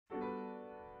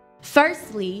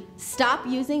Firstly, stop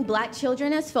using black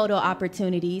children as photo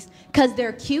opportunities, because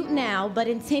they're cute now, but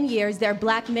in 10 years, they're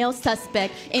black male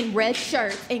suspect in red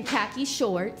shirts and khaki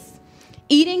shorts.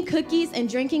 Eating cookies and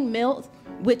drinking milk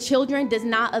with children does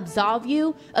not absolve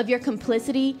you of your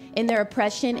complicity in their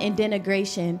oppression and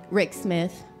denigration, Rick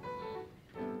Smith.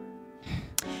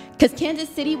 Because Kansas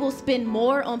City will spend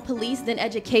more on police than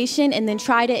education and then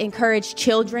try to encourage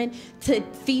children to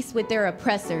feast with their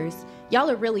oppressors. Y'all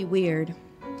are really weird.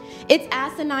 It's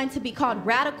asinine to be called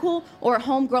radical or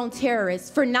homegrown terrorists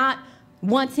for not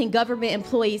wanting government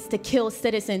employees to kill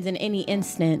citizens in any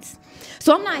instance.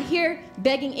 So I'm not here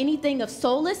begging anything of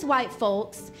soulless white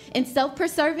folks and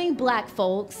self-preserving black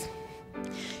folks.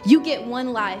 You get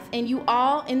one life, and you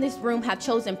all in this room have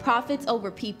chosen profits over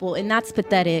people, and that's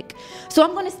pathetic. So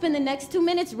I'm going to spend the next 2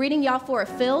 minutes reading y'all for a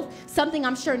filth, something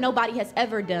I'm sure nobody has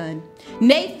ever done.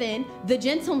 Nathan, the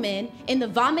gentleman in the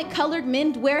vomit-colored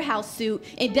men's warehouse suit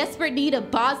in desperate need of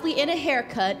Bosley and a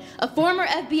haircut, a former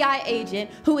FBI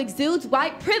agent who exudes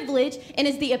white privilege and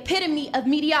is the epitome of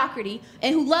mediocrity,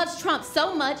 and who loves Trump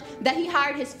so much that he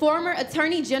hired his former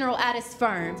attorney general at his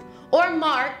firm. Or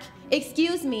Mark,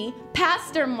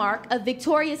 Pastor Mark of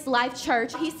Victorious Life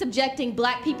Church. He's subjecting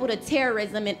black people to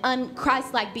terrorism and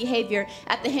un-Christ-like behavior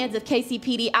at the hands of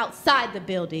KCPD outside the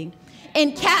building.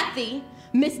 And Kathy,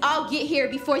 Miss I'll get here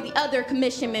before the other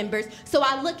commission members, so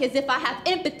I look as if I have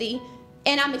empathy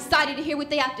and I'm excited to hear what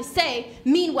they have to say.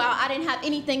 Meanwhile, I didn't have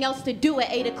anything else to do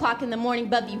at 8 o'clock in the morning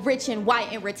but be rich and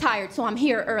white and retired, so I'm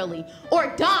here early.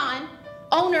 Or Don,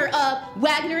 owner of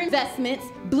Wagner Investments,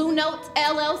 Blue Note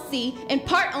LLC, and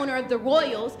part owner of the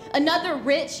Royals, another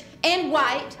rich and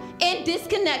white and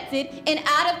disconnected and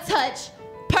out of touch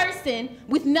person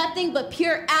with nothing but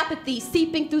pure apathy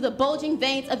seeping through the bulging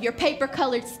veins of your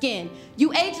paper-colored skin.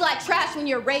 You age like trash when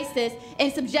you're racist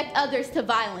and subject others to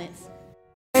violence.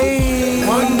 Hey,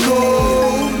 one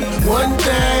goal, one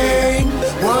thing,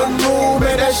 one rule,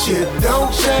 man, that shit don't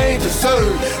change. It's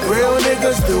certain. Real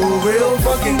niggas do real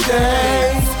fucking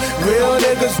things. Real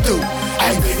niggas do.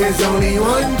 Ay, there's only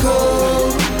one goal,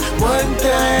 one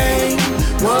thing,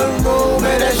 one rule,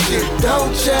 man, that shit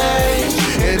don't change.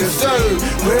 And it's certain.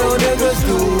 Real niggas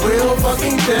do real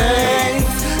fucking things.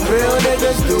 Real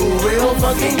niggas do real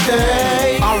fucking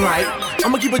things. Alright,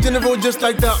 I'ma keep it general just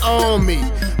like the army.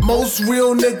 Most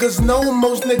real niggas know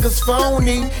most niggas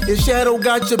phony. Your shadow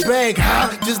got your back,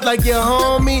 huh? Just like your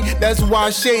homie. That's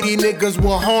why shady niggas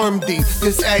will harm thee.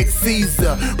 Just ask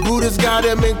Caesar. Brutus got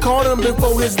him and caught him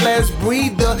before his last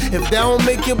breather. If that don't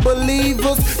make you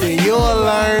believers, then you'll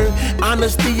learn.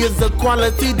 Honesty is a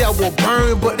quality that will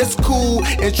burn, but it's cool.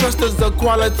 And trust is a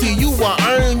quality you will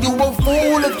earn. You a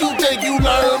fool if you think you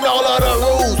learn all of the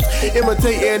rules.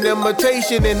 Imitating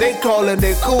imitation and they calling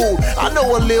it cool. I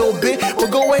know a little bit, but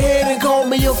go ahead and call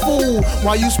me a fool.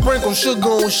 While you sprinkle sugar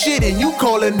on shit and you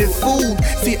calling it food.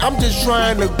 See, I'm just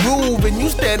trying to groove and you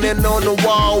standing on the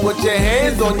wall with your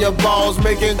hands on your balls,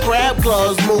 making crab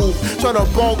claws move. Trying to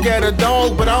bonk at a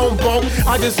dog, but I don't bonk,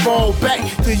 I just fall back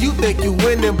till you think you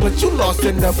winning, but you lost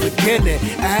in the beginning.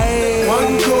 Ay.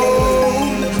 One goal,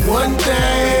 one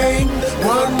thing,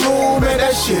 one rule, man,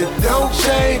 that shit don't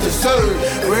change. It's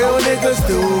certain. Real niggas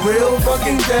do real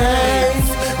fucking things.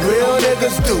 Real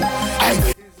niggas do.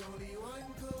 Ay.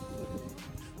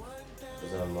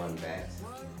 Run back.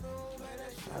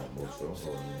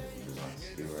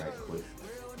 Get right quick.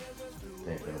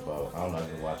 Thinking about, I don't know,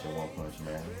 I've been watching One Punch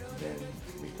Man then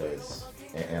because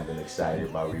I've been excited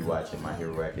about rewatching My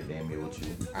Hero Academia with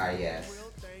you. Yes.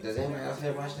 Does anyone else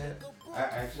here watch that?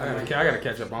 I gotta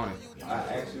catch up on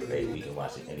it. Baby, we can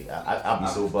watch it I'll be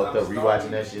so bucked up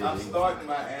rewatching that shit. I'm starting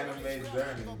my anime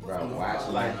journey. Bro, watch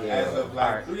like as of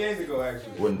like 3 days ago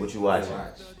actually. What you watching?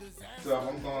 So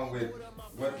I'm going with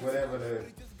whatever the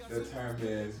term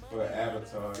is for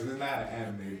Avatar. It's not an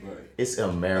anime, but it's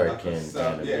American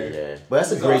anime, yeah. But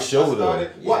that's a great show though.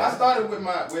 I started with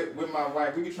my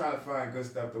wife. We be trying to find good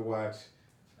stuff to watch,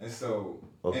 and so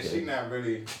and she not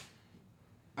really.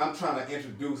 I'm trying to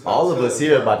introduce her. All of us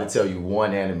here are about to tell you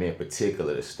one anime in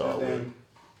particular to start with.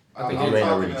 I think you ain't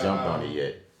already jumped on it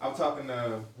yet. I was talking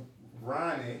to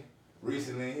Ronnie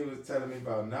recently. He was telling me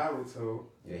about Naruto.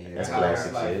 That's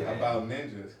classic shit. About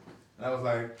ninjas, and I was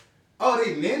like, "Oh,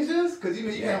 they ninjas?" Because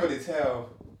you can't really tell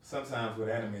sometimes with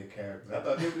anime characters. I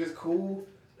thought they were just cool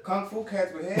Kung Fu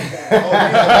cats with headbands.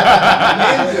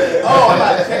 Ninja. Oh, I'm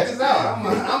about to check this out. I'm a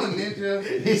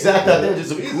ninja. He's out there just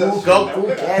some cool Kung Fu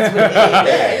cats with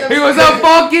headbands. He was a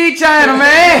funky China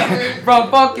man from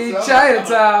funky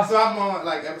Chinatown. So I'm on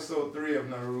like episode 3 of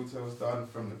Naruto, starting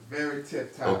from the very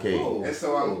tip top. Okay. And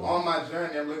so I'm on my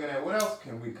journey. I'm looking at what else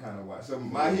can we kind of watch. So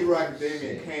My Hero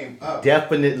Academia came up.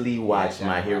 Definitely watch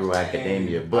My Hero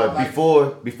Academia. But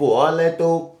before all that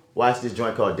though, watch this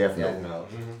joint called Death Note.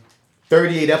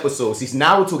 38 episodes. See,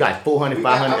 Naruto got 400,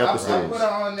 500 episodes. I put her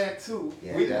on that too.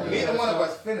 Yeah, neither one of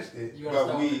us finished it,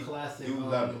 but we do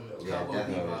love it.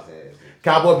 Yeah,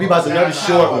 Cowboy Bebop's another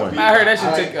short one. I heard that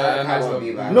should take a nice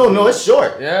little. No, it's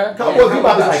short. Yeah. Cowboy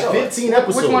Bebop is like 15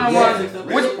 episodes. Which one?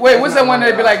 What's that one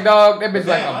that be like, dog? That bitch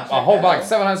like a whole like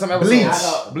 700 some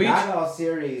episodes. Bleach. Not all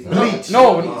series. Bleach.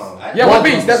 No. Yeah, One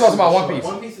Piece. That's what's about One Piece.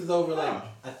 One Piece is over like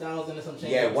 1,000 or some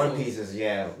change. Yeah, One Piece is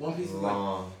One Piece is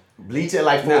long. Bleach at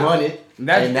like 400,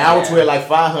 and Naruto at like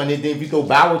 500. Then if you throw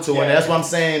Boruto in, that's what I'm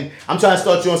saying. I'm trying to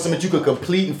start you on something that you could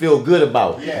complete and feel good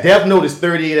about. Yeah. Death Note is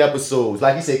 38 episodes.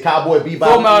 Like you said, Cowboy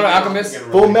Bebop. Full Metal Alchemist.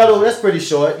 Full Metal, that's pretty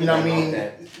short. You know what I mean?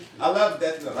 I love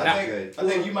Death Note. I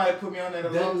think you might have put me on that a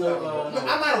long time ago.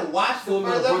 I might have watched the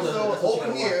first episode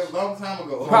over here a long time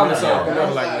ago. Probably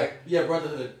so. Yeah,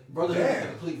 Brotherhood. Brotherhood is the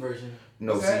complete version.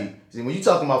 No, see, when you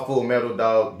talking about Full Metal,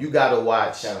 dog, you gotta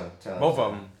watch both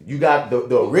of them. You got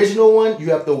the original one. You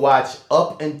have to watch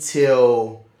up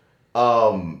until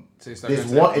this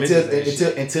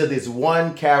this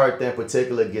one character in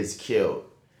particular gets killed,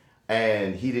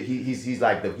 and he's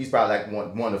probably like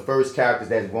one of the first characters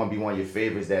that's going to be one of your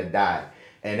favorites that die.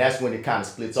 And that's when it kind of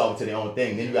splits off into their own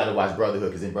thing. Then you got to watch Brotherhood,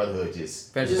 because then Brotherhood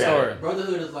just finish the story.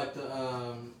 Brotherhood is like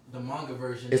the manga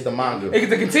version. It's the manga. It's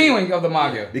the continuing of the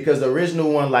manga. Because the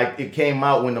original one, like, it came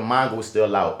out when the manga was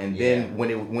still out, and then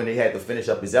when they had to finish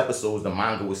up his episodes, the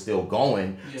manga was still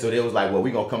going. Yeah. So they was like, well,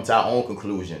 we're gonna come to our own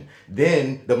conclusion.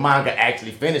 Then the manga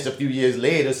actually finished a few years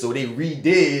later, so they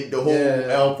redid the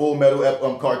whole Full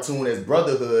Metal cartoon as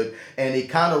Brotherhood, and they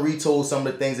kind of retold some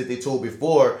of the things that they told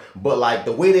before. But like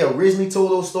the way they originally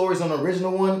told those stories on the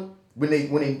original one, when they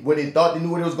thought they knew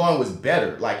where it was going, was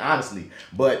better. Like, honestly,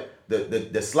 but.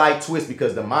 The slight twist,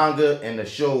 because the manga and the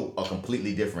show are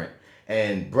completely different,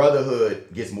 and Brotherhood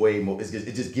gets way more.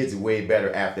 It just gets way better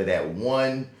after those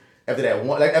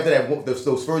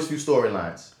first few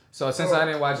storylines. So since I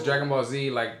didn't watch Dragon Ball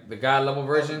Z, like the God level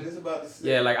version,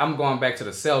 like I'm going back to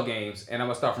the Cell games, and I'm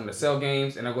gonna start from the Cell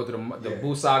games, and I'll go through the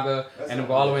Buu saga, and then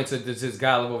go all the way into this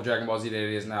God level of Dragon Ball Z that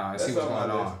it is now, and see what's going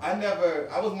on.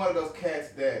 I was one of those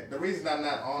cats that the reason I'm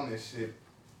not on this shit,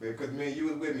 because me and you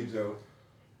was with me, Joe.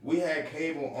 We had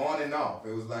cable on and off.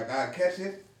 It was like I'd catch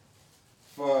it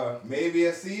for maybe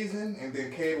a season, and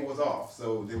then cable was off.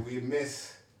 So then we'd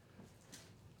miss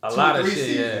a lot of shit,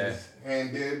 seasons,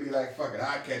 and then it'd be like, fuck it,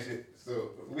 I'd catch it.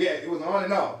 So it was on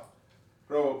and off.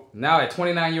 Bro. Now at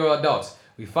 29-year-old adults,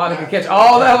 we finally can catch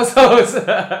all the episodes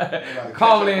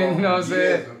calmly, you know what I'm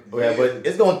saying? Yeah, but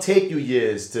it's gonna take you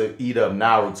years to eat up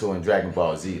Naruto and Dragon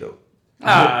Ball Z though.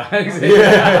 I'm trying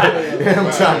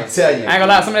to tell you. I ain't gonna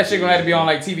lie, some of that shit gonna have to be on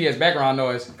like TV as background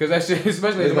noise, because that shit,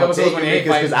 especially the episodes when they ain't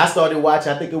fighting. Because I started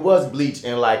watching, I think it was Bleach,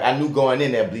 and like I knew going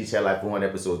in that Bleach had like 400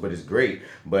 episodes, but it's great.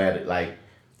 But like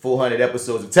 400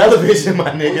 episodes of television,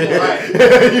 my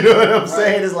nigga. You know what I'm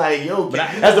saying? It's like, yo,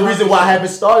 that's the reason why I haven't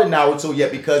started Naruto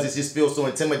yet, because it just feels so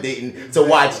intimidating to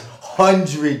watch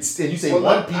hundreds, and you say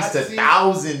One Piece to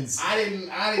thousands. I didn't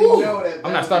know that.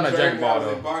 I'm not starting a Dragon Ball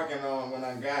though. Embarking on when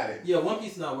I got it. Yeah, One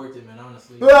Piece is not worth it, man.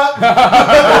 Honestly. If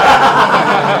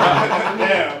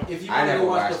you want to go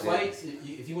watch the fights,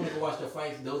 if you want to go watch the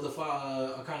fights, those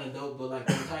are kind of dope. But like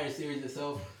the entire series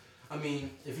itself, I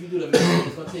mean, if you do the marathon,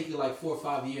 it's gonna take you like 4 or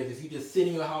 5 years. If you just sit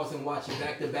in your house and watch it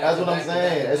back to back. That's what I'm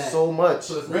saying. That's so much.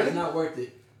 So it's not worth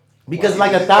it. Because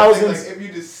like 1,000. Like if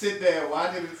you just sit there and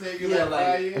watch it, it'll take you like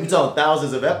 5 years. We talking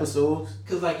thousands of episodes.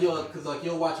 Cause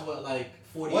you'll watch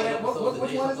 48 episodes a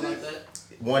day, something like that.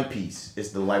 One Piece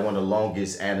is one of the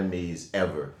longest animes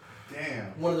ever.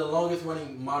 Damn. One of the longest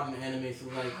running modern animes. So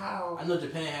like, I know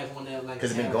Japan has one that like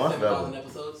because it's been going 7,000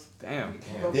 episodes. Damn.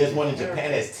 There's one in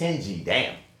Japan that's 10G.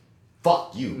 Damn.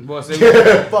 Fuck you. Well, so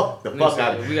fuck the fuck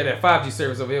out of you. We got that 5G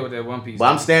service over here with that One Piece.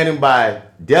 But I'm standing by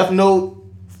Death Note,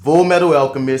 Full Metal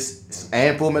Alchemist,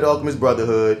 and Full Metal Alchemist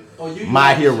Brotherhood.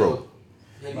 My Hero.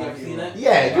 Have you ever seen that?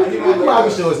 Yeah, Yu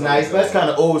Hakusho show is nice, but that's kind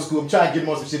of old school. I'm trying to get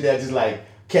more some shit that just like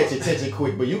catch attention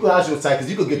quick. But Yu Hakusho is tight because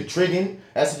you could get the Trigun.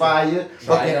 That's fire.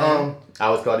 Fucking I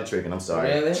was called the Trigun. I'm sorry.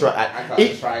 Really? I called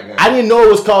it Trigun. I didn't know it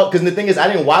was called because the thing is I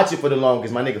didn't watch it for the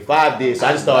longest. My nigga 5 did, so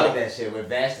I just started that shit with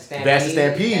Vasta Stampede. Vasta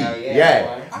Stampede.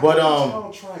 Yeah. But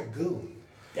Trigun.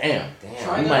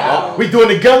 Damn. We doing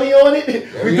the gummy on it?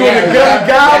 We doing the gummy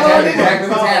guy on it? That's exactly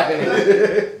what's happening.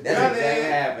 That's exactly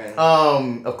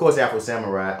happening. Of course, Afro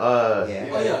Samurai.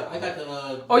 I got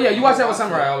the. Oh yeah, you watched Afro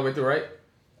Samurai all the way through, right?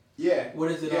 Yeah. What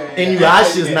is it?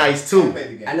 Inuyasha's nice too.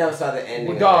 I never saw the ending.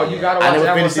 Well, dog, you gotta watch I never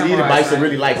Afro finished it either, Samurai, but I used to son.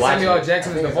 really like watching Samuel it.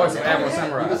 Jackson is the voice of Afro You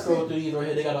Samurai. can scroll through these right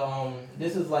here. They got a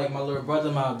This is like my little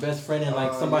brother, my best friend, and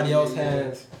like somebody else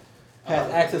has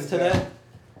access to that.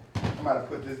 I'm about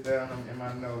to put this down in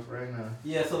my notes right now.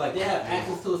 Yeah, so like they have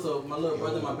access to it. So my little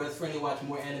brother, my best friend, he watch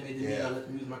more anime than me. I let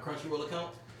them use my Crunchyroll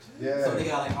account. Yeah. So they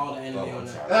got like all the anime on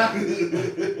there.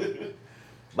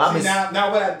 See,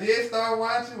 now what I did start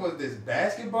watching was this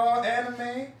basketball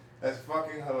anime. That's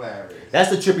fucking hilarious. That's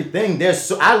the trippy thing.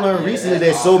 I learned recently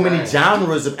there's so many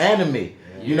genres of anime.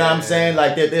 You know what I'm saying?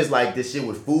 Like there's like this shit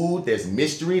with food. There's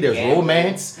mystery. There's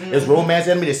romance. There's romance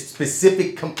anime. There's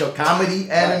specific comedy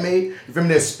anime. You feel me?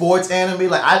 There's sports anime.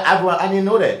 Like I didn't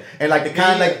know that. And like the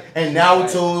kind like and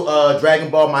Naruto, Dragon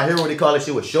Ball, My Hero, they call it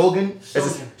shit with Shogun.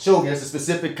 Shogun. It's a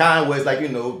specific kind where it's like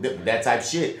that type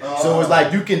shit. So it's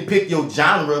like you can pick your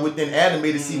genre within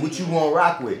anime to see what you want to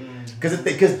rock with.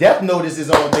 Because Death Note is his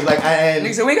own thing. Like, and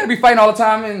nigga said we gotta be fighting all the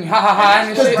time and and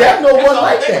because shit. Death Note wasn't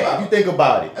like that. If you think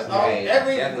about it. That's all.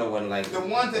 Death Note wasn't like the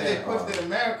ones that they pushed in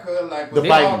America, like the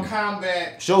was all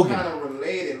combat Shogun kind of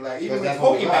related. Like even with that's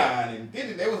what we Pokemon and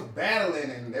they was battling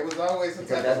and there was always some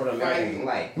type that's of what Americans fighting.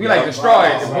 like. We like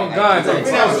destroyed the book guns and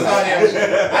We never saw that.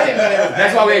 I didn't know that was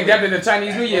that's why we adapted the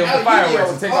Chinese New Year with the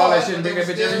fireworks and take all that shit and bring that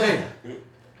bitch every day.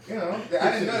 You know,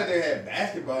 I didn't know that they had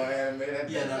basketball anime.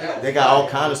 They got all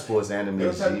kind of sports anime. They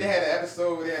had an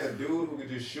episode where they had a dude who could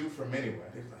just shoot from anywhere.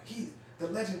 They was like, he's the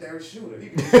legendary shooter. He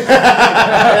could just shoot.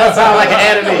 That sounds like an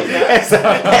anime. No,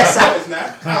 it's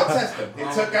not. I'll test him. He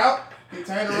took out. He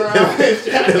turned around.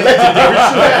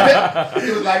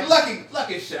 He was like,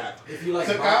 lucky shot. If you like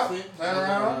took boxing, out, turn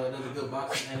around. There's a good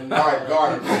boxing anime. All right,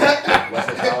 guard him. What's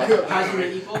it called?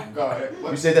 Hajime Ippo. Guard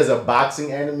him. You said there's a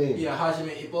boxing anime? Yeah,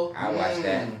 Hajime Ippo. I watched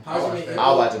that. Hajime Ippo.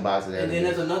 I'll watch a boxing anime. And then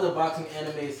there's another boxing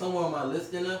anime somewhere on my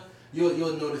list in there.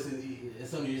 You'll notice it as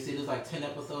soon as you see. There's like 10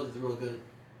 episodes. It's real good.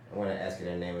 I want to ask you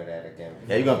the name of that again.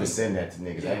 Yeah, you're going to have to send that to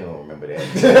niggas. I ain't going to remember that.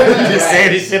 Just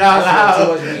saying this shit out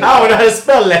loud. I don't know how to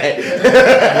spell that.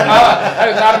 That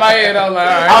was out of my head. I was like,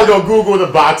 all right. I was going to Google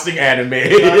the boxing anime.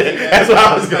 That's what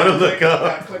I was going to look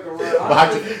up.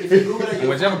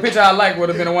 Whichever picture I like would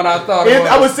have been the one I thought If of.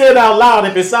 I would say it out loud.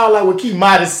 If it sounded like what Key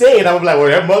might have said, I was like, well,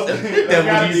 that must that's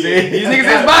what he said. These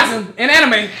niggas is boxing in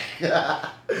anime.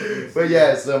 But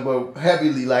yeah, but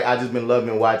heavily, like, I just been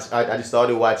loving watch. I just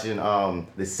started watching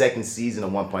the second season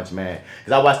of One Punch Man.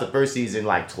 Because I watched the first season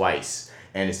like twice.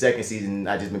 And the second season,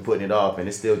 I just been putting it off. And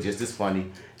it's still just as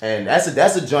funny. And that's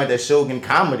a joint that's Shogun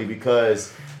comedy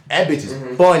because that bitch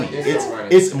is funny.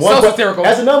 It's one so satirical.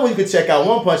 That's another one you could check out,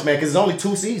 One Punch Man, because it's only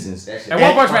 2 seasons. And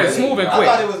One Punch Man is smooth and quick.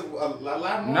 I thought it was a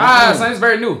lot more. Nah, son, it's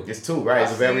very new. It's 2, right?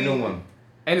 It's a very new one.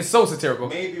 And it's so satirical.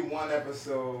 Maybe one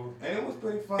episode, and it was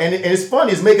pretty funny. And it's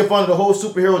funny. It's making fun of the whole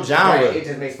superhero genre. Right, it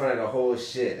just makes fun of the whole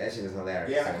shit. That shit is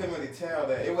hilarious. Yeah, I couldn't really tell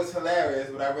that. It was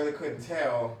hilarious, but I really couldn't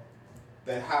tell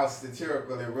that how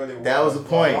satirical it really was. That was the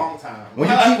point. For a long time.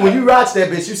 When you watch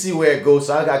that bitch, you see where it goes.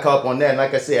 So I got caught up on that. And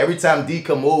like I said, every time D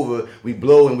come over, we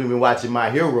blow and we've been watching My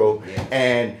Hero. Yeah.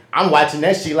 And I'm watching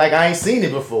that shit like I ain't seen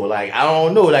it before. Like, I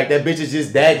don't know. Like, that bitch is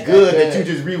just that good that you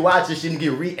just rewatch it shit and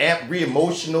get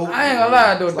re-emotional. I ain't gonna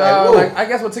lie though, dog. Like, I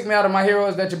guess what took me out of My Hero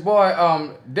is that your boy,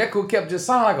 Deku kept just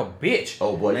sounding like a bitch.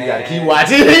 Oh boy, you gotta keep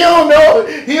watching. He don't know.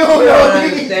 He don't know.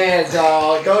 Understand,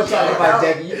 dog. Don't talk about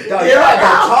Deku. You not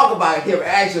gonna talk about him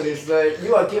actually, son.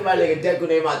 You gonna keep my nigga Deku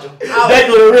name out your mouth. Deku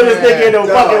the realest nigga in the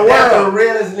fucking world. That's the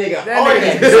realest nigga. That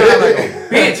nigga sound like a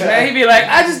bitch, man. He be like,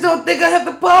 I just don't think I have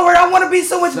the power. I want to be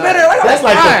so much better. Like, that's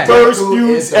like the first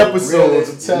few episodes.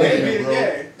 I'm telling you, bro.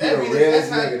 That's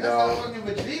how fucking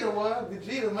Vegeta was.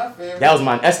 Vegeta, my favorite.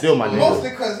 That's still my nigga. Mostly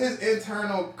because his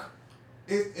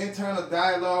internal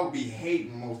dialogue be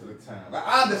hating most of the time. Like,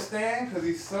 I understand because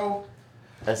he's so.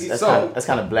 That's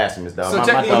kind of blasphemous, dog. So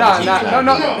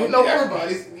No.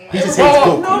 Everybody's. He just hates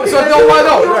Goku. So don't worry,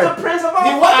 He was the prince of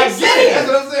all I get it. That's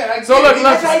what I'm saying. So look,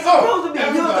 That's how he's supposed to be. He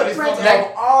was the prince of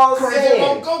all crazy sin.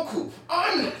 on Goku.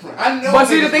 I'm the prince. I know. But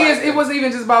see, the thing is, it wasn't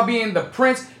even just about being the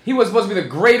prince. He was supposed to be the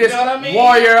greatest You know what I mean?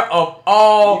 warrior of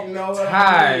all You know what I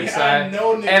time, mean? son. I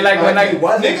know niggas And like when He like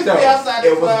wasn't Niggas though. be outside the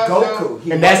It was club, Goku.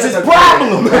 He And that's wasn't his the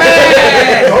problem. prince.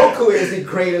 Goku is the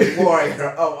greatest greatest warrior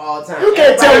of all time. You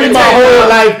can't tell me my whole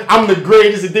life I'm the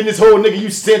greatest, and then this whole nigga you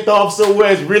sent off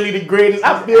somewhere is really the greatest.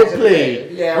 I feel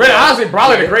played. Yeah, really, honestly,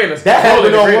 probably the greatest. That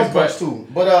happened on greatest, One Punch too.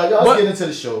 But y'all let's get into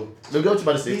the show. Look what you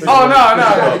about to say. He's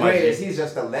not the greatest. He's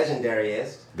just the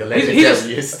legendariest. The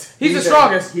legendariest. He's the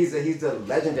strongest. He's the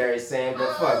legendary Saiyan,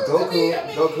 but fuck,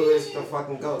 Goku is the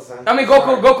fucking GOAT, son. I mean,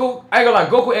 Goku, I ain't gonna lie,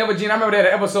 Goku and Vegeta, I remember that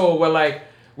episode where, like,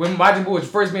 when Majin Buu was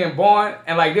first being born,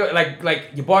 and, like,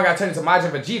 your boy got turned into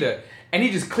Majin Vegeta, and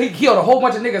he just killed a whole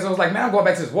bunch of niggas, and was like, man, I'm going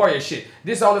back to this warrior shit.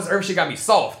 All this Earth shit got me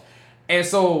soft. And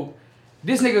so,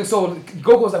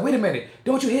 Goku was like, wait a minute,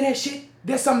 don't you hear that shit?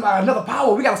 There's another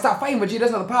power. We gotta stop fighting Vegeta.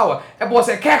 There's another power. That boy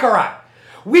said Kakarot.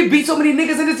 We beat so many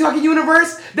niggas in this fucking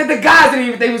universe that the guys didn't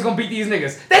even think we was gonna beat these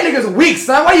niggas. That nigga's weak,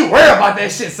 son. Why you worry about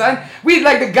that shit, son? We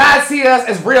like the guys see us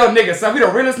as real niggas, son. We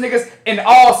the realest niggas in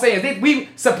all Saiyans. We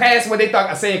surpassed what they thought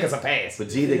a Saiyan could surpass.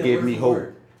 Vegeta gave me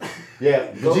hope.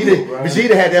 Yeah,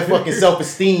 Vegeta had that fucking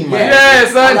self-esteem, man. Yeah,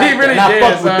 son, he really did. And I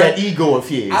fuck with that ego of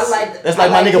his. That's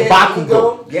like my nigga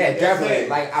Bakugo. Yeah, definitely.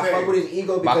 Like, I fuck with his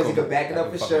ego because he could back it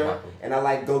up for sure. And I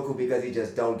like Goku because he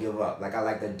just don't give up. Like, I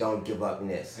like the don't give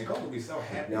up-ness. And Goku be so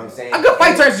happy. You know what I'm saying? A good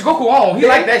fight turns Goku on. He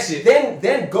like that shit.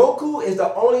 Then Goku is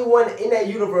the only one in that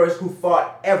universe who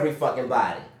fought every fucking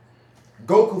body.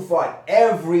 Goku fought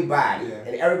everybody,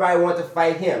 and everybody wanted to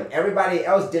fight him. Everybody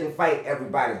else didn't fight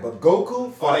everybody, but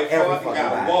Goku fought every fucking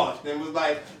body. Washed and was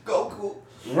like, Goku,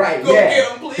 right? Go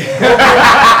get him, please.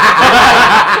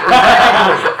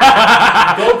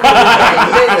 Goku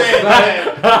was like,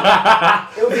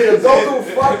 it was either Goku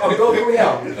fuck or Goku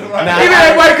help. Even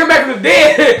everybody come back from the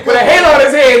dead with a halo on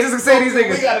his head just to say these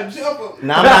niggas. We gotta jump him.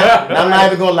 Now, I'm not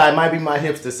even gonna lie, it might be my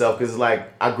hipster self, because like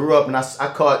I grew up and I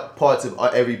caught parts of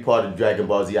every part of Dragon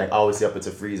Ball Z. I always up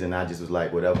into Frieza, and I just was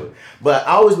like whatever. But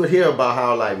I always would hear about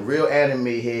how like real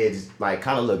anime heads like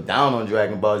kind of look down on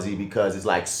Dragon Ball Z because it's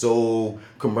like so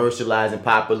commercialized and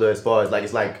popular as far as like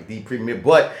it's like the premier,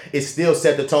 but it still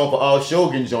set the tone for all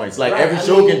Shogun joints. Like every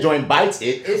Shogun joint bites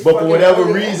it, but for whatever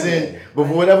reason,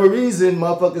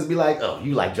 motherfuckers be like, oh,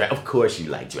 you like Dragon? Of course you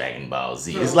like Dragon Ball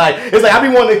Z. It's like I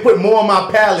be wanting to put more on my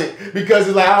palate because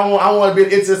it's like I want to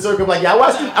be into a circle. Like I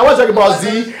watch Dragon Ball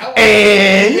Z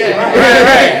and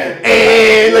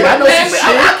and like I know some shit.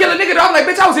 I kill a nigga. I'm like,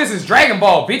 bitch, I was here since Dragon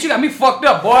Ball. Bitch, you got me fucked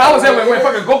up, boy. I was there when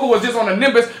fucking Goku was just on the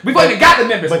Nimbus. We fucking got the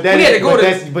Nimbus. But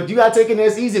but you gotta take it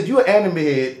as easy. If you're an anime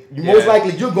head, most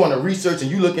likely you're going to research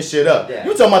and you looking shit up. Yeah.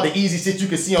 You talking about the easy shit you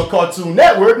can see on Cartoon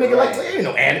Network, nigga. Like, ain't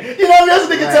no anime. You know what I mean? That's a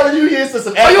nigga telling you here's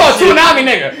some anime. Oh, you on Toonami,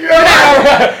 nigga?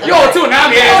 You on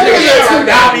Toonami ass nigga? You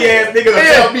Toonami ass nigga to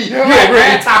tell me you a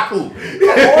real taku. Or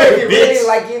if you really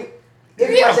like you. If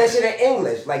you watch that shit in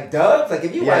English, like dubs, like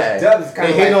if you watch dubs, it's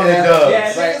kind of like hate on the dubs.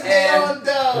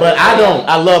 Yeah, but I don't.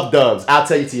 I love dubs. I'll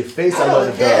tell you to your face, I love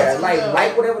the dubs.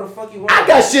 Like whatever the fuck you want. I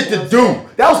got shit to do.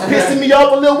 That was pissing me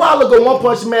off a little while ago. One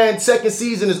Punch Man second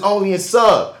season is only in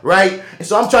sub, right? And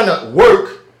so I'm trying to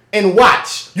work and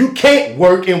watch. You can't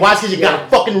work and watch because you gotta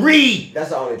fucking read. That's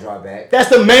the only drawback. That's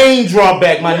the main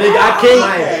drawback, my nigga.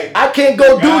 I can't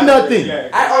go do nothing.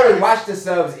 I only watch the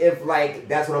subs if like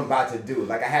that's what I'm about to do.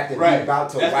 Like I have to be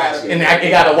about to watch it. And I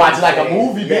gotta watch it like a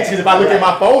movie, bitch. Because if I look at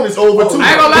my phone, it's over too.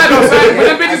 I ain't gonna lie though, son. When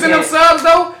them bitches in them subs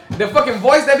though, the fucking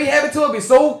voice they be having to it be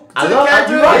so. I love it.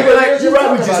 You're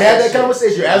right. We just had that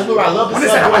conversation. You're absolutely right. I love the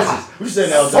sub voices. What you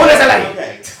saying,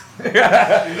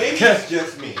 Okay. Maybe it's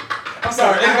just me. I'm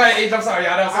sorry. I'm sorry,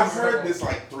 y'all. I've heard this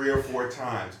like 3 or 4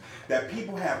 times that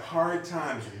people have hard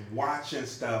times watching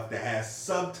stuff that has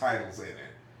subtitles in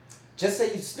it. Just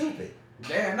say you stupid.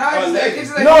 Damn,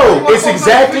 it's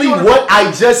exactly what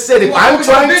I just said. If I'm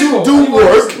trying to do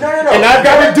work and I've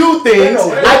got to do things,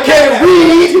 I can't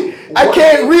read. I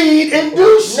can't read and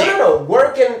do shit. No.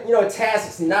 Work and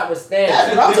tasks notwithstanding.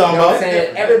 That's what I'm talking about.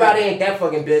 Saying everybody ain't that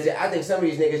fucking busy. I think some of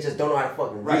these niggas just don't know how to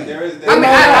fucking read.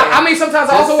 I mean, sometimes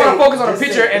I also want to focus on a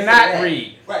picture and not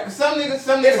read. Right, cause some niggas it's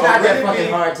not that fucking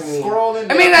hard to me. Scrolling.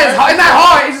 I mean, it's not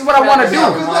hard. It's just what I want to do.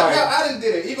 I didn't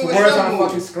did it. Even with words on a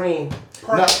fucking screen.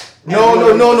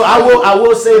 No. I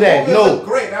will say that. No.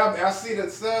 Great. I see the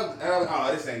sub.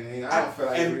 This ain't. I don't feel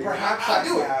like. And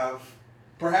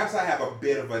perhaps I have a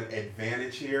bit of an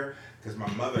advantage here because my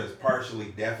mother is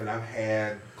partially deaf, and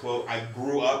I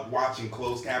grew up watching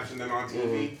closed captioning on TV.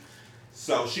 Mm-hmm.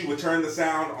 So she would turn the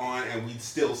sound on, and we'd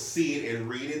still see it and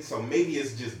read it. So maybe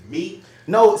it's just me.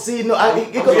 No, see, no, I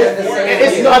think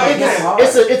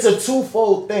it's a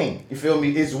twofold thing. You feel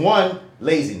me? It's one,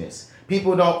 laziness.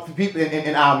 People in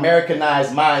our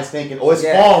Americanized minds thinking, it's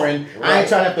foreign. Right. I ain't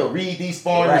trying to have to read these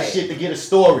foreign shit to get a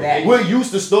story. We're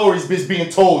used to stories being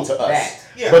told to us.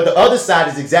 But the other side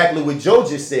is exactly what Joe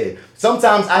just said.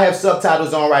 Sometimes I have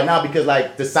subtitles on right now because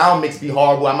like the sound mix be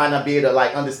horrible. I might not be able to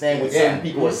like understand what certain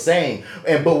people are saying.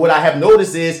 But what I have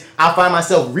noticed is I find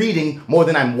myself reading more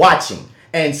than I'm watching.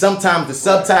 And sometimes the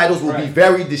subtitles will be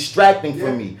very distracting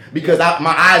for me because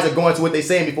my eyes are going to what they're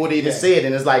saying before they even say it.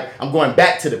 And it's like, I'm going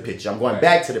back to the picture. I'm going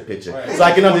back to the picture. So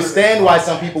I can understand why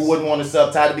some people wouldn't want to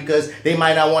subtitle because they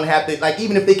might not want to have to, like,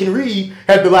 even if they can read,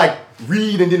 have to like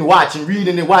read and then watch and read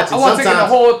and then watch. And I want to take the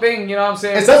whole thing, you know what I'm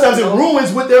saying? And sometimes it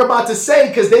ruins what they're about to say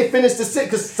because they finished the sit.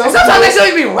 Because sometimes they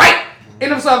should be right. In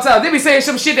them sometimes they be saying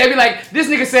some shit that be like, this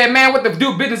nigga said, man, what the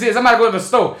dude business is, I'm about to go to the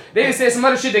store. They just say some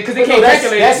other shit because they can't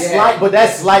calculate. That's slight, but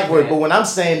that's slight word. But what I'm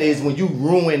saying is when you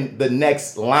ruin the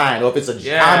next line, or if it's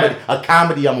a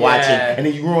comedy I'm watching, and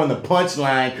then you ruin the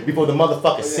punchline before the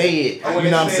motherfucker say it. You know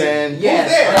what I'm saying? Yeah,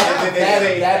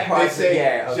 that part. They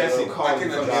say Jesse calling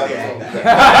from the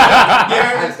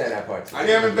I understand that part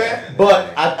too.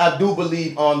 But I do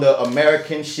believe on the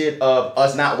American shit of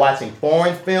us not watching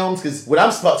foreign films, because what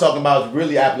I'm talking about is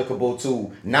really applicable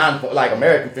to like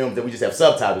American films that we just have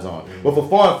subtitles on. But for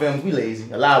foreign films, we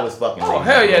lazy. A lot of us fucking lazy. Oh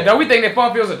hell yeah! Though we think that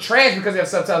foreign films are trash because they have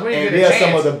subtitles. We and they're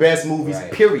some of the best movies.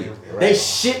 Period. They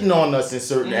shitting on us in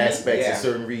certain aspects in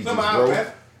certain regions, some of our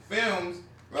best films.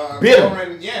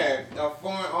 Foreign,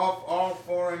 all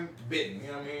foreign bitten. You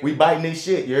know what I mean? We biting this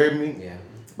shit. You heard me? Yeah.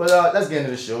 But let's get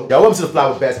into the show. Y'all, welcome to the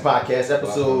Flower Bats podcast,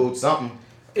 episode something.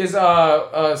 Is some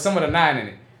of the 9 in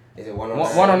it? Is it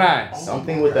 109? 109.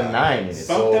 Something with a 9 in it.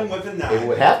 Something with a 9. It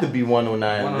would have to be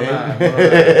 109.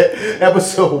 109.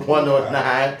 Episode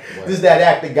 109. This is that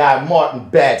actor guy, Martin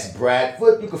Bats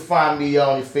Bradford. You can find me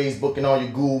on your Facebook and on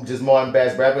your Google, just Martin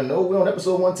Bats Bradford. No, we're on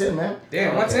episode 110, man.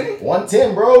 Damn, 110?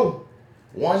 110, bro.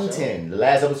 110. The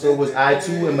last episode was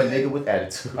I2 and my nigga with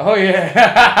attitude. Oh,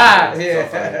 yeah.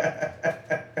 Yeah.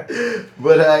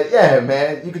 But, yeah,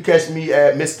 man. You can catch me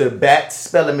at Mr. Bat,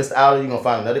 spelling Mr. Out. You're going to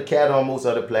find another cat on most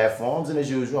other platforms. And as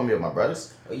usual, I'm here with my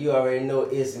brothers. Well, you already know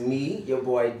it's me, your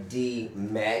boy D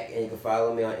Mac. And you can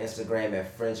follow me on Instagram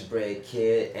at French Bread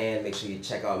Kid. And make sure you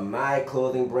check out my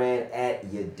clothing brand at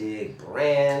Your Dig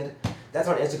Brand. That's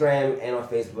on Instagram and on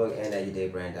Facebook and at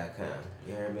yourdigbrand.com.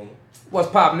 You heard me? What's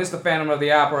poppin'? It's the Phantom of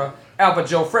the Opera. Alpha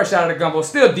Joe, fresh out of the gumbo,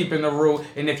 still deep in the root.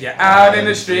 And if you're out in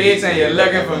the streets and you're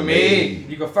looking for me,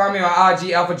 you can find me on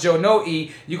IG, Alpha Joe, no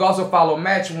E. You can also follow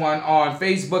Match One on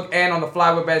Facebook and on the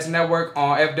Fly with Bats Network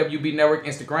on FWB Network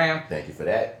Instagram. Thank you for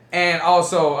that. And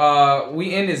also,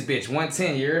 we in this bitch,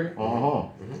 110, you heard me?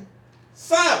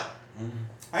 Sup?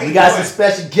 We got some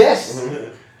special guests.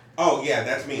 Oh, yeah,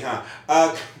 that's me, huh?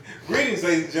 Greetings,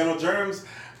 ladies and gentle germs.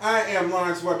 I am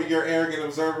Lawrence Webber, your arrogant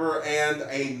observer, and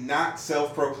a not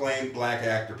self-proclaimed Black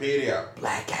Actorpedia.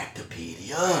 Black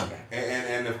Actorpedia.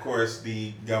 And of course,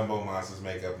 the Gumbo Monsters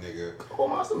makeup nigga. Gumbo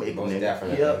Monster makeup nigga.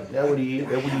 Definitely. Yep, that would he.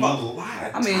 That would he. A lot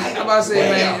of I mean, I'm about to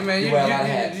say, man,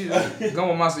 you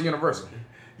Gumbo Monster Universal.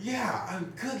 Yeah,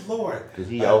 good lord. Cause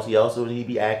he also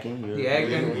be acting. He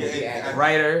acting,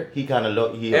 writer. He kind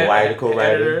of he a writer,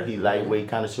 co-writer. He lightweight,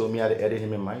 kind of showed me how to edit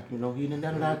him and Mike. You know, he done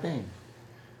done a lot of things.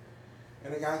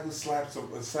 And a guy who slaps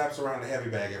around the heavy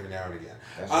bag every now and again.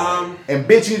 And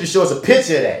bitch, you need to show us a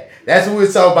picture of that. That's what we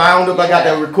were talking about. I don't know if I got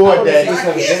to record that.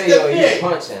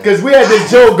 Because we had this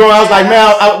joke going. I was like,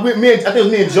 man, I think it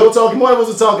was me and Joe talking. One of us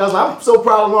was talking. I was like, I'm so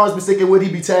proud of Lawrence Basic. Would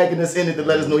he be tagging us in it to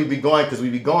let us know he be going? Because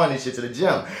we be going and shit to the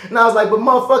gym. And I was like, but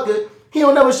motherfucker, he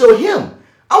don't never show him.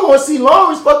 I want to see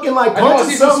Lawrence fucking like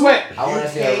punch some sweat. I want to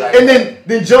see her right. And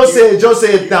then Joe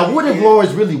said, now what if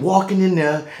Lawrence really walking in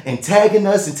there and tagging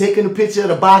us and taking a picture of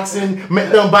the boxing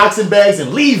bags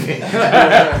and leaving? Like, all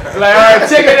right,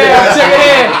 check it in. Check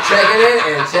it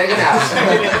in and check it out.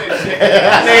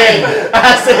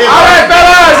 I said, all right,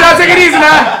 fellas, y'all take it easy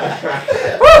now.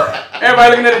 Woo. Everybody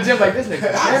looking at the gym like this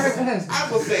nigga. I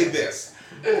will say this.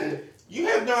 You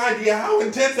have no idea how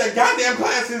intense that goddamn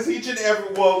class is each and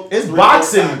every one. It's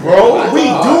boxing, bro. We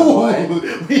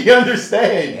do. We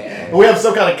understand. Yeah. We have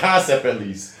some kind of concept at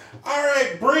least. All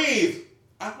right, breathe.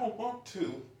 I don't want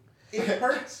to. It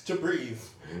hurts to breathe.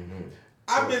 Mm-hmm.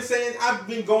 I've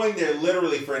been going there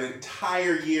literally for an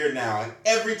entire year now. And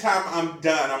every time I'm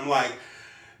done, I'm like,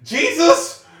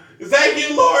 Jesus, is that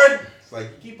you, Lord? Like,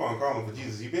 you keep on calling for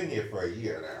Jesus. You've been here for a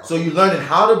year now. So you learning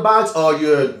how to box, or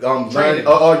you're training,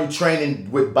 or are you training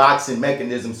with boxing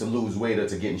mechanisms to lose weight or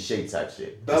to get in shape type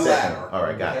shit? The latter. All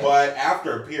right, got it. But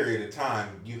after a period of time,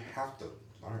 you have to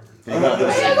learn. You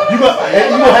gonna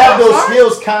have those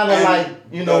skills kind of like,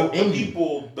 you know,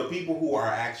 the people who are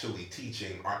actually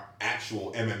teaching are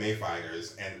actual MMA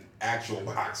fighters and actual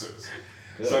boxers.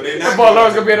 So they're not. The ball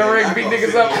Lawrence gonna be in the ring, beat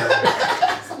niggas up.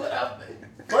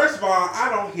 First of all, I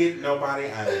don't hit nobody.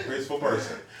 I'm a graceful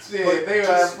person. Shit, they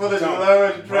are full of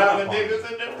love driving niggas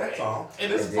in the rain. That's all.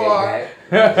 In the spot.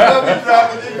 Love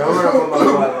driving niggas. Don't run up on my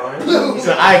boy, Lawrence.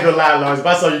 So I ain't gonna lie, Lawrence. If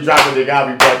I saw you drop a nigga, I'll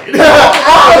be bucking.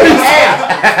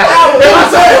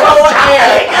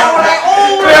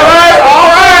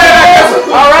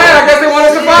 All right. I guess they want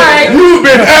us to fight. You've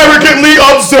been arrogantly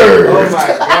observed. Oh my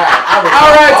God.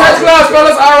 All right, touch gloves,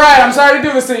 fellas. All right, I'm sorry to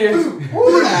do this to you.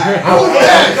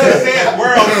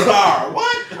 World star.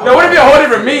 What? No, what if you're a whole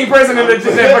different mean person and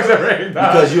just said fuck the ring?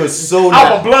 Because you're so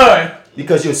Alpha blood.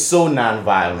 Because you're so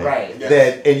nonviolent, Right.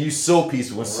 that and you so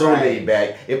peaceful and so laid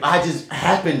back. If I just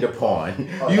happened upon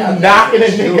you that- knocking a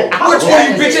nigga out, Which one of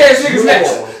you bitch ass niggas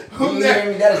next? Who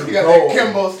That that? is You got gold. that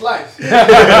Kimbo slice.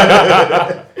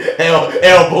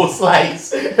 elbow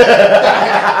slice, elbow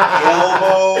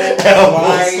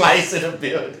slice in the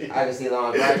building. I can see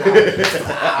Lawrence right now.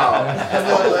 Wow.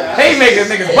 Haymakers,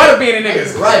 niggas, butterbean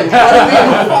niggas. Right.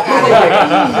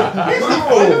 Here's the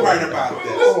funny part about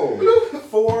this.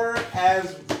 For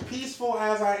as peaceful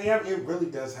as I am, it really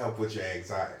does help with your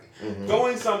anxiety.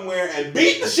 Going somewhere and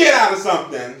beat the shit out of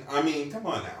something. I mean, come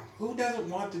on now. Who doesn't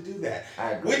want to do that?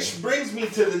 I agree. Which brings me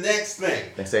to the next thing.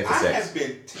 Sex. I have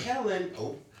been telling.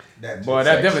 Oh, that. Boy,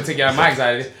 that definitely take you out of my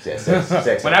anxiety. Sex.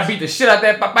 When I beat the shit out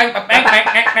that bang,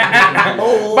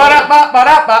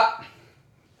 ba-da-ba.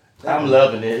 I'm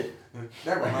loving it.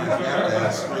 That reminds me after I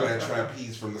screw that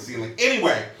trapeze from the ceiling.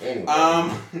 Anyway.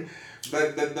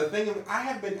 The thing is, I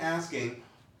have been asking,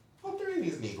 all three of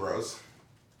these Negroes,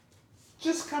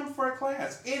 just come for a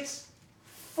class. It's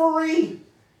free.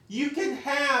 You can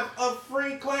have a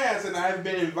free class, and I've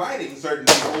been inviting certain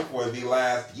people for the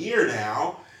last year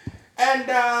now. And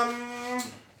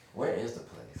Where is the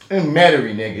place? In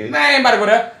Metairie, nigga. Nah, I ain't about to go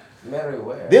there. Metairie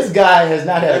where? This guy has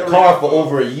not had a car for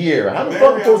over a year. How the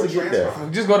fuck am I supposed to get there?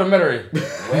 Just go to Metairie.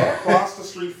 Where? across the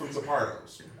street from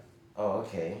Zapardo's. Oh,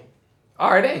 okay.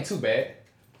 All right, that ain't too bad.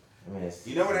 I mean, it's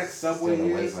You know where that subway still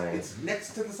the is? wasteland. It's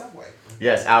next to the subway.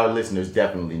 Yes, our listeners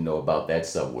definitely know about that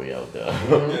subway out there.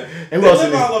 And They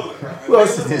live all over the who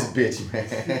else is this bitch,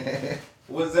 man?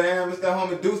 What's that? It's the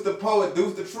homie Deuce the Poet,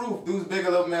 Deuce the Truth, Deuce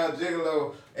Bigelow Male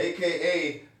Gigolo,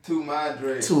 a.k.a. To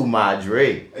Madre. To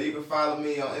Madre. You can follow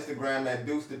me on Instagram at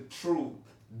Deuce the Truth,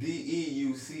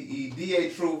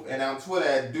 DEUCEDA Truth, and on Twitter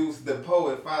at Deuce the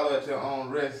Poet. Follow at your own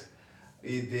risk.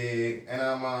 You dig? And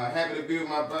I'm happy to be with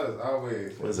my brothers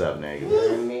always. What's up, nigga? You know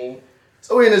what I mean?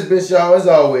 So we in this bitch, y'all, as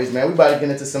always, man. We about to get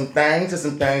into some things.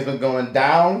 Some things been going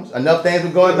down. Enough things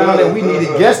been going down that we need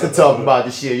a guest to talk about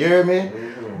this shit. You hear me?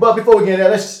 But before we get into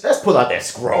that, let's pull out that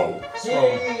scroll.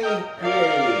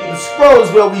 The scroll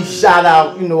is where we shout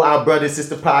out, our brother and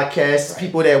sister podcasts,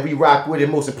 people that we rock with,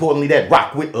 and most importantly, that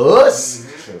rock with us,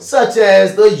 such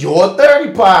as the Your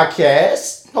 30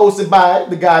 podcast, hosted by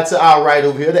the guy to our right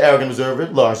over here, the Arrogant Observer,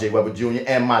 Lawrence J. Weber Jr.,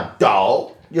 and my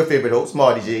dog, your favorite host,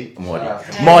 Marty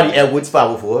Edwards,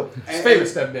 504. His favorite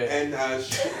stepdad. And he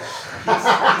said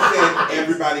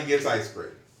everybody gets ice cream.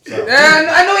 So.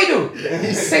 Yeah, I know he do.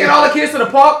 He's taking all the kids to the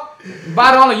park,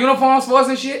 buying all the uniforms for us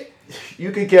and shit.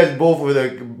 You can catch both of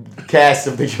the cast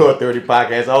of the Your 30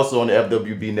 podcast also on the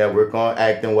FWB network on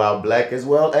Acting While Black, as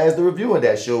well as the Reviewing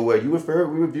That show where you refer,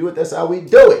 we review it. That's how we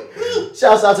do it.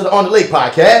 Shouts out to the On the Lake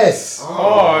podcast.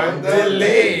 On the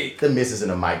Lake. The Mrs. and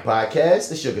the Mike podcast,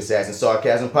 the Sugar Sass and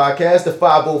Sarcasm podcast, the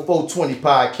 50420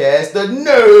 podcast, the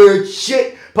Nerd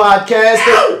Shit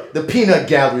podcast, the Peanut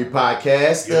Gallery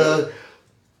podcast, the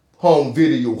Home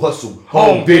Video Hustle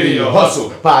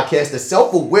podcast, the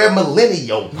Self-Aware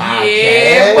Millennial podcast,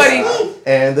 Yeah, buddy.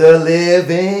 and the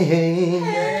Living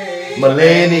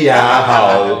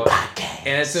Millennial podcast.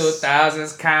 In a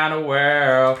 2000s kind of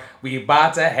world, we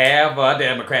about to have a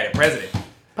Democratic president.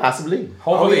 Possibly.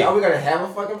 Hopefully. Are we gonna have a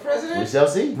fucking president? We shall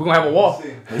see. We're gonna have a wall.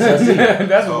 We shall see.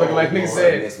 That's what looking like niggas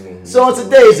said. So on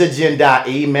today's agenda,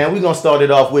 man, we're gonna start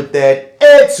it off with that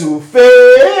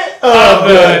etouffee of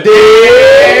the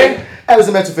day. As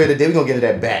a etouffee of the day, we're gonna get into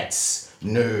that Bats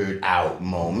nerd out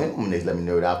moment. Niggas let me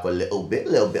nerd out for a little bit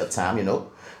of time,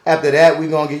 After that, we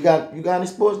gonna get you got any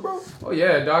sports, bro? Oh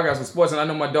yeah, dog got some sports, and I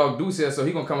know my dog Deuce here, so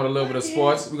he gonna come with a little bit of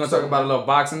sports. We're gonna talk about a little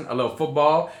boxing, a little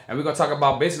football, and we're gonna talk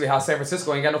about basically how San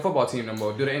Francisco ain't got no football team no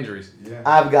more due to injuries. Yeah.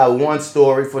 I've got one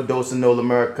story for Dose and Nola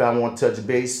America I want to touch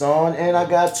base on, and I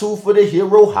got two for the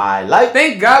hero highlight.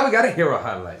 Thank God we got a hero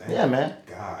highlight. Yeah, man.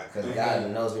 God. Because God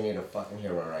knows we need a fucking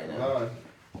hero right now.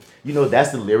 That's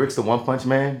the lyrics to One Punch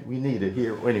Man. We need a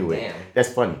hero anyway. Damn.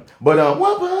 That's funny. But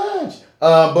One Punch.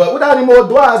 But without any more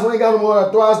dries, we ain't got no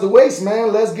more dries to waste,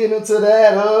 man. Let's get into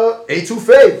that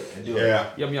etouffee.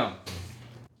 Yeah. Yum yum.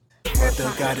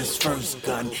 brother got his first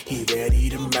gun. He ready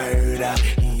to murder.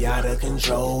 He out of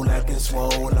control, acting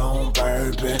swole on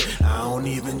bourbon. I don't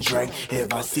even drink.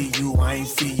 If I see you, I ain't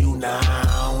see you. Nah,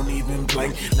 I don't even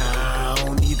blink. Nah, I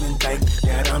don't even think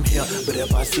that I'm here. But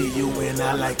if I see you and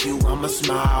I like you, I'ma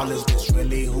smile. Is this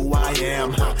really who I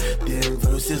am? Huh? Then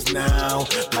versus now,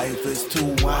 life is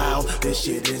too wild. This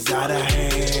shit is out of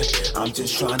hand. I'm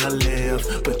just trying to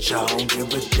live, but y'all don't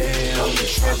give a damn. I'm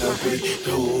just trying to be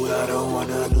cool. I don't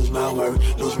wanna lose my work,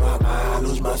 lose my mind,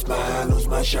 lose my smile, lose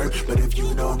my shirt. But if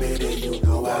you know me, then you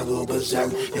know I go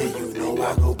berserk. Then you know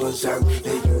I go berserk.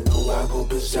 Then you know I go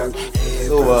berserk.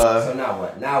 So now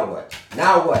what? Now what?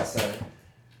 Now what, son?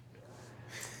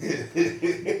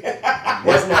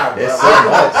 What's now, bro?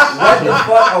 What the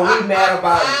fuck are we mad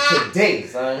about today,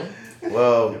 son?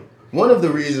 Well, one of the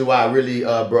reasons why I really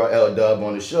brought L-Dub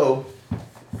on the show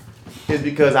is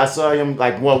because I saw him,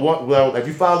 like, well, if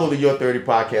you follow the Your 30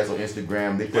 podcast on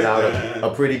Instagram, they put out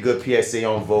a pretty good PSA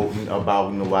on voting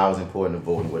about, why it was important to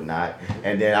vote and whatnot.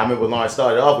 And then I remember Lawrence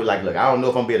started off with, like, look, I don't know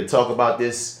if I'm going to be able to talk about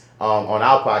this on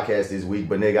our podcast this week,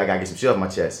 but nigga, I got to get some shit off my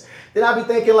chest. Then I be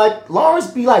thinking, like, Lawrence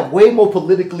be, like, way more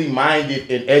politically minded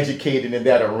and educated in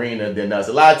that arena than us.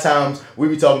 A lot of times, we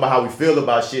be talking about how we feel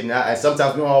about shit, and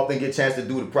sometimes we don't often get a chance to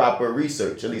do the proper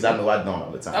research. At least I know I don't all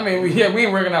the time. I mean, we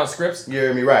ain't working out scripts. You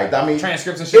hear me? Right. I mean,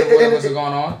 transcripts and shit, whatever's going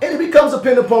on. And it becomes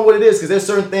dependent upon what it is, because there's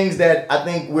certain things that I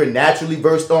think we're naturally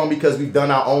versed on because we've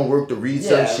done our own work to read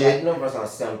some shit. Yeah, versed on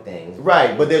some things.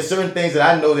 Right, but there's certain things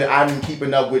that I know that I'm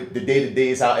keeping up with the day-to-day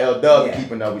is how L-Dub is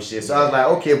keeping up with shit. So I was like,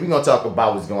 okay, we're going to talk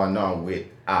about what's going on with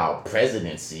our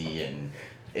presidency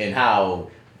and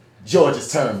how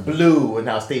Georgia's turned blue and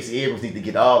how Stacey Abrams need to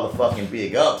get all the fucking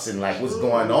big ups and like what's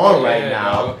going on right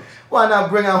now. Bro. Why not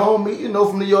bring our homie,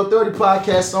 from the Your 30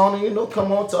 podcast on and,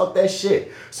 come on, talk that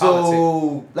shit.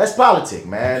 So let's politic,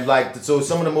 man. Like, so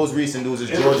some of the most recent news is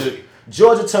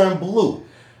Georgia turned blue.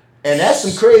 And that's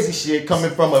some crazy shit coming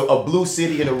from a blue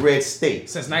city in a red state.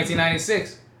 Since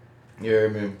 1996. You hear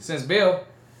me? Since Bill.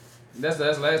 That's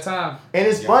the last time. And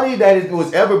it's funny that it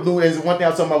was ever blue. Is one thing I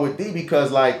was talking about with D,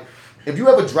 because like if you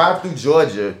ever drive through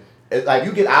Georgia, like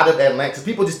you get out of Atlanta, because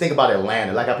people just think about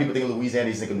Atlanta, like how people think of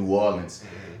Louisiana, they think of New Orleans.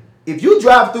 Mm-hmm. If you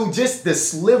drive through just the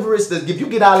sliverest, if you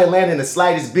get out of Atlanta in the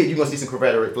slightest bit, you're gonna see some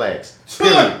Confederate flags.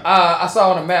 I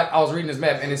saw on the map. I was reading this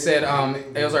map, and it said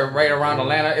it was like right around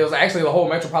Atlanta. It was actually the whole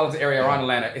metropolitan area around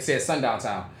Atlanta. It said sundown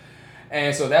town,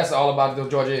 and so that's all about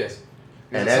what Georgia is.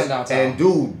 And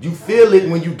dude, you feel it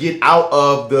when you get out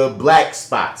of the black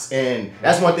spots, and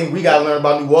that's one thing we gotta learn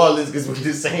about New Orleans because we're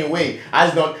the same way. I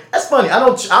just don't. That's funny.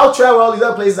 I'll travel all these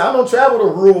other places. I don't travel to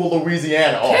rural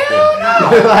Louisiana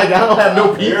often. Like I don't have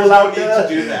no people out there. There's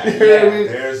no need to do that.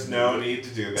 There's no need to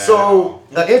do that. So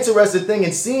an interesting thing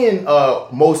in seeing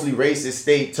mostly racist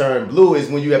state turn blue is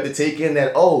when you have to take in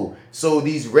that so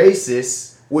these racists,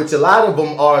 which a lot of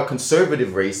them are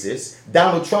conservative racists,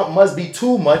 Donald Trump must be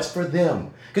too much for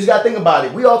them. Because you got to think about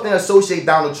it. We often associate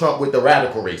Donald Trump with the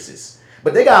radical racists.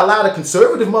 But they got a lot of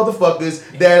conservative motherfuckers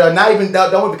that are not even,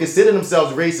 don't even consider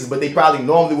themselves racist, but they probably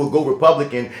normally will go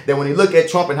Republican. That when they look at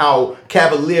Trump and how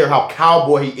cavalier, how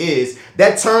cowboy he is,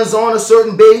 that turns on a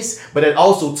certain base, but it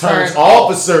also turns off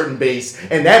a certain base.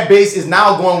 And that base is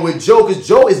now going with Joe, because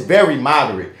Joe is very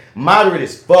moderate. Moderate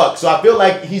as fuck. So I feel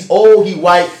like he's old, he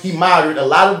white, he moderate. A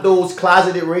lot of those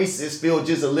closeted racists feel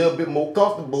just a little bit more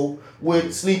comfortable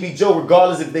with Sleepy Joe,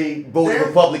 regardless if they voted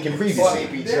Republican previously.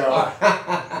 Sleepy Joe.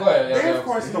 They're of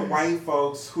course the white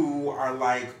folks who are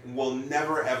like, will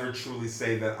never ever truly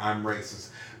say that I'm racist.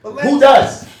 But who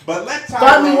does? But let Tyrone,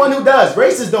 find me one who does.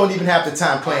 Racists don't even have the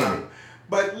time claiming it.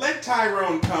 But let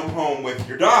Tyrone come home with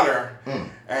your daughter,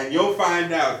 and you'll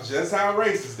find out just how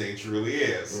racist they truly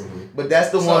is. Mm-hmm. But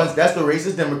that's the ones, that's the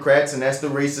racist Democrats, and that's the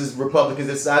racist Republicans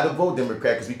that decide to vote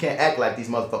Democrat, because we can't act like these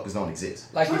motherfuckers don't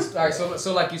exist. Like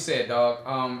so like you said, dog,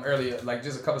 earlier, like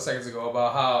just a couple seconds ago,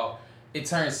 about how it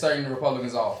turns certain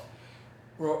Republicans off.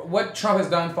 What Trump has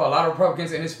done for a lot of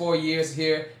Republicans in his 4 years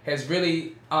here has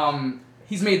really,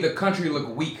 he's made the country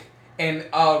look weak. And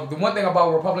the one thing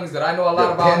about Republicans that I know a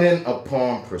lot about, dependent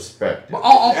upon perspective.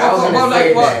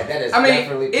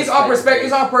 It's our perspective.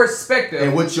 It's our perspective.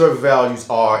 And what your values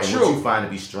are, and what you find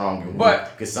to be strong and weak.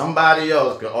 Because somebody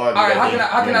else could argue. All right,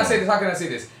 how can I say this? How can I say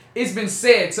this? It's been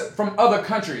said from other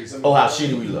countries. Oh, how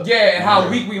shitty we look. Yeah, and how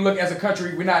weak we look as a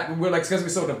country. We're like, because we're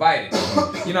so divided.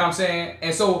 You know what I'm saying?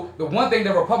 And so the one thing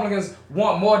that Republicans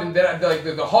want more than that,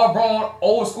 the hard-grown,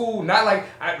 old school, not like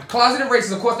closeted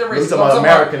racists. Of course, they're racist. We're talking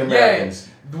about Americans.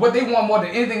 Yeah, what they want more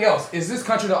than anything else is this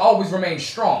country to always remain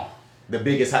strong. The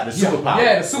superpower.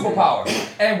 Yeah, the superpower.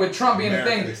 And with Trump being the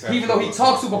thing, even though he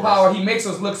talks superpower, he makes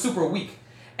us look super weak.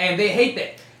 And they hate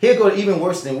that. Here go even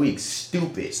worse than weak.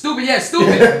 Stupid. Stupid.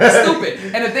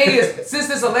 And the thing is, since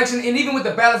this election, and even with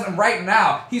the ballots, and right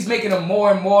now, he's making them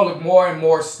more and more look more and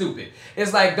more stupid.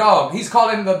 It's like, dog, he's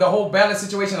calling the whole ballot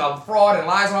situation a fraud and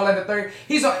lies and all that. The third,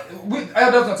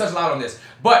 Elder's gonna touch a lot on this,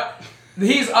 but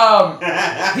he's done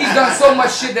so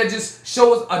much shit that just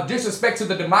shows a disrespect to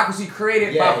the democracy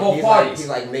created by both parties. He's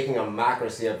like making a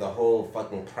mockery of the whole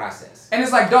fucking process. And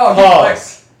it's like, dog,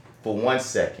 pause for 1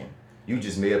 second. You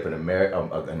just made up an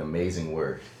amazing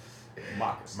word.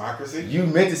 Mockery? You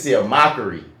meant to say a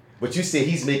mockery, but you said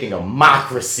he's making a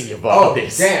mocracy of all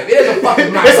this. Damn, it is a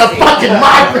fucking mockery. It's a fucking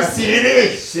mocracy. It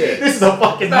is. Shit. This is a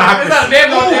fucking mocracy.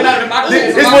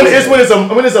 It's when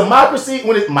it's a mocracy.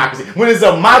 When it's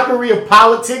a mockery of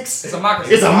politics. It's a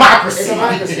mocracy. It's a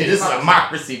mocracy. This is a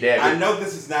mocracy, damn it. I know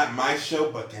this is not my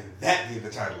show, but can that be the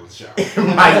title of the show? It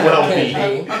might well be.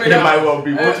 It might well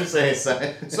be. What you saying,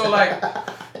 son? So like,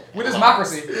 with this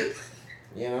mocracy,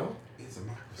 you know.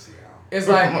 It's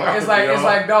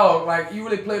like, dog, like, you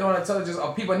really played on the intelligence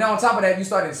of people. Now, on top of that, you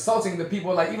start insulting the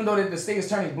people. Like, even though the state is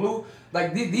turning blue,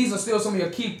 like, these are still some of your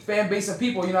key fan base of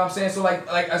people, you know what I'm saying? So,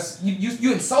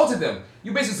 you insulted them.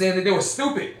 You basically said that they were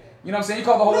stupid. You know what I'm saying? You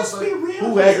called the whole... Let's be real.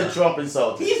 Who has a Trump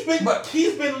insulted? He's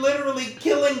been literally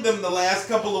killing them the last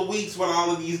couple of weeks with all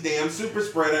of these damn super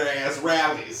spreader ass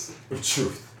rallies.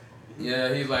 Truth.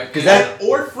 Yeah, he's like...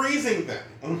 Or freezing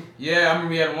them. Yeah, I remember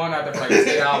we had one out there for like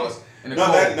 8 hours. No,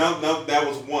 that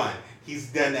was one.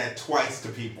 He's done that twice to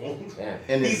people. Yeah.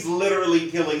 And he's literally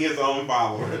killing his own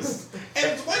followers. And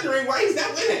it's wondering why he's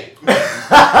not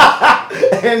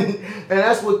and winning.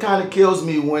 that's what kind of kills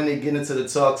me when they get into the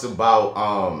talks about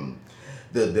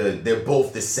they're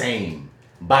both the same.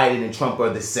 Biden and Trump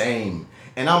are the same.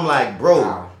 And I'm like,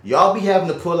 bro, y'all be having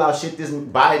to pull out shit this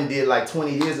Biden did like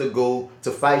 20 years ago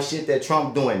to fight shit that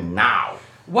Trump doing now.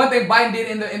 One thing Biden did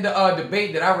in the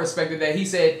debate that I respected, that he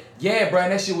said, yeah, bro,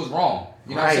 that shit was wrong.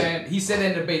 You know what I'm saying? He said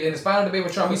in the debate, in his final debate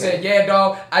with Trump, he said, yeah,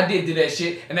 dog, I did do that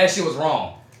shit, and that shit was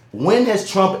wrong. When has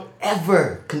Trump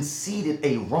ever conceded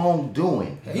a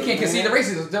wrongdoing? He can't concede to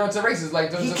racists.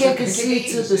 Like, he can't concede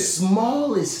to the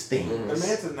smallest things. The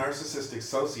man's a narcissistic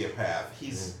sociopath.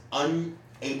 He's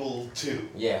unable to.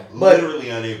 Yeah.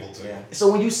 Literally unable to. Yeah.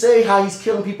 So when you say how he's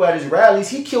killing people at his rallies,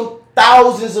 he killed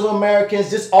thousands of Americans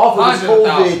just off of his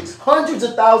COVID. Hundreds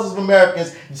of thousands of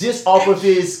Americans just off of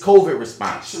his COVID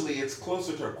response. Actually, it's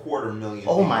closer to 250,000.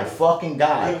 Oh my fucking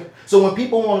God. So when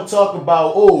people want to talk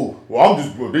about,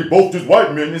 they both just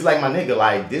white men, it's like, my nigga,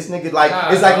 like, this nigga, like,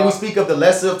 it's like when we speak of the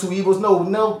lesser of two evils.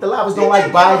 No, the Lavas don't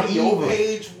like Biden either.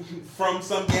 Page from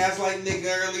some gaslight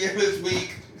nigga earlier this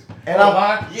week. And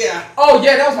yeah. Oh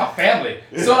yeah, that was my family.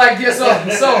 So like, yeah,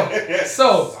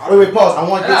 so. Wait, pause. I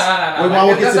want to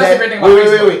get to that.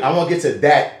 Wait. I want to get to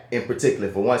that in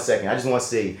particular for 1 second. I just want to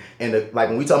say,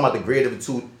 when we talk about the greater of the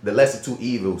two, the lesser two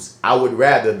evils, I would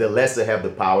rather the lesser have the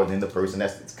power than the person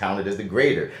that's counted as the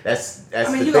greater. That's.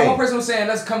 I mean, you got one person who's saying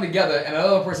let's come together, and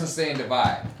another person saying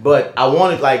divide. But I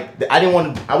wanted,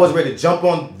 I wasn't ready to jump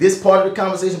on this part of the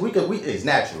conversation. It's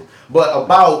natural, but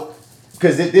about.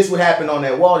 Because this would happen on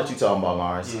that wall that you're talking about,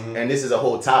 Lawrence. Mm-hmm. And this is a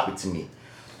whole topic to me.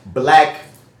 Black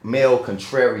male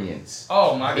contrarians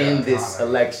in this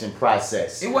election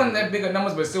process. It wasn't that big of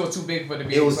numbers, but still too big for it to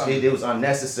be. It was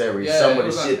unnecessary. Yeah, some of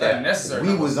the shit that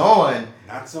we was on.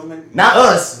 Not so many. Not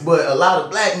us, but a lot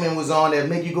of black men was on that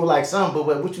make you go like something.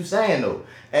 But what you saying though?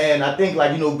 And I think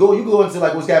you go into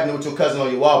like what's happening with your cousin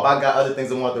on your wall. But I got other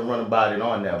things I want to run about it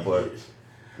on there. But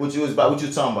what you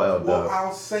talking about? Well,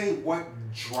 I'll say what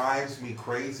drives me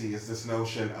crazy is this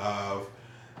notion of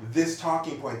this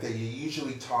talking point that you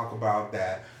usually talk about,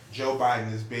 that Joe Biden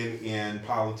has been in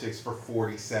politics for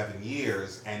 47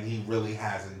 years and he really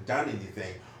hasn't done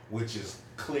anything, which is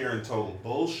clear and total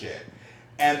bullshit.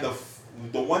 And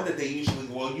the one that they usually,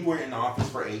 you were in office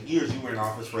for 8 years,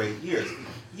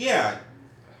 Yeah,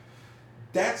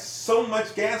 that's so much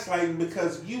gaslighting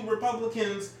because you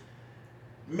Republicans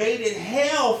made it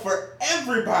hell for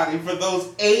everybody for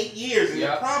those 8 years. And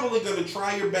you're probably going to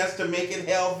try your best to make it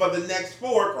hell for the next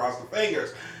 4, cross the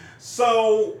fingers.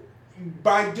 So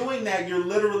by doing that, you're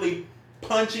literally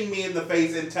punching me in the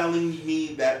face and telling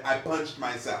me that I punched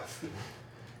myself.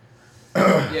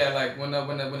 Yeah, like when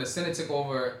the Senate took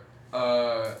over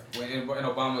in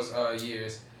Obama's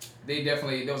years,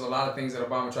 there was a lot of things that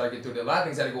Obama tried to get through. A lot of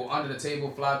things had to go under the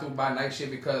table, fly through by night shit,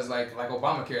 because like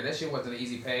Obamacare, that shit wasn't an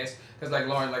easy pass. Because like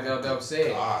Lauren, like L-Dub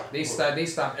said, they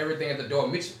stopped everything at the door.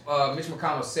 Mitch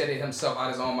McConnell said it himself out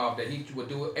of his own mouth that he would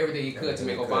do everything he could to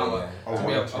make Obama to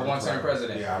be a one-term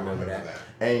president. Yeah, I remember that.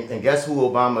 And guess who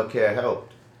Obamacare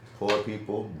helped? Poor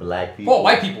people, black people. Poor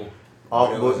white people.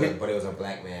 But it was a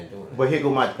black man doing it. But here go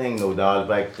my thing though, dog.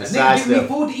 Like the nigga give me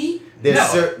food to eat.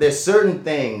 There's certain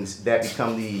things that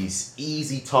become these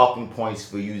easy talking points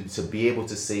for you to be able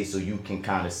to say, so you can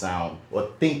kind of sound or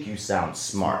think you sound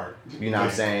smart. You know what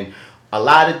I'm saying? A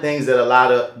lot of things that a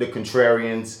lot of the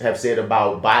contrarians have said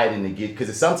about Biden to get,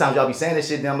 because sometimes y'all be saying this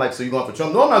shit, and I'm like, so you going for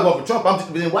Trump? No, I'm not going for Trump. I'm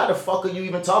just, then why the fuck are you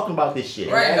even talking about this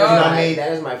shit? Right, you know what I mean?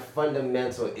 That is my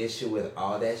fundamental issue with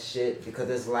all that shit, because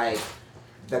it's like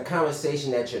the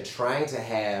conversation that you're trying to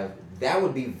have, that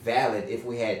would be valid if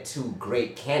we had two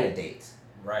great candidates.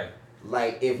 Right.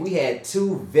 Like, if we had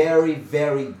two very,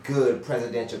 very good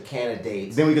presidential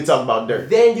candidates, then we can talk about dirt.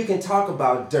 Then you can talk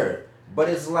about dirt. But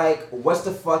it's like, what's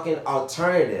the fucking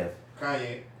alternative?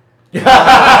 Kanye.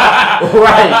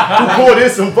 Right. Who pulled in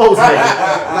some votes,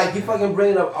 nigga? Like, you fucking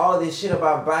bringing up all this shit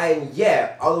about Biden.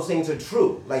 Yeah, all those things are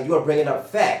true. Like, you are bringing up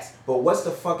facts. But what's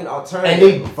the fucking alternative? And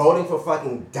they voting for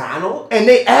fucking Donald? And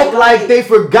they act like they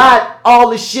forgot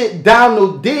all the shit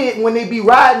Donald did when they be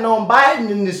riding on Biden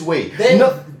in this way. Then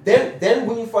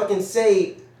when you fucking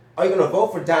say, are you gonna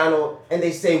vote for Donald? And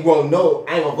they say, well, no,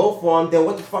 I ain't gonna vote for him. Then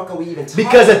what the fuck are we even talking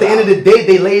about? Because at the end of the day,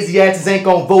 they lazy asses ain't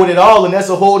gonna vote at all, and that's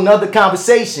a whole nother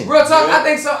conversation. Real talk, I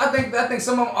think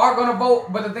some of them are gonna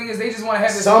vote, but the thing is, they just want to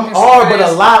have this. Some are, but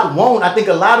a lot won't. I think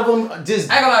a lot of them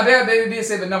just. I ain't gonna lie, they did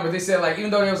say the number. They said like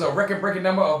even though there was a record-breaking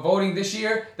number of voting this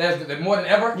year, that's more than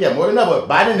ever. Yeah, more than ever.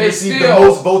 Biden received the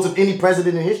most votes of any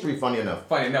president in history. Funny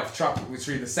enough, Trump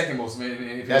received the second most.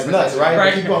 That's nuts,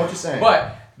 right? Keep on what you're saying.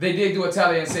 But they did do a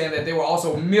tally and saying that there were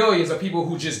also millions of people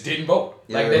who just didn't vote.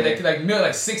 Yeah,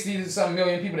 like 60 something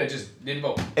million people that just didn't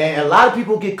vote. And a lot of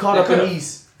people get caught up in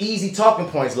these easy talking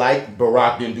points like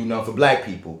Barack didn't do nothing for black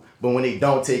people. But when they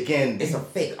don't take in, it's a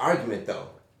fake argument though.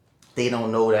 They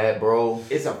don't know that, bro.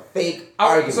 It's a fake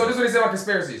argument. So this is what they say about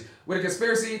conspiracies. With a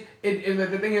conspiracy,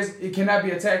 the thing is, it cannot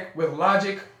be attacked with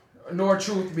logic nor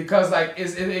truth because like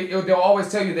they'll always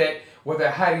tell you that. Well,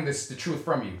 they're hiding the truth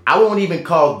from you. I won't even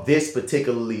call this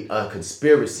particularly a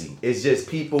conspiracy. It's just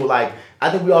people like,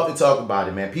 I think we often talk about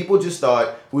it, man. People just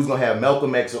thought who's going to have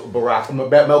Malcolm X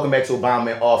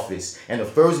Obama in office. And the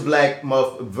first black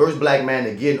man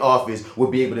to get in office would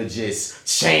be able to just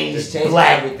change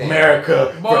black everything.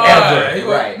 America forever.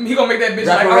 He going to make that bitch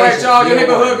like, all right, y'all, your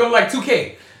neighborhood go like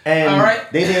 2K. And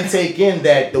they didn't take in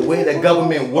that the way that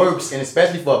government works, and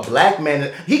especially for a black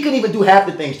man, he couldn't even do half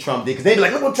the things Trump did. Because they'd be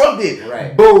like, look what Trump did.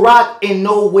 Right. Barack in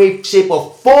no way, shape, or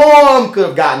form could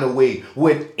have gotten away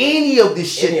with any of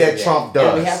this shit that Trump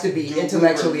does. And we have to be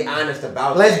intellectually honest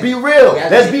about Let's be real.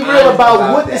 Let's be real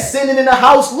about what the Senate and the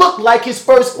House looked like his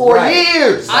first 4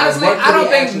 years. Honestly, I don't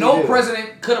think no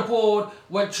president could have pulled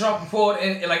what Trump pulled.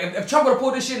 And like, if Trump would have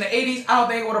pulled this shit in the 80s, I don't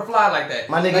think it would have fly like that.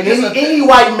 My nigga, like, any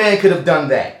white man could have done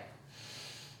that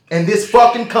in this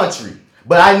fucking country.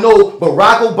 But I know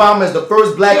Barack Obama is the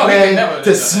first black man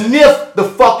to sniff the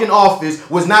fucking office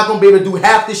was not going to be able to do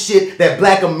half the shit that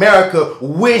black America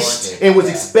wished and was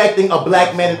expecting a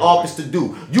black man in office to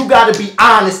do. You got to be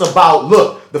honest about,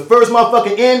 look, the first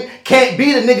motherfucker in can't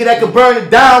be the nigga that can burn it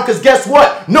down because guess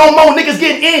what? No more niggas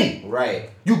getting in. Right.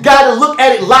 You gotta look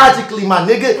at it logically, my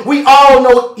nigga. We all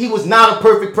know he was not a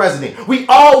perfect president. We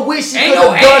all wish he could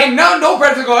have done. Ain't no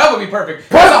president gonna ever be perfect.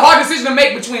 That's a hard decision to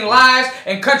make between lives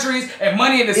and countries and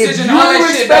money and decision and all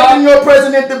that shit, dog. If you're expecting your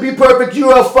president to be perfect,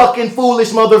 you're a fucking foolish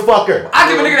motherfucker.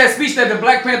 I give a nigga that speech that the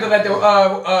Black Panther that your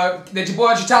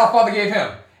boy T'Challa father gave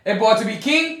him. That boy to be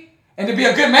king and to be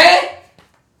a good man.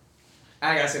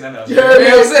 I ain't gotta say nothing else. You know what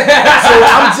I'm saying? So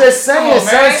I'm just saying,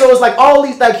 son. So it's like all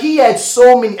these, like he had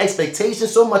so many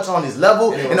expectations, so much on his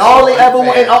level, and all they ever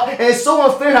want, and it's so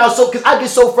unfair how because I get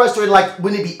so frustrated, like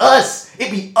when it be us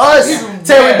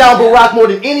tearing down Barack more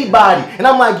than anybody, and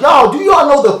I'm like, y'all, do y'all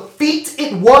know the feat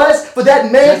it was for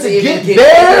that man to get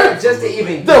there? Just to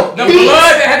even the blood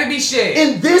that had to be shed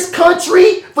in this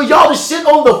country for y'all to shit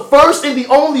on the first and the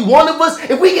only one of us.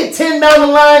 If we get 10 down the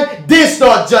line, then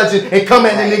start judging and come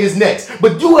at the niggas next.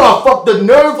 But you are fuck the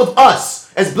nerve of us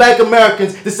as black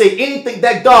Americans to say anything.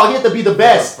 That dog, he had to be the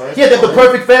best. He had to have the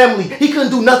perfect family. He couldn't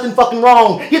do nothing fucking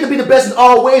wrong. He had to be the best in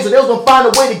all ways, or they was gonna find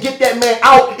a way to get that man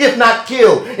out, if not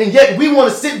killed. And yet we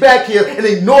want to sit back here and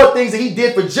ignore things that he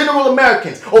did for general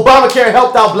Americans. Obamacare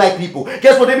helped out black people.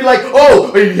 Guess what? They be like,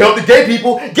 oh, he helped the gay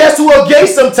people. Guess who are gay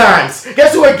sometimes?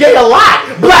 Guess who are gay a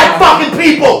lot? Black fucking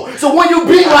people. So when you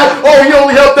be like, oh, he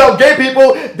only helped out gay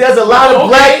people, there's a lot of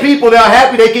black people that are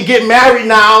happy they can get married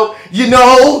now. You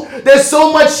know, there's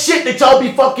so much shit that y'all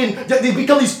be fucking, they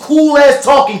become these cool ass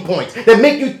talking points that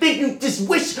make you think you just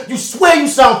wish, you swear you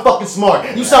sound fucking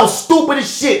smart. You sound stupid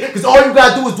as shit because all you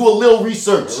gotta do is do a little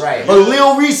research. Right. A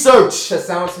little research. To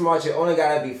sound smart, you only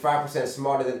gotta be 5%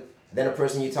 smarter than the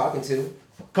person you're talking to.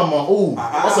 Come on, ooh,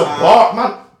 that's a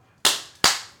bar,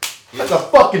 that's a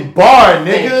fucking bar,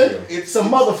 nigga. It's a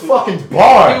motherfucking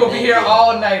bar. He will be here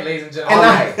all night, ladies and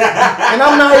gentlemen. And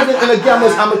I'm not even, and again,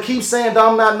 I'm gonna keep saying that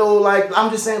I'm not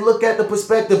I'm just saying, look at the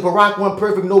perspective. Barack wasn't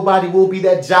perfect. Nobody will be.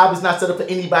 That job is not set up for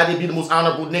anybody to be the most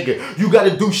honorable nigga. You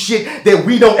gotta do shit that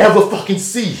we don't ever fucking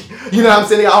see. You know what I'm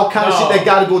saying? All kind of shit that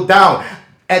gotta go down.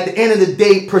 At the end of the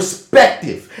day,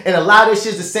 perspective. And a lot of this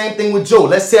shit's the same thing with Joe.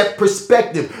 Let's have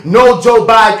perspective. No, Joe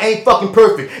Biden ain't fucking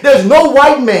perfect. There's no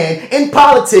white man in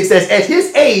politics that's at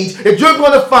his age that you're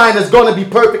going to find that's going to be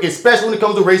perfect, especially when it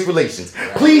comes to race relations.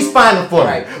 Right. Please find them for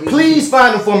me. Please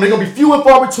find them for me. They're going to be few and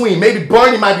far between. Maybe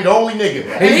Bernie might be the only nigga.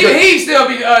 Right. And he still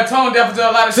be tone deaf to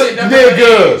a lot of shit.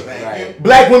 Nigga. Right.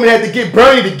 Black women had to get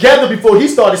Bernie together before he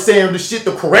started saying the shit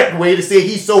the correct way to say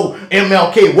he's so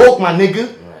MLK woke, my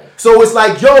nigga. So it's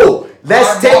like, yo,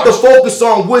 let's take the focus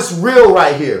on what's real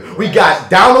right here. We got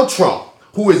Donald Trump,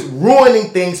 who is ruining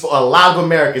things for a lot of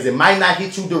Americans. It might not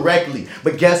hit you directly,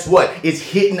 but guess what? It's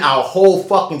hitting our whole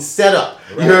fucking setup.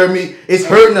 You heard me? It's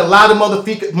hurting a lot of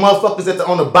motherfuckers that are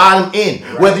on the bottom end.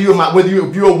 Right. Whether you're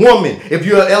a woman, if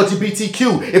you're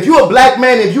LGBTQ, if you're a black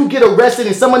man, if you get arrested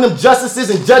and some of them justices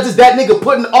and judges that nigga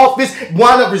put in office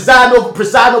wind up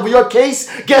presiding over your case,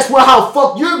 guess what? How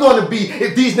fucked you're gonna be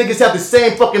if these niggas have the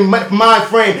same fucking mind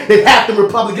frame that half the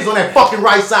Republicans on that fucking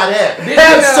right side have.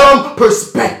 Have some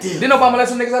perspective. Didn't Obama let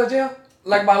some niggas out of jail?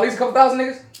 Like by at least a couple thousand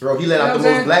niggas? Bro, he let out the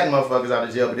most black motherfuckers out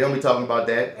of jail, but they don't be talking about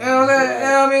that. You know what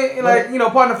I mean? Like,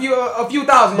 pardon a few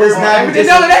thousand. But it's not even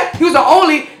that. He was the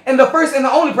only and the first and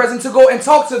the only president to go and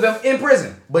talk to them in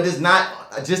prison. But it's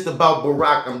not just about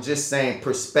Barack. I'm just saying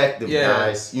perspective,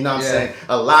 guys. You know what I'm saying?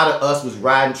 A lot of us was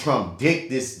riding Trump dick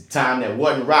this time that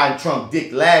wasn't riding Trump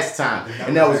dick last time.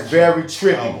 And that was very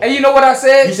trippy. And you know what I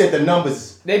said? You said the numbers.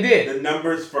 They did. The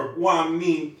numbers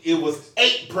it was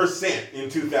 8% in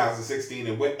 2016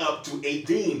 and went up to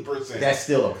 18%. That's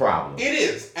still a problem. It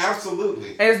is,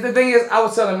 absolutely. And the thing is, I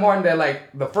was telling Martin that like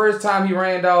the first time he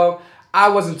ran, dog, I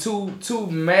wasn't too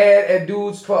mad at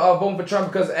dudes for voting for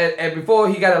Trump because before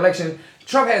he got election,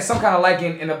 Trump had some kind of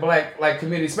liking in the black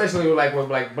community, especially with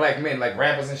black men, like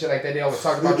rappers and shit like that. They always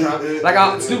talked about Trump.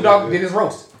 Like Snoop Dogg did his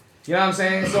roast. You know what I'm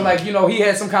saying? So like, you know, he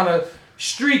had some kind of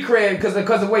street cred because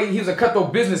of the way he was a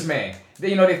cutthroat businessman.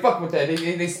 They fuck with that.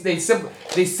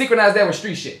 They synchronize that with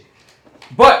street shit.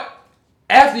 But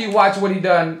after you watch what he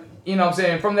done, you know what I'm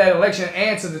saying, from that election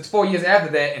and to the 4 years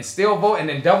after that, and still vote and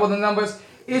then double the numbers,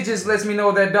 it just lets me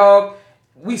know that, dog,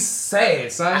 we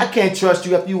sad, son. I can't trust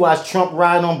you after you watch Trump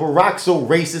ride on Barack so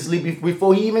racistly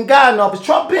before he even got in office.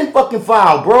 Trump been fucking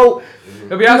foul, bro.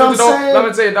 To be honest with you, let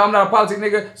me tell you, I'm not a politics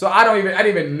nigga, so I didn't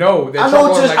even know that. I know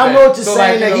what you're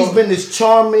saying. That he's been this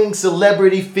charming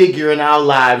celebrity figure in our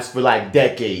lives for like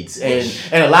decades, and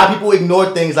a lot of people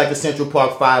ignore things like the Central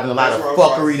Park 5 and a lot of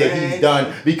fuckery that he's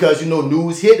done because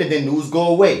news hit and then news go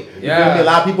away. You feel me? A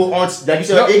lot of people aren't, like you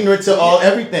said, ignorant to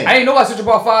everything. I didn't know about Central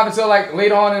Park 5 until like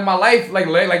later on in my life, like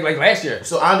last year.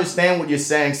 So I understand what you're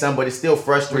saying, son, but it's still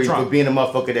frustrating for being a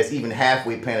motherfucker that's even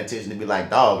halfway paying attention to be like,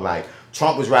 dog, like.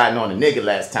 Trump was riding on a nigga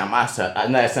last time I checked.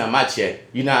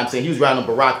 You know what I'm saying? He was riding on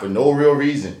Barack for no real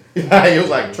reason. He was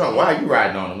like, Trump, why are you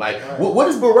riding on him? Like, what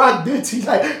does Barack do to you?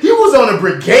 Like, he was on a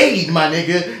brigade, my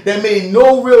nigga, that made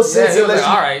no real sense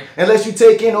unless you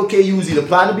take in, okay, you was either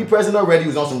planning to be president already, he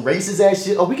was on some racist ass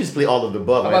shit. Oh, we can just play all of the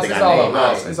above.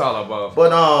 It's all above.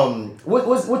 But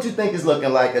what you think is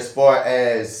looking like as far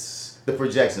as the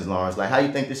projections, Lawrence? Like, how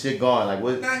you think this shit going? Like,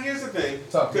 what? Now, here's the thing.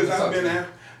 Because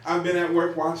I've been at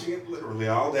work watching it literally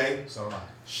all day. So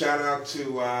shout out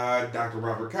to Dr.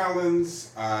 Robert Collins,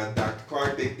 Dr.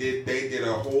 Clark. They did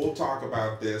a whole talk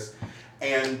about this,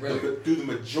 and through the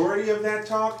majority of that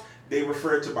talk, they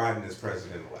referred to Biden as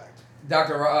president-elect.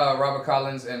 Dr. Robert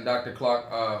Collins and Dr.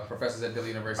 Clark, professors at Dillon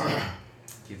University.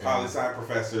 Poli-sci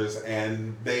professors,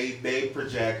 and they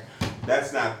project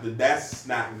that's not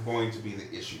going to be the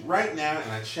issue right now.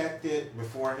 And I checked it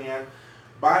beforehand.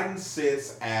 Biden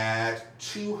sits at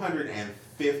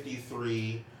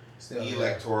 253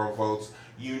 electoral votes.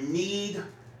 You need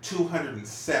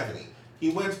 270. He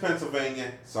wins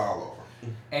Pennsylvania, it's all over.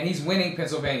 And he's winning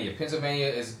Pennsylvania. Pennsylvania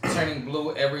is turning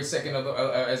blue every second of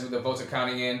as the votes are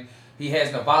counting in. He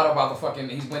has Nevada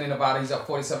he's winning Nevada. He's up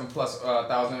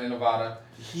 47,000+ in Nevada.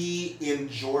 He in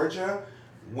Georgia,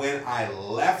 when I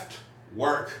left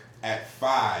work at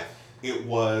 5,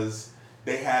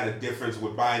 they had a difference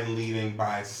with Biden leading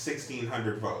by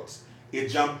 1,600 votes. It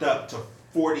jumped up to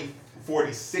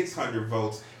 4,600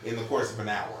 votes in the course of an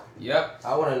hour. Yep.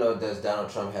 I want to know, does Donald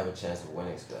Trump have a chance of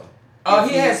winning still?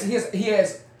 He has. He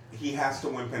has to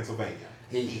win Pennsylvania.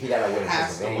 He gotta win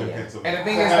Pennsylvania. And the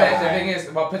thing is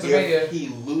about Pennsylvania. If he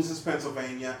loses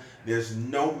Pennsylvania, there's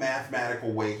no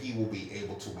mathematical way he will be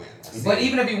able to win. But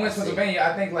even if he wins Pennsylvania,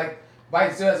 I think like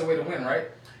Biden still has a way to win, right?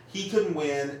 He couldn't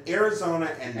win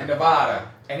Arizona and Nevada,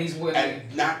 and he's winning.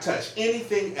 And not touch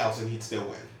anything else, and he'd still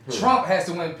win. Trump has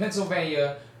to win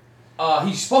Pennsylvania.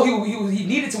 He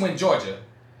needed to win Georgia,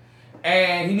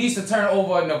 and he needs to turn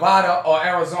over Nevada or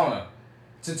Arizona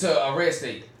to a red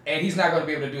state, and he's not going to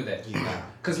be able to do that. He's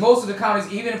not. Because most of the counties,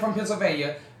 even from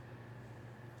Pennsylvania,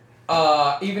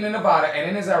 even in Nevada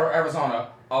and in Arizona,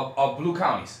 are blue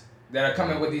counties that are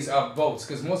coming with these votes.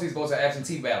 Because most of these votes are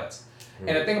absentee ballots.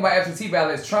 And the thing about absentee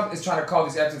ballots, Trump is trying to call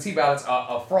these absentee ballots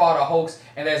a fraud, a hoax,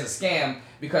 and there's a scam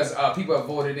because people have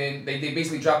voted in. They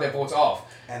basically dropped their votes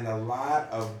off. And a lot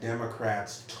of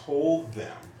Democrats told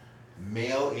them,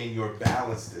 mail in your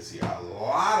ballots this year. A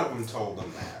lot of them told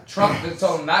them that. Trump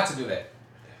told them not to do that.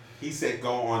 He said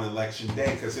go on election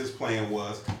day because his plan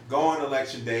was go on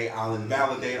election day, I'll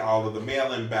invalidate all of the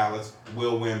mail-in ballots,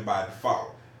 we'll win by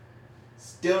default.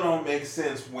 Still don't make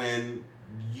sense when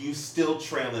you still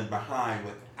trailing behind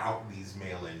without these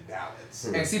mail-in ballots.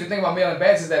 And see, the thing about mail-in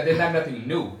ballots is that they're not nothing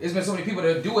new. There's been so many people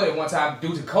that do it at one time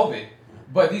due to COVID,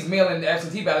 but these mail-in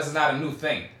absentee ballots is not a new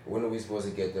thing. When are we supposed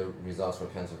to get the results from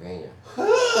Pennsylvania?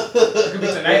 It could be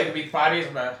tonight, it could be 5 days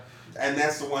from now. And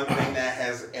that's the one thing that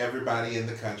has everybody in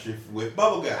the country with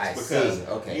bubble guts because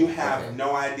you have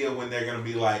no idea when they're going to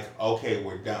be like, okay,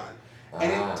 we're done.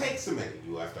 And it takes a minute.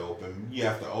 You have to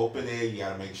open it. You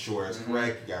got to make sure it's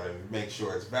correct. You got to make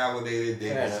sure it's validated.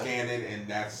 Then you scan it, and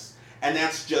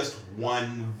that's just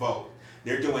one vote.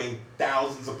 They're doing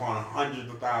thousands upon hundreds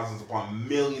of thousands upon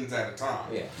millions at a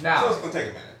time. Yeah. Now, so it's gonna take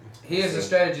a minute. Here's the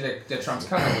strategy that Trump's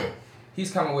coming with.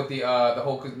 He's coming with the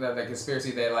whole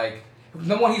conspiracy that like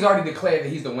number one, he's already declared that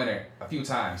he's the winner a few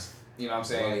times. You know what I'm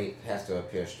saying? Well, he has to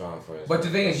appear strong for it. But the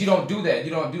thing is, you don't do that.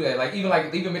 Like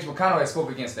even Mitch McConnell has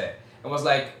spoke against that. It was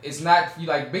like, it's not, you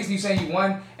like, basically saying you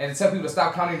won and to tell people to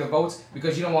stop counting the votes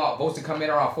because you don't want votes to come in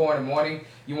around 4 in the morning.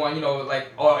 You want,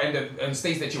 or in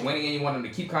states that you're winning in, you want them to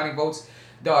keep counting votes.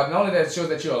 Dog, not only that shows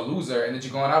that you're a loser and that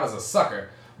you're going out as a sucker,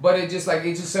 but it's just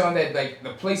showing that, like,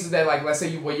 the places that, like, let's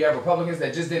say where you have Republicans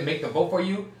that just didn't make the vote for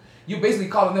you, you're basically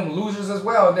calling them losers as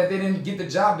well, that they didn't get the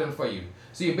job done for you.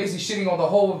 So you're basically shitting on the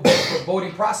whole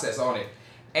voting process on it.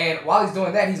 And while he's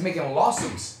doing that, he's making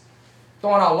lawsuits.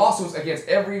 Throwing out lawsuits against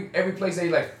every place that he,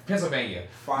 like Pennsylvania,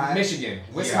 Michigan,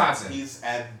 Wisconsin.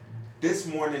 Yeah, this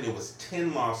morning it was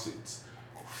 10 lawsuits.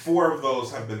 4 of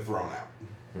those have been thrown out.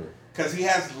 Because he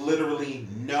has literally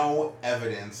no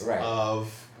evidence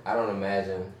of... I don't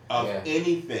imagine. Of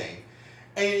anything.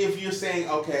 And if you're saying,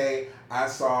 okay, I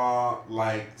saw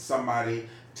like somebody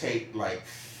take like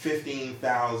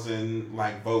 15,000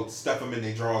 like votes, stuff them in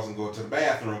their drawers and go to the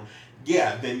bathroom,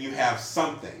 yeah, then you have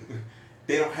something.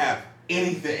 They don't have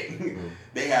anything.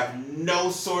 They have no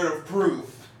sort of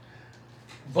proof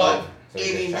of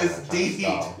any misdeed.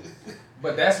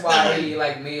 But that's why he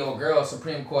like Neil Girl,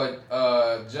 Supreme Court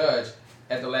judge,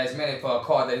 at the last minute for a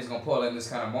card that he's gonna pull in this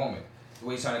kind of moment.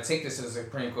 Where he's trying to take this to the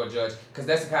Supreme Court judge, because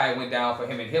that's the guy that went down for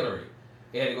him and Hillary.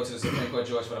 They had to go to the Supreme Court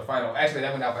judge for the final. Actually,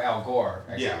 that went down for Al Gore.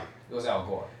 Actually. Yeah. It was Al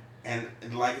Gore. And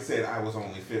like I said, I was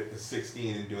only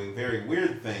 16 and doing very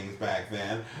weird things back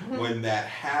then when that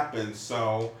happened.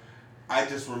 So I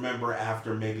just remember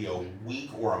after maybe a week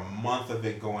or a month of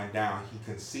it going down, he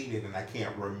conceded, and I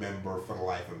can't remember for the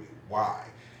life of me why.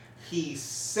 He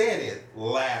said it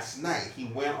last night. He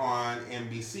went on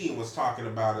NBC and was talking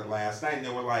about it last night, and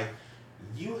they were like,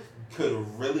 you could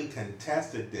have really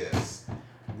contested this.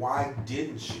 Why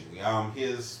didn't you?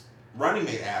 His running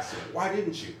mate asked him, why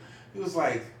didn't you? He was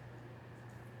like,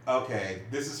 okay,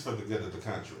 this is for the good of the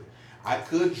country. I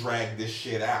could drag this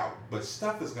shit out, but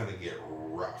stuff is going to get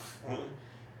rough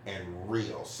and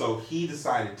real. So he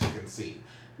decided to concede.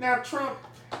 Now, Trump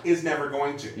is never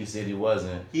going to. He said he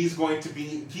wasn't. He's going to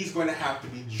have to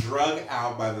be drug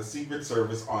out by the Secret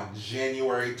Service on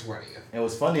January 20th. And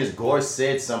what's funny is Gore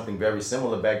said something very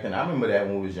similar back then. I remember that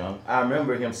when we was young. I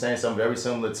remember him saying something very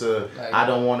similar to, I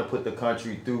don't want to put the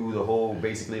country through the whole,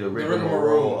 basically the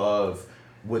rigmarole of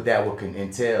what that would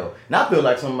entail. And I feel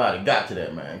like somebody got to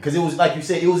that, man. Because it was, like you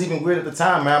said, it was even weird at the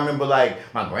time, man. I remember, like,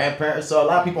 my grandparents saw a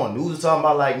lot of people on news talking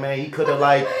about, like, man, he could have,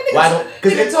 like, why don't...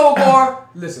 Because they told Gore,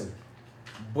 listen,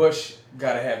 Bush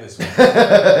gotta have this one.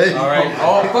 All right?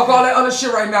 Fuck all that other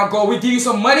shit right now, Gore. We give you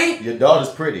some money. Your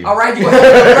daughter's pretty. All right? You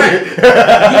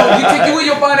take you with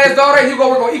your fine ass daughter and you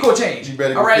go work on eco change. You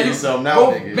better go figure something out,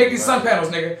 go nigga. make these sun panels,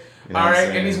 nigga. You know all what I'm right,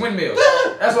 saying? and these windmills.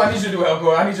 That's what I need you to do,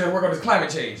 Elko. I need you to work on this climate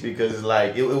change. Because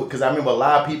like, because I remember a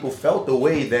lot of people felt the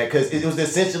way that, because it was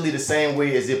essentially the same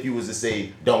way as if you was to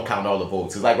say, don't count all the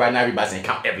votes. Because like right now everybody's saying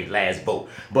count every last vote,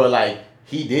 but like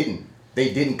he didn't.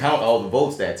 They didn't count all the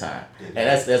votes that time, and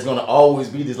that's gonna always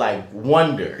be this like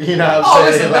wonder, you know what I'm saying?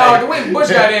 Listen, like, dog, the way Bush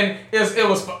got in it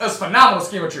was phenomenal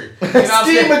schematry. You know what I'm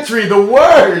saying? Schematry, the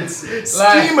words,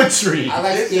 schematry. I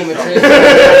like schematry.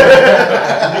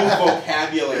 New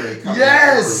vocabulary coming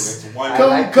Yes, through.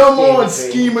 come on,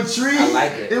 schematry. I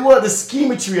like it. It was the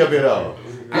schematry of it all.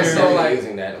 I'm so, still like-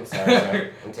 using that. I'm sorry.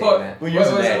 I'm taking that. We're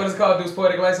using What that. is it called? Dude's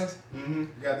poetic license? Mm-hmm.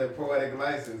 Got that poetic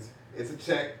license. It's a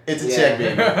check. It's a Yeah. check,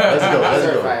 baby. Let's go. Let's go.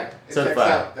 Certified. It Certified. checks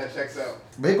out. That checks out.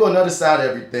 But here go another side of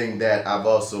everything that I've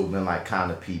also been like kind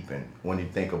of peeping when you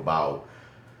think about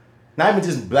not even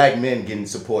just black men getting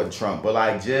supporting Trump, but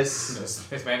like just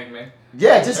Hispanic man.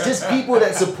 yeah, just people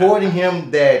that supporting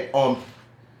him that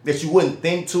that you wouldn't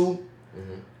think to.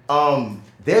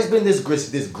 There's been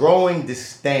this growing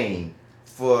disdain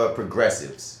for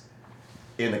progressives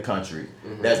in the country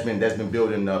that's been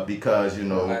building up because you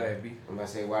know. I'm about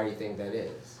to say, why do you think that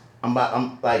is? I'm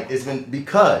like it's been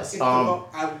because this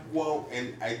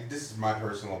is my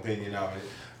personal opinion of it.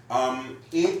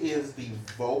 It is the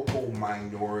vocal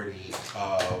minority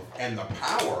of and the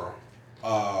power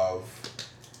of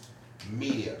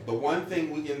media. The one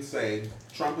thing we can say,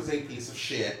 Trump is a piece of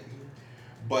shit,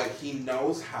 but he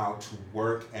knows how to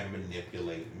work and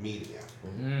manipulate media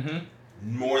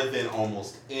more than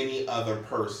almost any other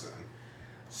person.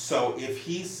 So if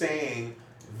he's saying,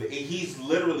 he's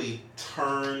literally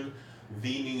turned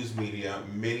the news media,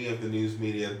 many of the news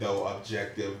media, though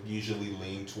objective, usually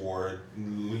lean toward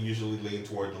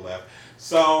the left.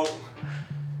 So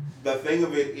the thing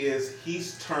of it is,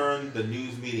 he's turned the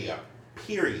news media,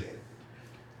 period,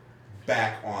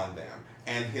 back on them.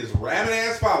 And his rabid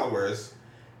ass followers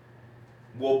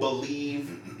will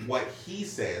believe what he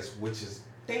says, which is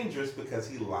dangerous because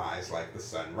he lies like the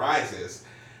sun rises,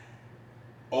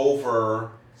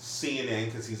 over CNN,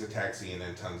 because he's attacked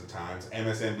CNN tons of times,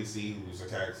 MSNBC, who's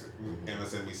attacked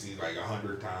MSNBC like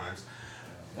 100 times.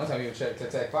 One time you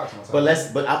attacked Fox.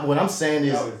 What I'm saying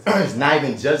is, it's not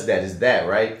even just that. It's that,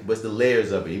 right? But it's the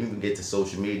layers of it. You even get to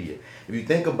social media. If you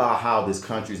think about how this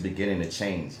country is beginning to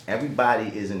change, everybody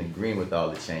is in agreement with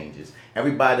all the changes.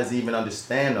 Everybody doesn't even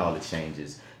understand all the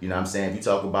changes. You know what I'm saying? If you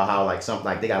talk about how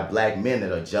they got black men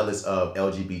that are jealous of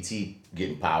LGBT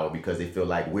getting power because they feel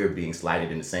like we're being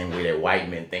slighted in the same way that white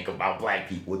men think about black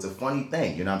people. It's a funny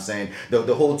thing, you know what I'm saying?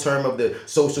 The whole term of the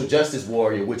social justice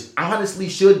warrior, which honestly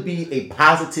should be a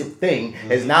positive thing,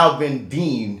 has now been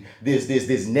deemed this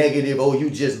negative. Oh, you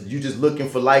just looking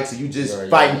for likes, or you just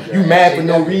fighting, you mad for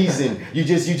no reason. You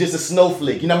just a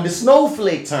snowflake. You know, the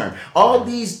snowflake term. All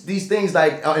these things,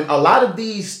 like and a lot of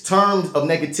these terms of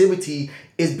negativity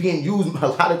is being used a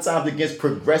lot of times against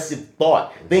progressive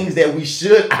thought, things that we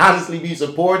should honestly be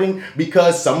supporting,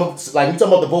 because we talking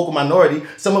about the vocal minority,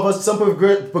 some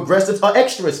progressives are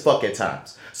extra as fuck at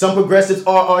times. Some progressives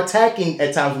are attacking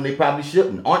at times when they probably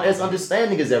shouldn't, aren't as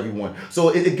understanding as everyone. So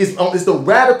it's the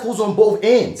radicals on both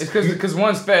ends. It's because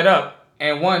one's fed up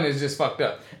and one is just fucked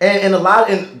up.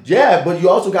 But you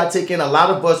also got to take in, a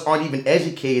lot of us aren't even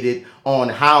educated on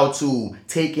how to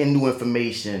take in new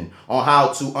information, on how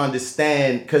to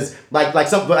understand, because like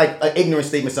an ignorant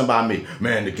statement somebody made,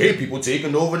 man, the gay people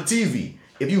taking over the TV.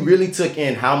 If you really took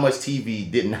in how much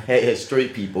TV didn't have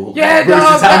straight people, yeah,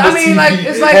 versus dog, how much I mean,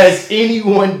 TV has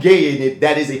anyone gay in it,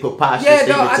 that is a preposterous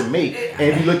statement to make. And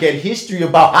if you look at history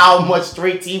about how much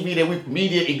straight TV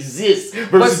media exists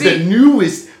versus the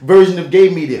newest version of gay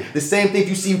media, the same thing. If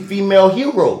you see female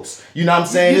heroes, you know what I'm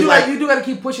saying? You do got to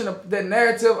keep pushing the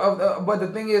narrative of. But the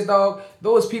thing is, dog,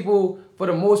 those people, for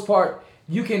the most part,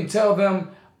 you can tell them.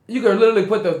 You can literally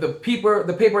put the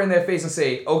paper in their face and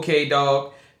say, okay,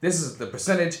 dog, this is the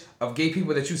percentage of gay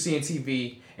people that you see in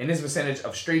TV, and this percentage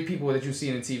of straight people that you see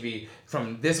in TV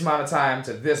from this amount of time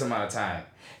to this amount of time.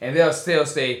 And they'll still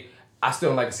say, I still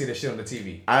don't like to see that shit on the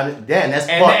TV. And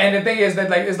the thing is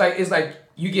that it's like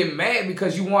you get mad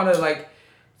because you want to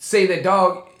say that,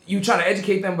 dog, you trying to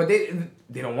educate them, but they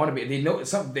don't want to be. They know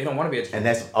something. They don't want to be educated. And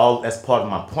that's part of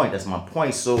my point. That's my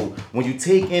point. So when you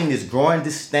take in this growing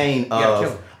disdain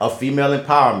of female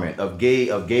empowerment, of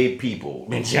gay people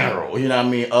in general, you know what I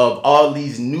mean, of all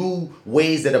these new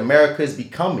ways that America is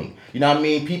becoming. You know what I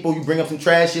mean? People, you bring up some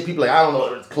trash shit, people I don't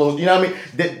know, it's close. You know what I mean?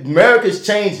 That America's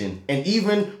changing, and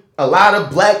even a lot of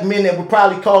black men that would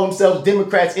probably call themselves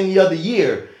Democrats any other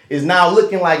year is now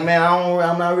looking like, man,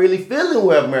 I'm not really feeling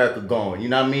where America going. You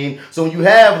know what I mean? So when you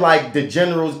have like the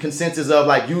general consensus of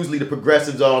like usually the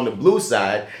progressives are on the blue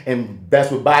side, and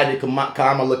that's what Biden and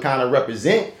Kamala kind of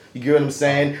represent. You get what I'm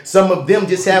saying? Some of them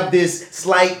just have this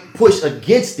slight push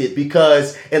against it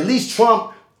because at least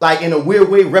Trump, like in a weird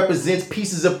way, represents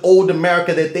pieces of old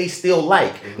America that they still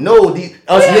like. No,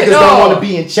 us niggas don't want to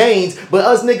be in chains, but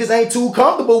us niggas ain't too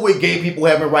comfortable with gay people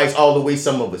having rights all the way.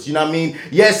 Some of us, you know what I mean?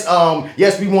 Yes,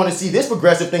 yes, we want to see this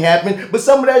progressive thing happen, but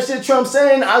some of that shit Trump's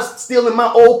saying, I still in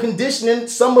my old conditioning.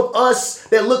 Some of us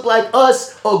that look like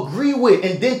us agree with,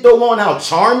 and then throw on how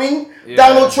charming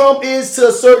Donald Trump is to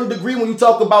a certain degree when you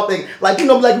talk about the, like, you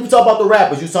know, like you talk about the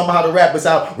rappers, you talking about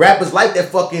how rappers like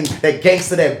that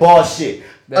gangster, that boss shit.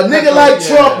 A nigga like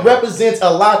Trump represents a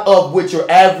lot of what your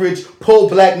average poor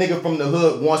black nigga from the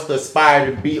hood wants to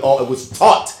aspire to be, or it was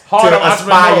taught to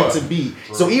aspire to be.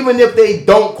 True. So even if they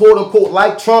don't quote unquote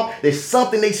like Trump, there's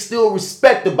something they still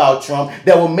respect about Trump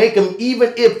that will make them,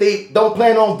 even if they don't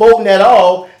plan on voting at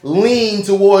all, lean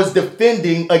towards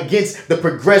defending against the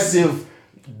progressive.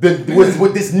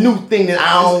 With this new thing that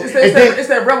I don't. It's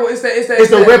that rebel. It's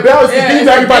the rebellious. Yeah,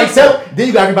 then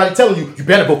you got everybody telling you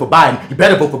better vote for Biden. You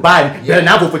better vote for Biden. You better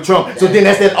not vote for Trump. So then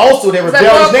that's also that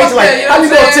rebellious nature. Like, how you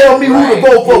gonna tell me who to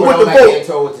vote for? What to vote?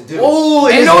 Oh,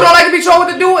 and you know who don't like to be told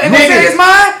what to do? And say his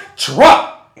mind? Trump.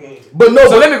 But no,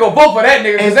 so let me go vote for that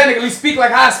nigga, because that nigga at least speak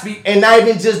like I speak. And not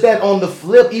even just that, on the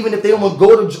flip, even if they don't want to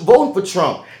go to voting for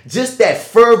Trump, just that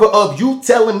fervor of you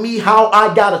telling me how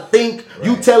I gotta think,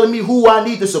 you telling me who I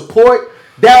need to support,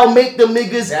 that'll make them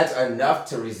niggas. That's enough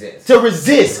to resist.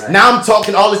 Right. Now I'm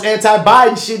talking all this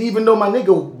anti-Biden shit, even though my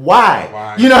nigga,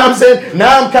 why? You know what I'm saying?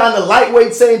 Now I'm kind of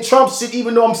lightweight saying Trump shit,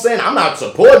 even though I'm saying I'm not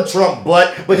supporting Trump,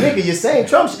 but nigga, you're saying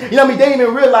Trump shit. You know what I mean? They didn't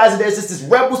even realize that there's just this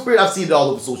rebel spirit. I've seen it all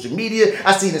over social media.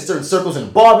 I've seen it in certain circles in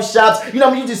barbershops. You know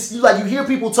what I mean? You hear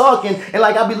people talking, and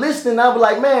like I be listening, and I be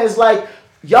like, man, it's like,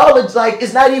 y'all are like,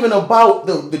 it's not even about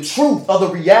the truth or the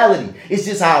reality. It's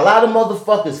just how a lot of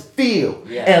motherfuckers feel.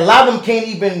 Yeah. And a lot of them can't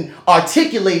even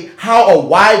articulate how or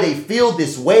why they feel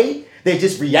this way. They're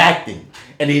just reacting.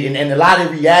 And a lot of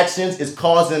reactions is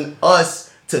causing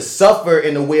us to suffer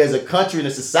in a way as a country and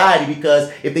a society,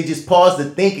 because if they just pause to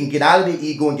think and get out of their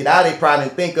ego and get out of their pride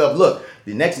and think of, look,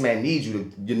 the next man needs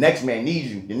you, the next man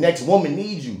needs you, the next woman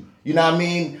needs you. You know what I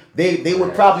mean? They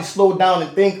would probably slow down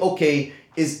and think, okay,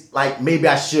 it's like, maybe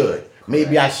I should. Because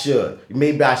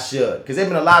there's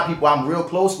been a lot of people I'm real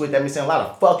close with that been saying a lot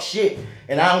of fuck shit.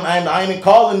 And I ain't even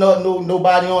calling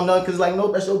nobody on none, because like,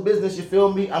 no, that's your business, you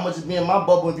feel me? I'm just be in my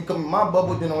bubble. If you come in my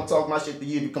bubble, then I'll talk my shit to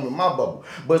you if you come in my bubble.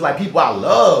 But it's like people I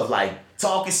love, like,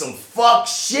 talking some fuck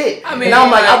shit. I mean, and I'm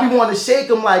like, I be wanting to shake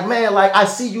them like, man, like, I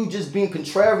see you just being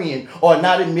contrarian or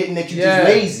not admitting that you're just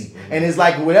lazy. And it's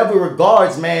like, whatever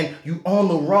regards, man, you on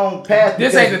the wrong path.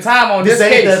 This ain't the time on this This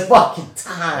case. ain't the fucking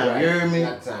time, right. You hear me?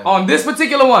 On this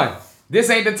particular one, this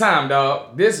ain't the time,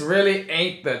 dog. This really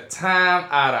ain't the time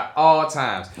out of all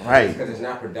times. Right. Because it's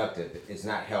not productive. It's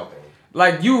not helping.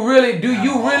 Like, you really,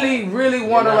 really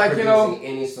want to, like, you know.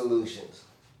 Any solutions.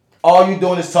 All you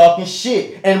doing is talking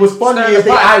shit. And what's funny is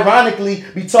they ironically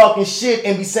be talking shit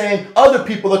and be saying other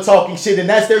people are talking shit, and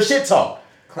that's their shit talk.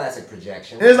 Classic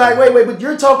projection. And it's like, wait, but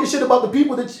you're talking shit about the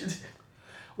people that you know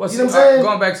what I'm saying?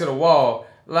 Going back to the wall,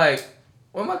 like,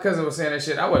 when my cousin was saying that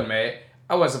shit, I wasn't mad.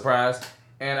 I wasn't surprised.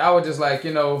 And I was just like,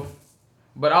 you know,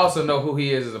 but I also know who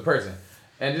he is as a person.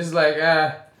 And just like,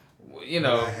 you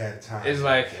know, it's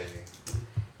like,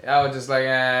 I was just like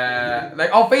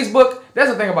on Facebook,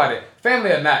 that's the thing about it.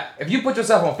 Family or not, if you put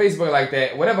yourself on Facebook like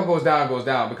that, whatever goes down,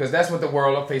 because that's what the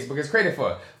world of Facebook is created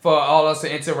for all us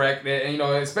to interact, and you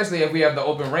know, especially if we have the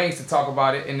open range to talk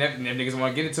about it, and if niggas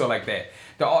want to get into it like that.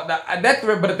 That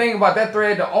thread, but the thing about that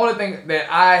thread, the only thing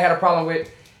that I had a problem with,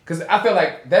 because I feel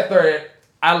like that thread,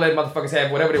 I let motherfuckers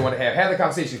have whatever they want to have the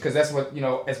conversation, because that's what, you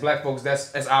know, as black folks,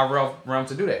 that's our realm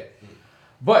to do that.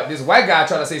 But this white guy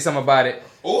tried to say something about it.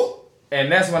 Ooh. And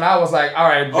that's when I was like, all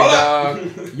right, big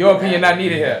dog, your opinion not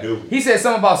needed here. He said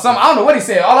something about something. I don't know what he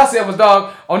said. All I said was,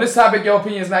 dog, on this topic, your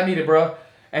opinion is not needed, bro.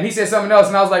 And he said something else,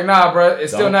 and I was like, nah, bro,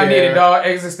 it's still not needed, dog.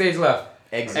 Exit stage left.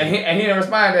 And he didn't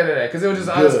respond to that, because it was just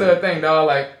an understood thing, dog.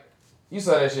 Like, you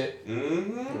saw that shit.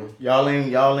 Mm-hmm. Y'all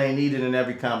ain't needed in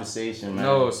every conversation, man.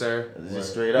 No, sir.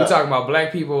 Just straight up. We talking about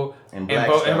black people and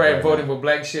voting for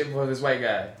black shit for this white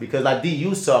guy. Because like D,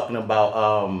 you was talking about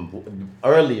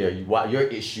earlier, your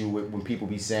issue with when people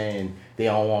be saying they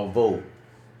don't want to vote.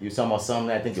 You was talking about something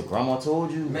that I think your grandma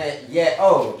told you? Man,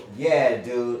 yeah,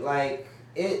 dude. Like,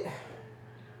 it...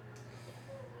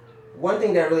 One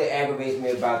thing that really aggravates me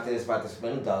about this man,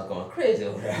 them dogs going crazy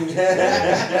over there.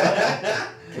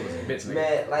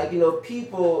 Man, like, you know,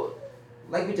 people,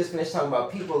 like we just finished talking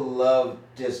about, people love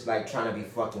just like trying to be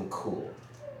fucking cool.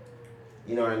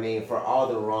 You know what I mean? For all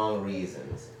the wrong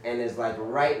reasons. And it's like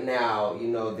right now, you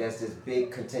know, there's this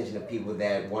big contingent of people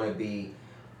that want to be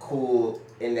cool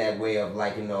in that way of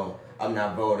like, you know, I'm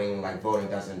not voting, like voting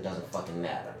doesn't fucking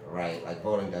matter, right? Like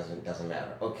voting doesn't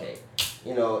matter. Okay.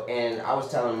 You know, and I was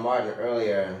telling Martin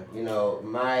earlier, you know,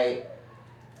 my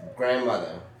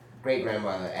grandmother,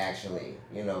 great-grandmother actually,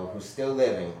 you know, who's still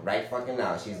living right fucking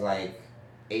now. She's like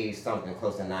 80 something,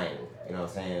 close to 90, you know what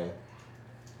I'm saying?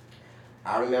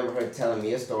 I remember her telling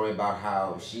me a story about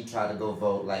how she tried to go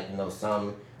vote, like, you know,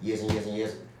 some years and years and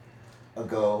years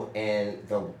ago, and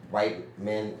the white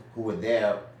men who were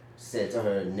there said to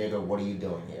her, nigga, what are you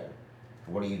doing here?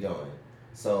 What are you doing?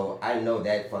 So I know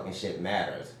that fucking shit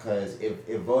matters, because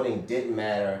if voting didn't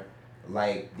matter,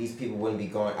 like, these people wouldn't be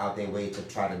going out their way to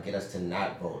try to get us to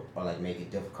not vote or, like, make it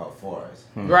difficult for us.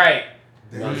 Right.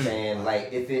 You know what I'm saying?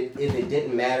 Like, if it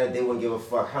didn't matter, they wouldn't give a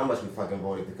fuck how much we fucking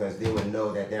voted, because they would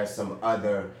know that there's some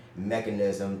other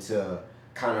mechanism to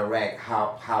counteract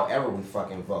however we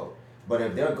fucking vote. But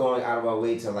if they're going out of our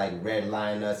way to, like,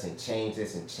 redline us and change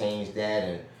this and change that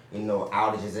and, you know,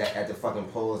 outages at the fucking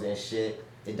polls and shit,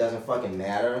 it doesn't fucking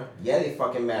matter. Yeah, they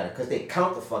fucking matter, because they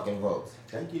count the fucking votes.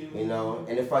 Thank you. You know?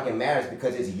 And it fucking matters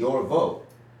because it's your vote.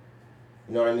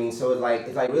 You know what I mean? So it's like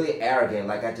really arrogant.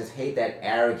 Like, I just hate that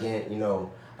arrogant, you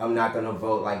know, I'm not gonna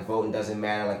vote, like voting doesn't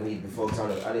matter, like we need to be focused on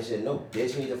the other shit. No,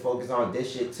 bitch, we need to focus on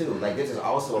this shit too. Like, this is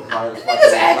also a part of the fucking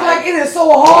Niggas act like it is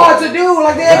so hard to do.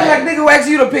 Like they act like nigga ask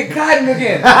you to pick cotton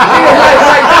again. Nigga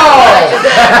like dog.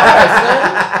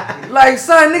 Like,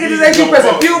 son, nigga just asked you to press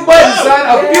a few buttons, son.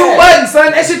 A few buttons,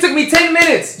 son. That shit took me 10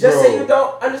 minutes. Just say you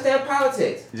don't understand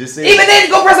politics. Just say Even then,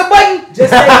 go press a button.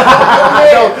 Just say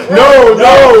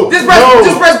no. Just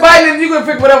press Biden and you can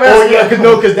pick whatever else. Oh yeah,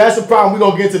 because that's the problem. We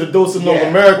gonna get to the dose of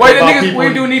America. Wait, the niggas,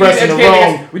 we do need to educate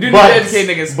niggas. We do need to educate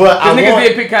niggas. But niggas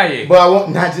did pick Kanye. But I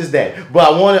want not just that.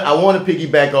 But I want to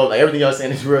piggyback on like everything y'all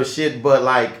saying is real shit. But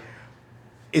like,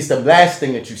 it's the last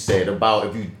thing that you said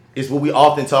about it's what we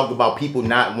often talk about, people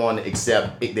not wanting to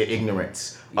accept their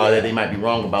ignorance or that they might be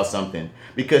wrong about something.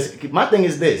 Because my thing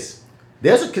is this: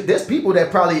 there's people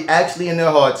that probably actually in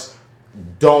their hearts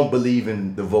don't believe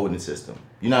in the voting system.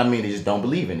 You know what I mean? They just don't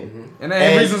believe in it. Mm-hmm. And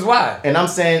there are reasons why. And I'm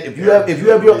saying if you have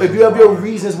your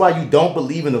reasons why you don't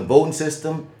believe in the voting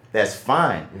system, that's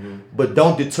fine. Mm-hmm. But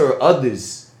don't deter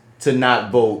others to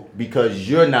not vote because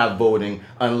you're not voting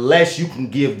unless you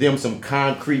can give them some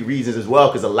concrete reasons as well.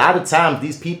 Because a lot of times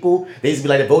these people, they just be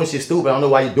like, the voting shit's stupid. I don't know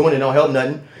why you're doing it. It don't help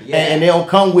nothing. Yeah. And they don't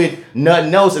come with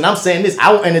nothing else. And I'm saying this.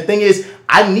 And the thing is,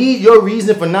 I need your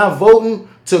reason for not voting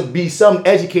to be something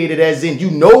educated, as in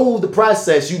you know the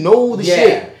process, you know the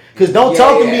shit. Because don't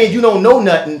talk to me and you don't know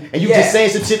nothing and you just saying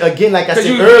some shit again, like I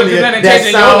said earlier. That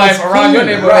sounds cool.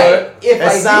 Right.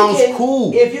 That sounds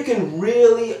cool. If you can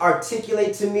really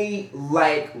articulate to me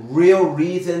like real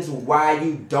reasons why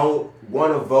you don't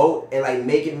want to vote and like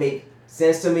make it make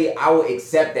sense to me, I will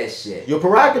accept that shit. Your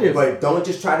prerogative. But don't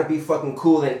just try to be fucking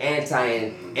cool and anti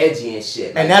and edgy and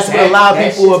shit. And that's what a lot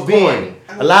of people are being.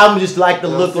 A lot of them just like to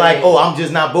look like, oh, I'm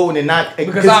just not voting and not...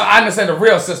 Because I understand the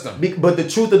real system. But the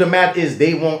truth of the matter is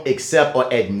they won't accept or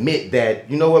admit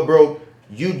that, you know what, bro?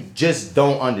 You just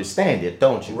don't understand it,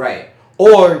 don't you? Right.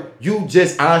 Or you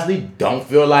just honestly don't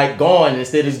feel like going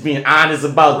instead of just being honest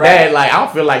about that. Like, I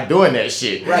don't feel like doing that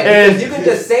shit. Right. And you can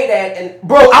just say that and...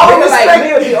 Bro, I would respect...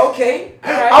 Like, me, be okay.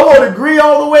 Right. I won't agree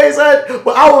all the way, son,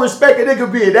 but I would respect a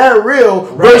nigga being that real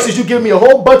versus you give me a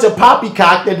whole bunch of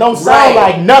poppycock that don't sound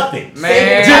like nothing.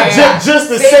 Man. Just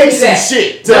to say some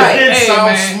shit to then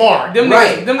sound smart. Them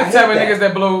niggas, them the type of niggas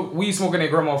that blow weed smoke in their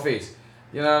grandma's face.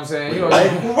 You know what I'm saying? You know,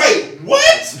 wait,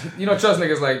 what? You don't trust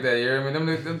niggas like that. You know what I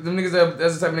mean? Them niggas,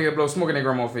 that's the type of nigga that blow smoke in their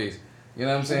grandma's face. You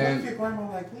know what I'm saying? What if your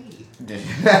grandma like weed? Your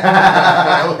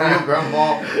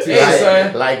grandma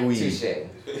like weed.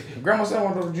 Grandma said I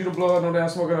want you to blow out no damn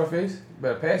smoke in her face.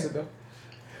 Better pass it though.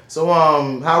 So I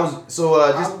just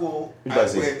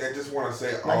want to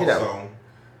say also,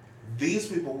 these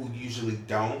people who usually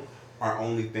don't are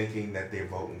only thinking that they're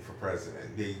voting for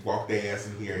president. They walk their ass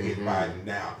in here and hit Biden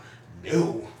now.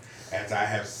 No, as I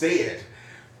have said,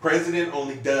 president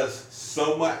only does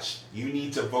so much. You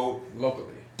need to vote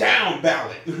locally, down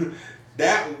ballot.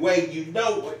 That way you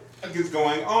know what is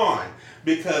going on.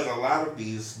 Because a lot of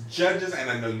these judges, and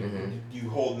I know you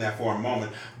holding that for a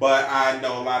moment, but I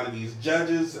know a lot of these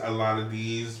judges, a lot of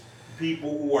these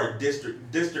people who are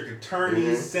district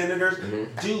attorneys, senators,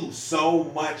 do so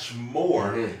much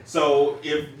more. So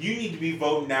if you need to be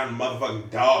voting down the motherfucking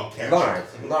dog catcher.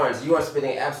 Lawrence, you are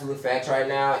spitting absolute facts right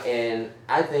now, and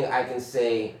I think I can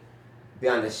say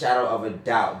beyond the shadow of a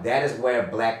doubt, that is where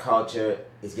black culture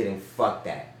is getting fucked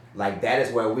at. Like, that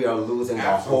is where we are losing the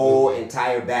whole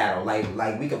entire battle.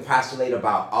 Like we can postulate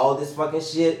about all this fucking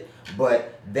shit,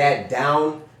 but that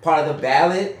down part of the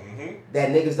ballot that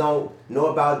niggas don't know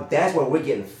about, that's where we're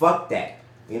getting fucked at.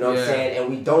 You know what I'm saying? And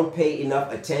we don't pay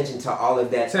enough attention to all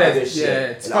of that other shit. Yeah,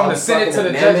 it's from the Senate to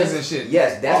the judges and shit.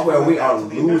 Yes, that's where we are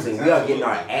losing. We are getting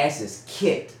our asses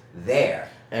kicked there.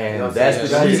 And you know that's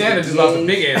because Louisiana just lost a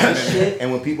big ass.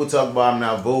 And when people talk about I'm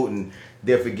not voting,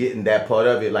 they're forgetting that part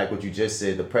of it, like what you just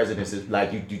said. The president is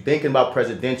like you thinking about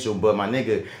presidential, but my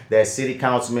nigga, that city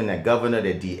councilman, that governor,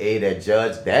 that DA, that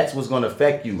judge, that's what's gonna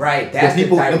affect you. Right. That's the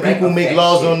people who make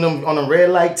laws on the red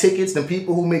light tickets, the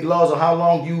people who make laws on how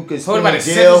long you can spend in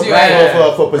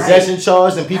jail for possession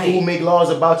charge, and people who make laws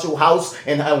about your house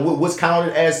and what's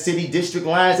counted as city district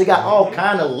lines. They got all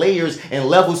kind of layers and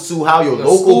levels to how your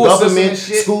local government,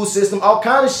 school system, all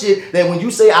kind of shit. That when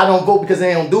you say I don't vote because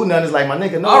they don't do nothing, it's like my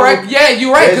nigga. No. All right. Yeah.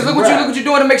 You're right, because look what you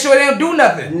doing to make sure they don't do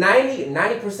nothing.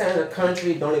 90% of the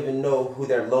country don't even know who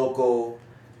their local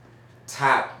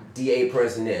top DA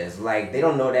person is. Like, they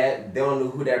don't know that. They don't know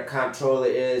who their comptroller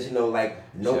is. You know, like,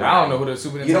 nobody. I don't know who the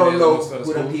superintendent is. You don't know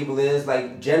who them people is.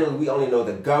 Like, generally, we only know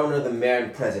the governor, the mayor,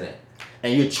 and the president.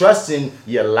 And you're trusting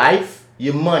your life,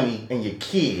 your money, and your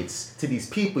kids to these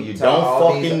people you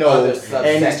don't fucking know.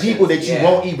 And these people that you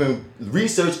won't even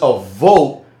research or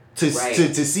vote to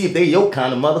see if they your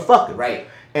kind of motherfucker. Right.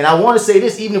 And I want to say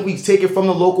this, even if we take it from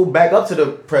the local back up to the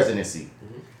presidency,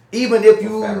 even if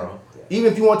you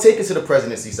want to take it to the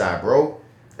presidency side, bro,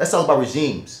 that's all about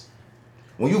regimes.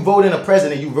 When you vote in a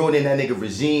president, you vote in that nigga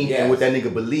regime and what that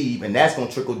nigga believe, and that's gonna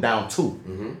trickle down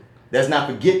too. Let's not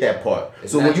forget that part.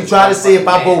 So when you try to say if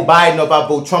I vote Biden or if I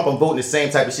vote Trump, I'm voting the same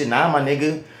type of shit. Nah, my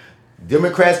nigga.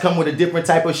 Democrats come with a different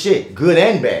type of shit, good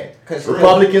and bad.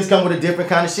 Republicans come with a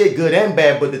different kind of shit, good and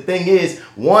bad. But the thing is,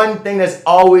 one thing that's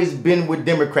always been with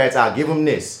Democrats, I'll give them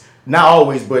this. Not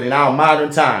always, but in our modern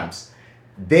times,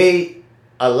 they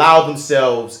allow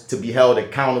themselves to be held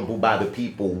accountable by the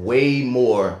people way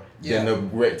more than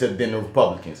the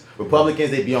Republicans.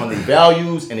 Republicans, they be on their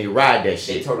values and they ride that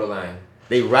shit. They total line.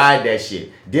 They ride that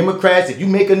shit. Democrats, if you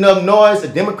make enough noise, a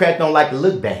Democrat don't like to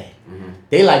look bad.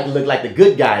 They like to look like the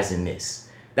good guys in this.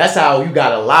 That's how you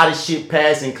got a lot of shit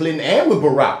passed in Clinton and with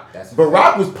Barack.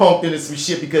 Barack was pumped into some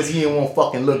shit because he didn't want to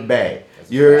fucking look bad.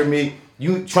 You heard me?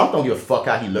 Trump don't give a fuck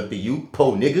how he looked at you,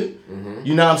 po nigga.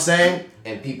 You know what I'm saying?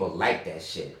 And people like that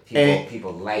shit.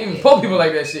 People like even it. poor people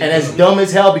like that shit. And that's dumb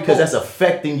as hell because that's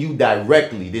affecting you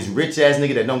directly. This rich ass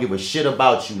nigga that don't give a shit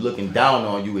about you, looking down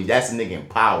on you, that's a nigga in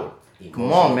power.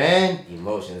 Come on, man.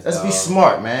 Emotions. Let's be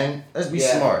smart, man. Let's be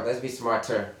smart. Let's be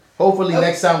smarter. Hopefully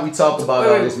next time we talk about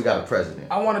all this, we got a president.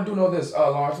 I want to know this,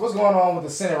 Lawrence. What's going on with the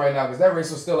Senate right now? Because that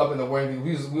race was still up in the wing.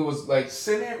 We was like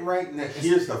Senate right now.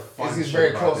 Here's the fun shit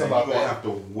very close about that. You're gonna have to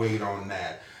wait on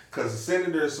that because the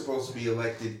senator is supposed to be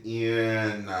elected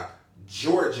in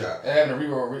Georgia. They're having a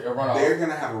runoff. They're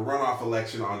gonna have a runoff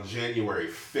election on January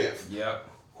 5th. Yep.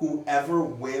 Whoever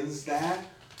wins that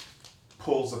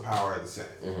pulls the power of the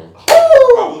Senate.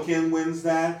 Republican wins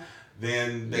that.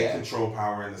 Then they control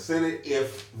power in the Senate.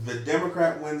 If the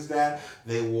Democrat wins that,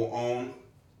 they will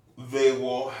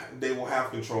have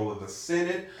control of the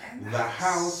Senate, the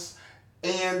House,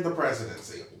 and the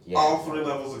presidency. Yeah. All 3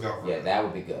 levels of government. Yeah, that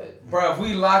would be good. Bruh, if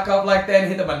we lock up like that and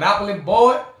hit the monopoly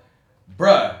board,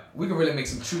 bruh, we could really make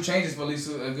some true changes for at least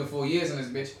a good 4 years in this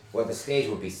bitch. Well, the stage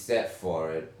would be set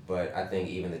for it, but I think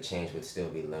even the change would still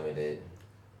be limited.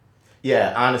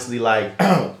 Yeah, honestly, like,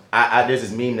 there's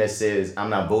this meme that says, I'm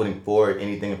not voting for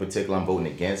anything in particular, I'm voting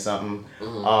against something.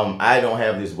 I don't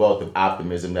have this wealth of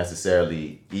optimism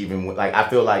necessarily, even with, like, I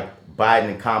feel like Biden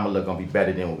and Kamala are going to be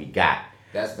better than what we got.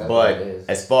 That's but what it is.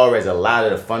 As far as a lot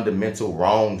of the fundamental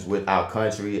wrongs with our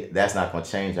country, that's not going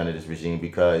to change under this regime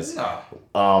because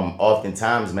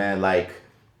oftentimes, man, like,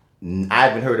 I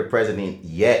haven't heard a president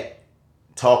yet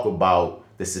talk about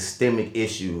the systemic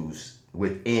issues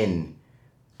within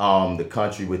the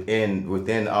country, within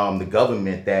the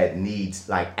government that needs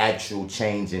like actual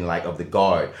change in like of the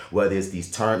guard, whether it's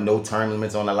these no term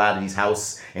limits on a lot of these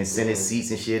House and Senate seats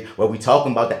and shit, where we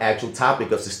talking about the actual topic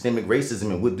of systemic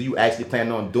racism and what do you actually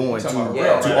plan on doing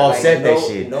to offset that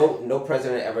shit. No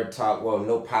president ever talked, well,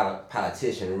 no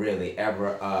politician really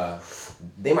ever,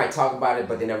 they might talk about it,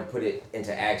 but they never put it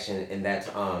into action, and that's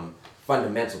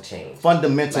fundamental change.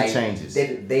 Changes.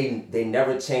 They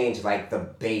never change like the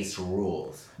base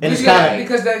rules. And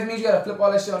because that means you gotta flip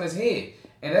all that shit on his head.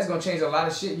 And that's gonna change a lot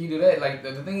of shit. You do that. Like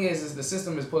the thing is the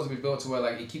system is supposed to be built to where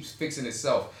like it keeps fixing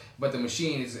itself. But the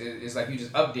machine is like you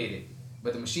just update it.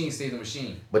 But the machine stays the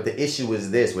machine. But the issue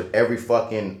is this: with every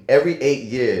 8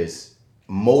 years,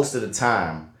 most of the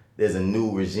time there's a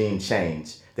new regime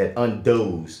change that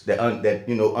undoes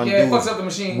fucks up the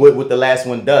machine. What the last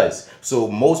one does. So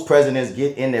most presidents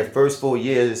get in their first 4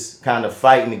 years kind of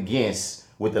fighting against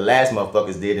what the last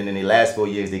motherfuckers did, and in the last 4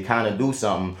 years they kind of do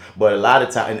something, but a lot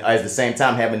of time, and at the same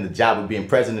time having the job of being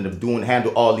president, of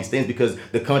handle all these things, because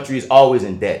the country is always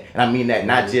in debt. And I mean that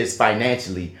not just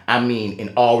financially, I mean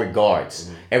in all regards.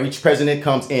 Every president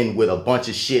comes in with a bunch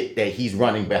of shit that he's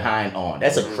running behind on.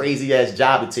 That's a crazy ass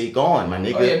job to take on, my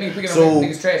nigga. Oh, yeah, niggas so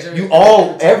niggas trash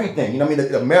everything. You know what I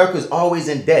mean? America's always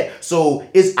in debt. So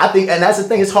I think, and that's the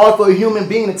thing, it's hard for a human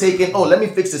being to take in, let me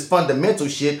fix this fundamental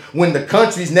shit when the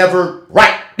country's never right.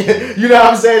 You know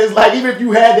what I'm saying? It's like, even if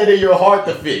you had that in your heart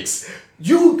to fix,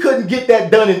 you couldn't get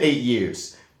that done in 8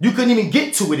 years. You couldn't even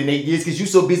get to it in 8 years because you're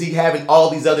so busy having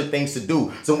all these other things to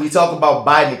do. So when we talk about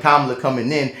Biden and Kamala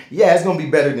coming in, yeah, it's going to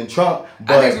be better than Trump.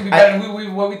 But I think it's going to be better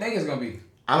than what we think it's going to be.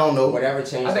 I don't know. Whatever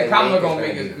change I think Kamala gonna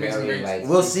make it like,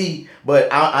 we'll see, but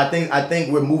I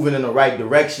think we're moving in the right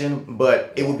direction.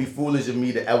 But it would be foolish of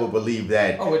me to ever believe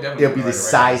that there'll be this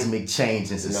seismic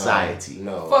change in society.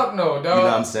 No, fuck no, dog. You know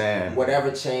what I'm saying?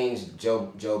 Whatever change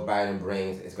Joe Biden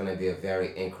brings is gonna be a very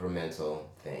incremental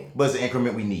thing. But it's an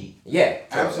increment we need. Yeah,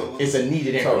 absolutely. It's a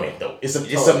needed increment though. It's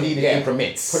some needed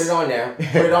increments. Put it on there.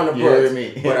 Put it on the books. You know what I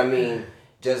mean? But I mean,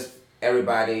 just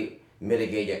everybody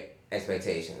mitigate your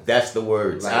expectations. That's the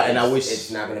words. Like, I wish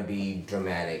it's not gonna be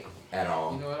dramatic at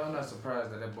all. You know what? I'm not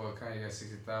surprised that boy Kanye got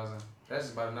 60,000. That's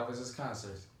just about enough as his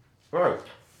concerts. Right.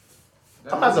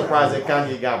 I'm not surprised that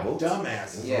Kanye got votes.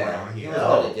 Dumbasses around here. He was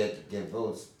gonna get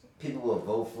votes. People will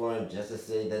vote for him just to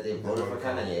say that they voted for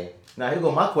Kanye. Now here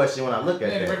go my question when I look at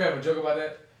that. that. Remember have a joke about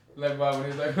that? Like when he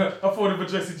was like, I voted for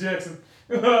Jesse Jackson.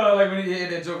 Like when he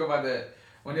had that joke about that.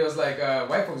 When it was like,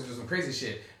 white folks do some crazy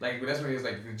shit. Like, that's when he was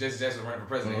like, Jesse Jackson was running for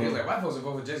president. He was like, white folks would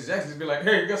vote for Jesse Jackson. He'd be like,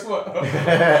 hey, guess what?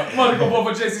 I'm gonna go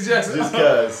vote for Jesse Jackson. Just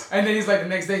cause. And then he's like, the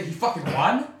next day, he fucking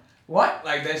won? What?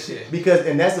 Like that shit. Because,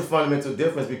 and that's the fundamental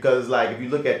difference, because like, if you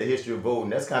look at the history of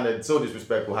voting, that's kind of so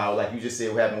disrespectful how, like you just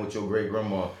said, what happened with your great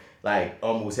grandma, like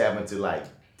almost having to like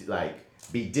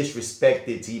be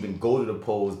disrespected to even go to the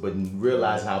polls, but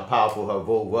realize how powerful her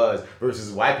vote was, versus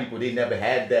white people, they never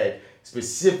had that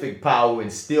specific power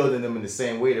instilled in them in the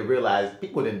same way to realize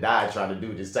people didn't die trying to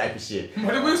do this type of shit.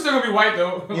 But we're still gonna be white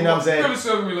though. You know what I'm saying? We're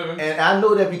still gonna be living. And I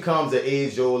know that becomes an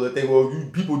age-old thing. Well,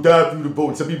 people died through the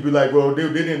vote. Some people be like, well,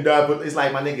 they didn't die, but it's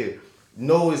like, my nigga,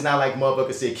 no, it's not like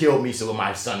motherfuckers say, kill me so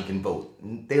my son can vote.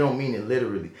 They don't mean it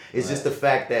literally. It's just the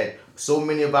fact that so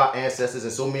many of our ancestors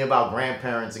and so many of our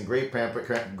grandparents and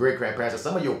great-grandparents and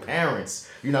some of your parents,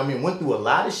 you know what I mean, went through a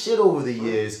lot of shit over the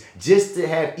years just to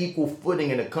have equal footing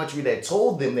in a country that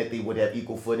told them that they would have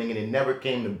equal footing, and it never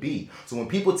came to be. So when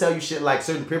people tell you shit like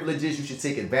certain privileges you should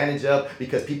take advantage of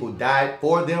because people died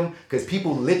for them, because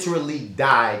people literally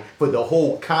died for the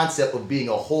whole concept of being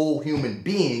a whole human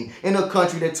being in a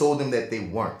country that told them that they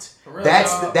weren't.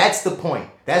 That's the point.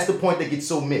 That's the point that gets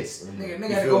so missed. Nigga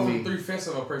had to go from 3/5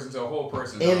 of a person to a whole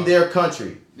person. In their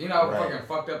country. You know how fucking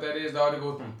fucked up that is, dog? To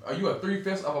go from, are you a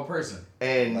 3/5 of a person?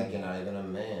 And like you're not even a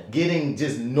man. Getting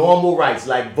just normal rights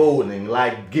like voting,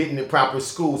 like getting the proper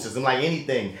school system, like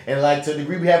anything. And like to the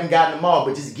degree we haven't gotten them all,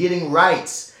 but just getting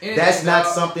rights. That's not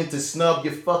something to snub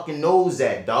your fucking nose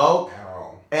at, dog.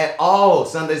 At all,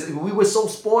 Sundays. We were so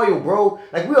spoiled, bro.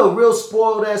 Like, we're a real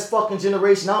spoiled ass fucking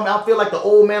generation. I feel like the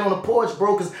old man on the porch,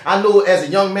 bro, because I know as a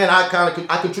young man, I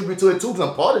contribute to it too, because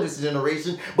I'm part of this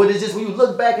generation. But it's just when you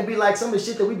look back and be like, some of the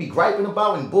shit that we be griping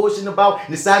about and bullshitting about and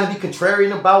deciding to be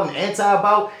contrarian about and anti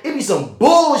about, it be some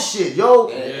bullshit, yo.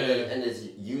 And it's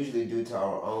usually due to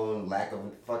our own lack of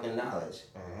fucking knowledge.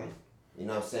 You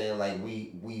know what I'm saying? Like,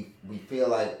 we feel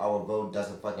like our vote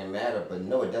doesn't fucking matter, but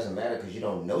no, it doesn't matter because you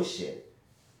don't know shit.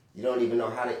 You don't even know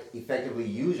how to effectively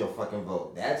use your fucking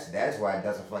vote. That's why it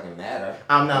doesn't fucking matter.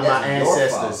 I'm not my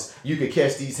ancestors. You could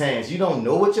catch these hands. You don't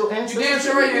know what your ancestors. You damn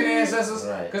sure ain't your ancestors.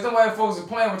 Right. Because them white folks are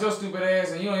playing with your stupid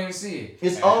ass and you don't even see it.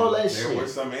 It's and all that shit. There were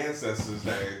some ancestors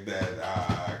that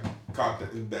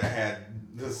had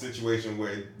the situation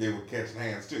where they were catching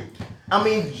hands too. I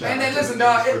mean, and then listen,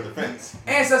 dog.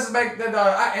 Ancestors back then, dog.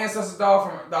 Our ancestors,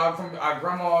 dog, from our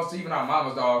grandmas to even our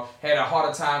mamas, dog, had a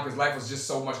harder time because life was just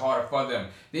so much harder for them.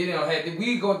 They didn't have.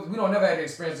 We don't never had to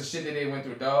experience the shit that they went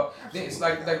through, dog. It's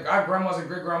like our grandmas and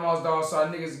great grandmas, dog, saw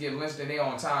niggas get lynched in their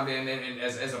own time, and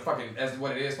as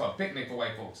what it is for a picnic for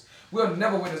white folks. We'll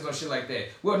never witness no shit like that.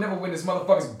 We'll never witness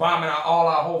motherfuckers bombing all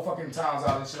our whole fucking towns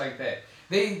out and shit like that.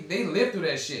 They lived through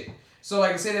that shit. So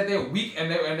like I say that they're weak and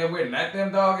we're not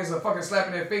them, dog, it's a fucking slap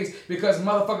in their face because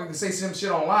motherfucker can say some shit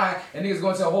online and niggas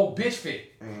going to a whole bitch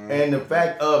fit. And the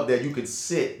fact of that you could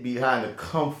sit behind the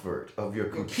comfort of your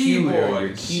computer,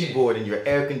 your keyboard in your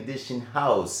air-conditioned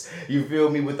house. You feel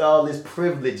me? With all this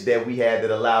privilege that we had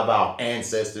that a lot of our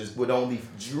ancestors would only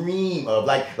dream of.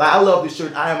 Like I love this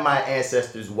shirt. I am my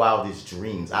ancestors' wildest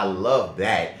dreams. I love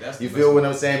that. You feel what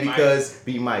I'm saying? Because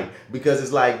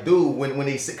it's like, dude, when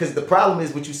they say, because the problem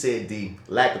is what you said, D,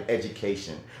 lack of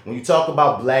education. When you talk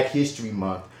about Black History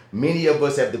Month, many of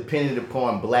us have depended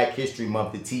upon Black History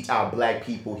Month to teach our black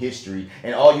people history,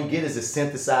 and all you get is a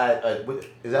synthesized.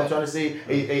 Is that what I'm trying to say?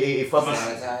 A fucking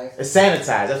sanitized.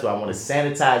 That's what I want. A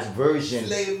sanitized version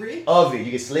of it.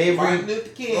 You get slavery. Martin Luther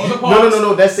King.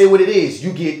 No. Let's say what it is.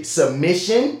 You get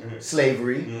submission,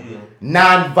 slavery,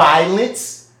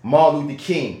 non-violence, Martin Luther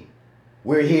King.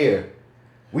 We're here.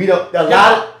 We don't. A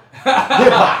lot of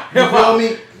hip hop. You feel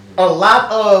me? A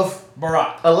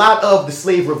lot of the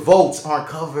slave revolts aren't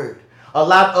covered. A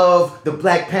lot of the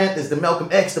Black Panthers, the Malcolm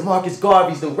X, the Marcus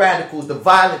Garveys, the radicals, the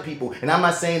violent people. And I'm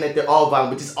not saying that they're all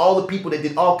violent, but just all the people that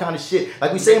did all kind of shit.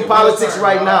 Like we say in politics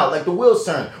right now, like the wheels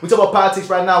turn. We talk about politics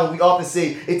right now and we often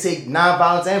say it takes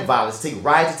non-violence and violence. It takes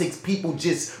riots, it takes people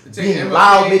just being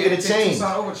loud, making a change.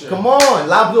 Come on, a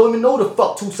lot of people don't even know the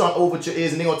fuck Tucson Overture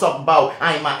is, and they're gonna talk about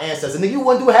I ain't my ancestors. And then you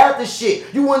wouldn't do half this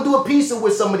shit. You wouldn't do a piece of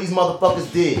what some of these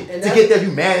motherfuckers did to get their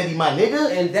humanity, my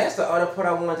nigga. And that's the other part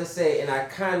I wanted to say, and I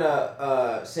kind of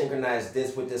synchronize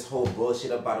this with this whole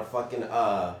bullshit about a fucking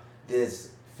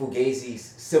this Fugazi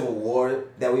civil war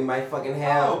that we might fucking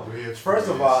have. Oh, bitch, first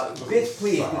of all, bitch,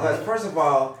 please, because first of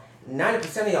all,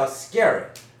 90% of y'all scary.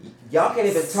 Y'all can't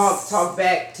even talk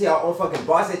back to y'all own fucking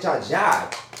boss at y'all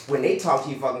job when they talk to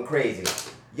you fucking crazy.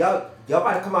 Y'all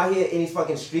about to come out here in these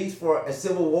fucking streets for a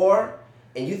civil war,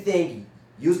 and you think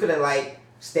you's gonna like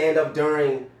stand up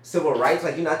during civil rights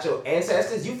like you're not your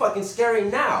ancestors? You fucking scary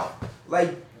now.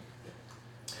 Like.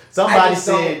 Somebody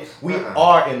said we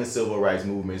are in the civil rights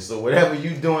movement, so whatever you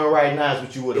doing right now is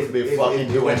what you would have been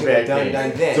fucking doing back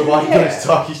then. So all you doing is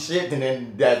talking shit, and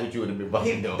then that's what you would have been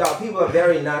fucking doing. Dog, people are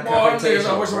very non-confrontational.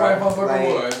 I wish a white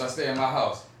motherfucker was. I stay in my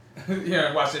house.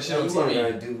 Yeah, watch that shit on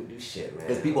TV. Do shit, man.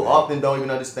 Because people often don't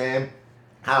even understand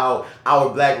how our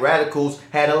black radicals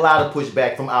had a lot of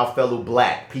pushback from our fellow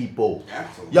black people.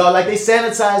 Absolutely. Y'all, like, they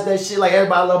sanitized that shit like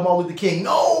everybody love Martin Luther King.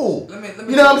 No! Let me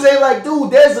you know what I'm saying? Like,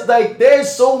 dude,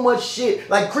 there's so much shit.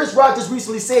 Like, Chris Rock just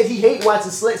recently said he hate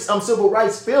watching civil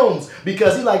rights films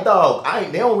because he like, dog,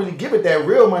 they don't really give it that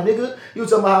real, my nigga. You was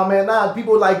talking about how, man, nah,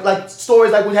 people like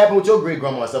stories like what happened with your great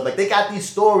grandma and stuff. Like, they got these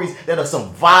stories that are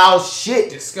some vile shit.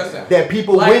 Disgusting. That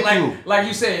people went through. Like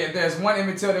you said, if there's one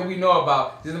image that we know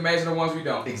about, just imagine the ones we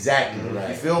don't. Exactly.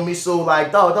 Right. You feel me? So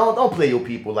like, dog, don't play your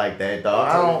people like that,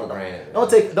 dog.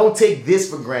 Don't take this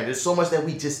for granted. There's so much that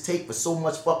we just take for so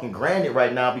much fucking granted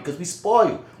right now because we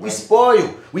spoil.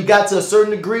 We got to a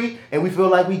certain degree and we feel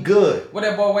like we good. What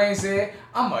that boy Wayne said,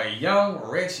 I'm a young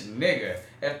rich nigga.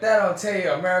 If that don't tell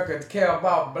you America care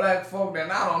about black folk,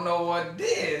 then I don't know what it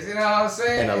is. You know what I'm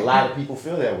saying? And a lot of people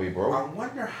feel that way, bro. I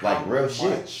wonder how like real much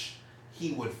shit.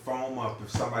 He would foam up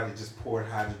if somebody just poured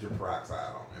hydrogen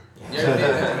peroxide on him. Yeah,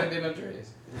 that did no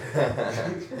dreads.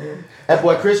 That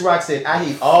boy Chris Rock said, I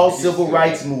hate all civil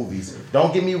rights movies.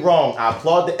 Don't get me wrong, I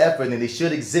applaud the effort and they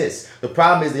should exist. The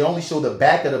problem is they only show the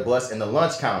back of the bus and the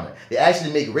lunch counter. They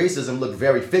actually make racism look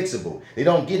very fixable. They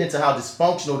don't get into how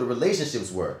dysfunctional the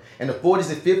relationships were. In the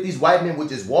 40s and 50s, white men would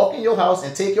just walk in your house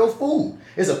and take your food.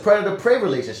 It's a predator-prey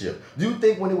relationship. Do you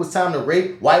think when it was time to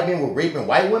rape, white men were raping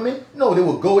white women? No, they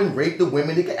would go and rape the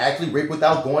women they could actually rape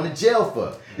without going to jail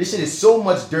for. This shit is so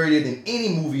much dirtier than any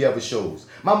movie ever shows.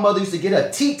 My mother used to get her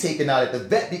teeth taken out at the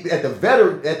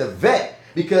vet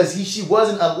because she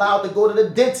wasn't allowed to go to the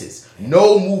dentist.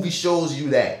 No movie shows you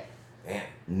that. Damn.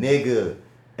 Nigga.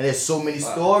 And there's so many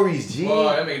stories, G.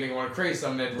 Boy, that make nigga want to create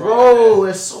something that's wrong. Bro,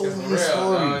 there's so many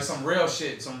stories. It's some real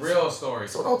shit, some real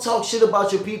stories. So don't talk shit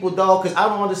about your people, dog, because I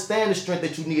don't understand the strength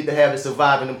that you need to have to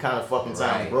survive in them kind of fucking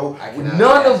times, bro.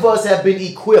 None of us have been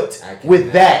equipped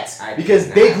with that because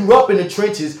they grew up in the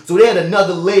trenches, so they had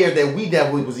another layer that we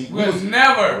never was equipped. We was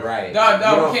never. Right.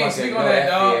 Dog, we can't speak on that,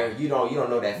 dog. You don't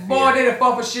know that fear. Boy, they done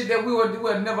fought for shit that we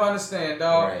would never understand,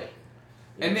 dog. Right.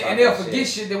 And they'll forget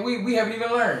shit that we haven't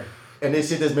even learned. And this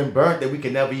shit that's been burnt that we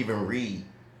can never even read.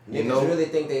 You know? Really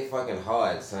think they fucking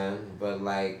hard, son. But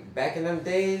like back in them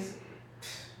days,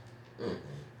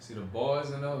 see the boys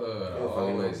in the hood. You don't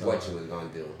fucking know what you was gonna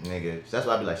do, nigga. That's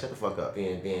why I be like, shut the fuck up.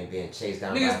 Being chased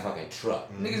down by a fucking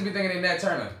truck. Niggas be thinking they Nat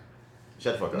Turner.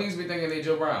 Shut the fuck up. Niggas be thinking they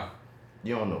Joe Brown.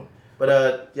 You don't know.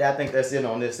 But yeah, I think that's it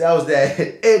on this. That was that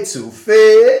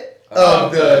etouffee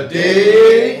of the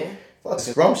day. Fuck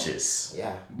scrumptious.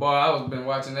 Yeah. Boy, I was been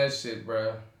watching that shit,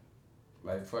 bro.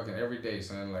 Like fucking every day,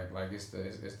 son. Like it's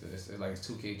like it's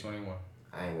 2K21.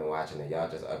 I ain't been watching it. Y'all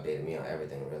just updated me on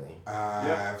everything, really.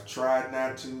 I've tried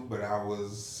not to, but I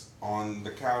was on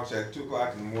the couch at 2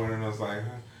 o'clock in the morning. I was like,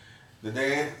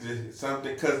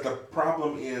 something, because the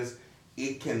problem is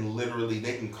they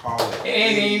can call it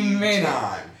any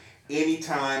time.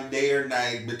 Anytime, day or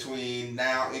night, between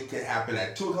now, it could happen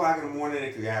at 2 o'clock in the morning,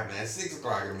 it could happen at 6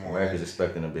 o'clock in the morning. America's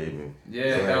expecting a baby.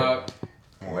 Yeah, dog.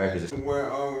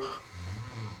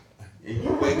 And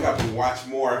you wake up and watch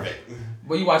more of it.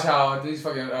 But you watch how these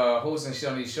fucking hosts and shit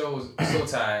on these shows are so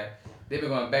tired. They've been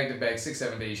going back to back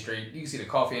 6-7 days straight. You can see the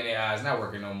coffee in their eyes, not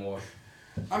working no more.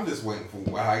 I'm just waiting for,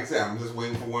 like I said, I'm just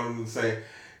waiting for one of them to say,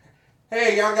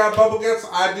 hey, y'all got bubble guts?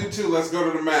 I do too. Let's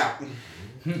go to the map.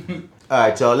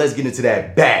 Alright, y'all, let's get into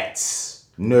that Bats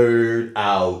Nerd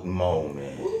Out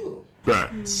moment. Ooh.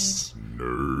 Bats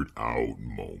Nerd Out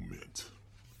moment.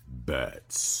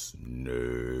 Bats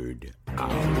Nerd Out.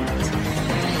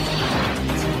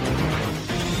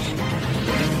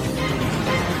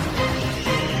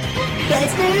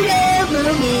 That's Nerd Out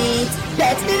moment.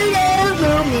 That's Nerd Out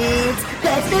moment.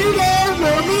 That's Nerd Out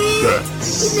moment.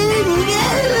 That's Nerd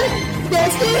Out.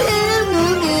 That's Nerd Out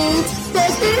moment.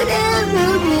 That's Nerd Out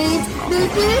moment.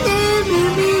 That's Nerd Out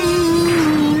moment.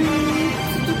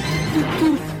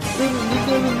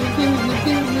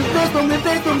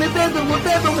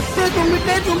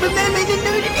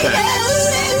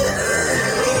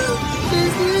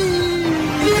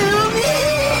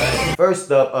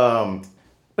 First up,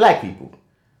 black people.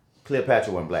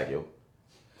 Cleopatra wasn't black, yo.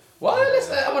 Well,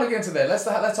 I want to get into that. Let's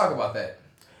talk about that.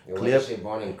 Was she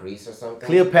born in Greece or something?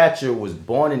 Cleopatra was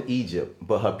born in Egypt,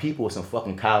 but her people were some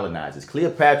fucking colonizers.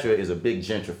 Cleopatra is a big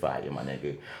gentrifier, my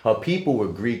nigga. Her people were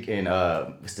Greek and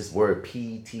what's this word?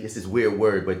 PT. It's this weird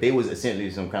word, but they was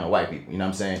essentially some kind of white people. You know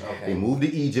what I'm saying? Okay. They moved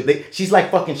to Egypt. She's like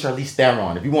fucking Charlize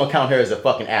Theron. If you want to count her as a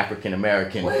fucking African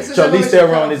American, Charlize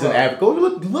Theron is an African.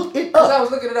 Look it Because up. I was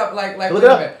looking it up, like Look it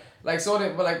up. what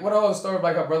the whole story of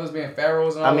like her brothers being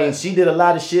pharaohs and all I mean, that? she did a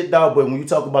lot of shit, dog, but when you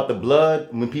talk about the blood,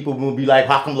 when people will be like,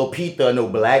 how come Lupita, no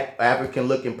black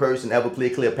African-looking person ever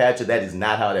played Cleopatra, that is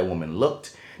not how that woman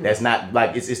looked. That's not,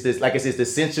 like, it's this, like I said, it's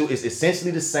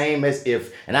essentially the same as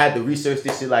if, and I had to research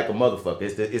this shit like a motherfucker,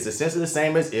 it's essentially the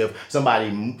same as if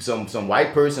somebody, some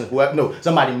white person,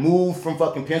 somebody moved from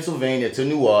fucking Pennsylvania to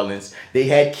New Orleans, they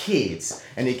had kids,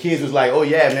 and the kids was like, oh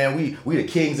yeah, man, we the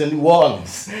kings of New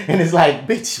Orleans, and it's like,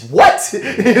 bitch, what?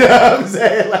 You know what I'm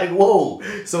saying? Like, whoa.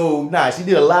 So, nah, she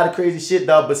did a lot of crazy shit,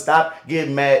 dog, but stop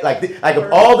getting mad, like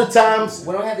of all the times.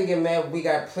 We don't have to get mad, we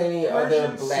got plenty of other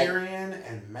black... Syrian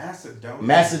and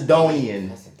Macedonian.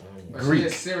 Greek.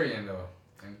 She's Syrian though.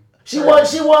 She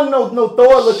wasn't no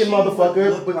Thor looking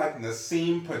motherfucker. Look like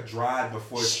Nassim Pedrad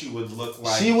before she would look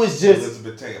like she was just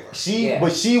Elizabeth Taylor.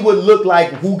 But she would look like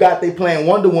who got they playing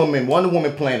Wonder Woman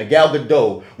playing a Gal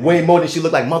Gadot way more than she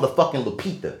looked like motherfucking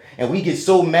Lupita. And we get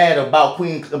so mad about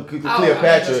Queen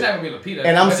Cleopatra. She's not gonna be Lupita.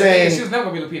 And I'm saying she was never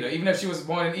gonna be Lupita, even if she was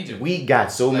born in Egypt. we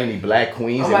got so many black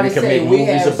queens I'm that we about to can say, make we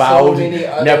movies have about. so many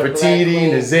other Nefertiti,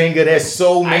 black Nzinga, there's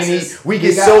so many. ISIS. We We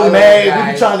get got so other mad. We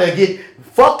guys. be trying to get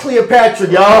fuck Cleopatra,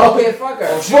 y'all. Okay, fuck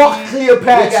her. Fuck We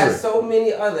Cleopatra. got so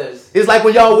many others. It's like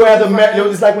when y'all rather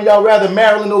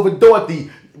Marilyn over Dorothy.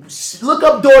 Look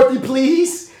up Dorothy,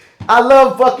 please. I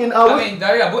love fucking. Actually, we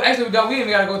didn't even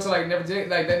gotta go to like Nefertiti.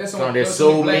 Like there's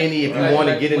so many. If you want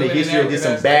to get into history, there's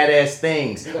some badass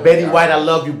things. Betty White, I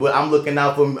love you, but I'm looking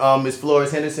out for Miss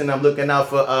Florence Henderson. I'm looking out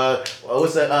for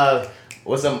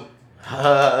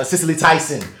Cicely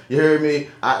Tyson. You heard me?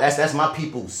 That's my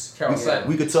peoples. Carol Sutton.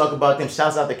 We could talk about them.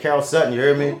 Shouts out to Carol Sutton. You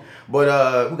heard me?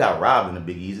 But we got robbed in the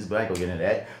Big Easies, but I ain't gonna get into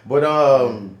that. But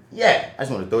yeah, I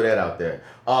just want to throw that out there.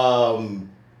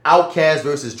 Outkast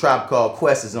versus Tribe Called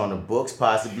Quest is on the books,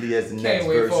 possibly as the next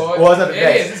versus. Well, it's not the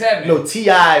next. It's happening. No,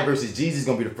 T.I. versus Jeezy is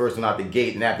gonna be the first one out the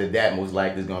gate, and after that, most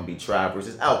likely is gonna be Tribe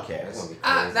versus Outkast.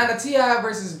 Now the T.I.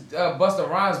 versus Busta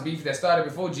Rhymes beef that started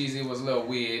before Jeezy was a little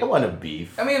weird. It wasn't a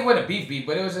beef. I mean, it wasn't a beef,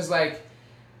 but it was just like,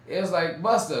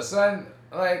 Busta, son,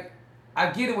 like,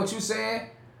 I get it what you saying,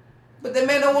 but that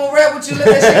man don't want to rap with you. Let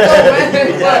that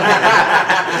shit go,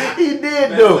 man. He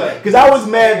did though, cause I was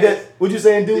mad that. What you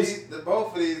saying, Deuce?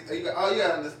 Both of these, you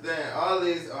gotta understand, all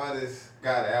these artists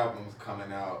got albums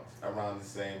coming out around the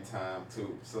same time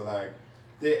too. So like,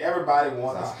 everybody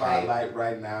wants the spotlight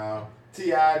right now.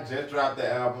 T.I. just dropped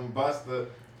the album. Busta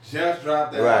just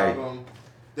dropped the album.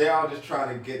 They all just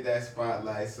trying to get that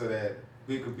spotlight so that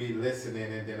we could be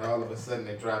listening, and then all of a sudden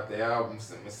they drop the album.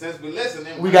 Since we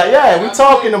listening, we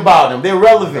talking about them. They're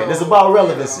relevant. It's about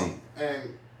relevancy.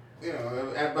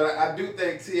 But I do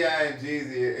think T.I. and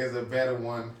Jeezy is a better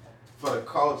one for the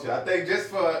culture. I think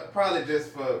probably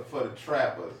just for the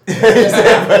trappers. For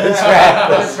the trappers.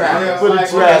 Yeah, For the like,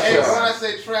 trappers. Hey, when I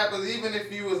say trappers, even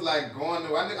if you was like going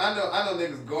to, I know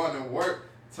niggas going to work,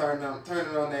 turning on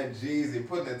that Jeezy,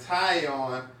 putting a tie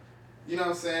on. You know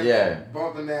what I'm saying? Yeah.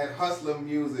 Bumping that hustler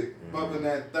music, bumping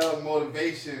that thug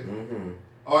motivation.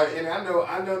 Mm-hmm. And I know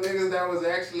niggas that was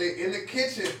actually in the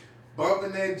kitchen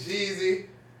bumping that Jeezy,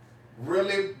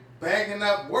 really banging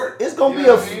up work. It's gonna be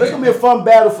a fun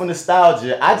battle for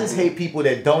nostalgia. I just hate people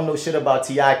that don't know shit about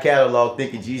T.I. catalog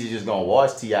thinking Jeezy just gonna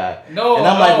wash T.I. No, and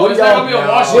I'm like, what it's y'all? not gonna be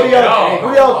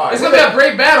a wash. It's gonna be a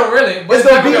great battle, really. But it's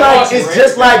gonna be like it's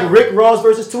just like Rick Ross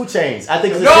versus 2 Chainz. I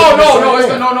think.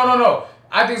 No.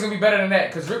 I think it's gonna be better than that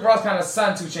because Rick Ross kind of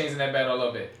sunned 2 Chainz in that battle a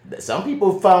little bit. Some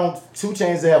people found 2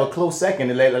 Chainz to have a close second,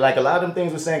 and like a lot of them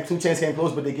things were saying 2 Chainz came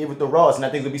close, but they gave it to Ross, and I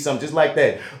think it'll be something just like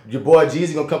that. Your boy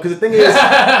Jeezy gonna come because the thing is,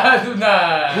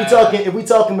 if we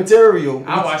talking material,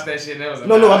 I watched that shit. That was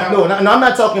no. I'm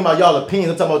not talking about y'all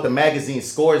opinions. I'm talking about the magazine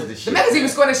scores this shit. The magazine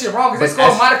was scoring that shit wrong because they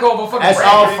scored Monaco over fucking. That's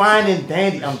all fine and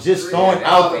dandy. I'm just throwing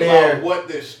out there what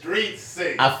the streets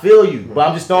say. I feel you, but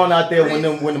I'm just throwing out there when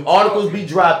them articles be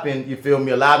dropping. You feel me?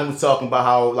 A lot of them was talking about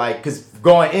how because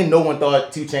going in, no one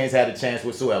thought 2 Chainz had a chance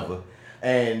whatsoever,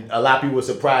 and a lot of people were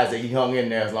surprised that he hung in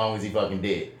there as long as he fucking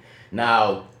did.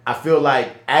 Now I feel like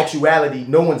actuality,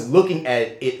 no one's looking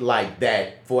at it like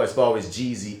that for as far as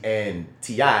Jeezy and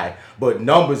T.I., but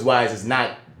numbers wise, it's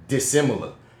not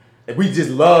dissimilar. We just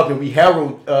love and we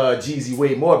herald Jeezy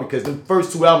way more because the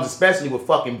first 2 albums especially were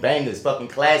fucking bangers, fucking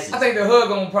classics. I think the hood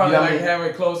gonna probably you know have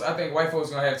it close. I think white folks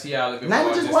gonna have T.I. a little bit not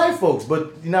more. Not just white folks,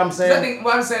 but you know what I'm saying?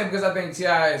 I'm saying because I think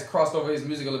T.I. has crossed over his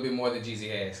music a little bit more than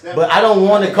Jeezy has. But I don't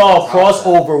want to call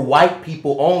crossover white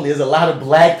people only. There's a lot of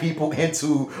black people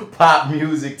into pop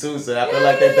music too, so I feel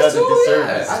like that does a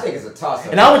disservice. I think it's a toss-up.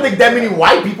 And I don't think that many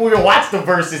white people even watch the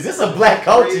verses. This is a black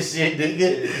culture shit,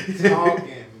 nigga.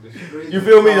 You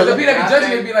feel me? The people that be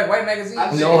judging it be like white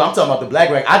magazines. No, I'm talking about the black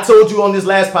rag. I told you on this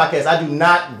last podcast, I do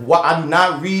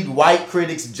not read white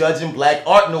critics judging black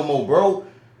art no more, bro.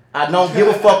 I don't give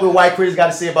a fuck what white critics got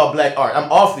to say about black art. I'm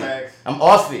off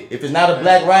it. If it's not a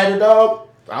black writer, dog,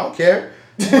 I don't care.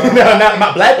 No, not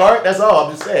my black art. That's all.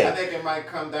 I'm just saying. I think it might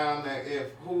come down to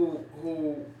if who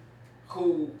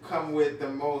come with the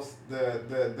most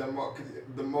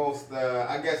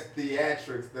I guess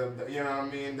theatrics, you know what I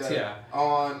mean?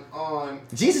 On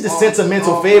Jesus the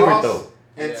sentimental favorite Ross, though.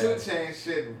 And 2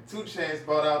 Chainz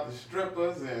bought out the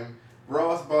strippers and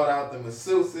Ross bought out the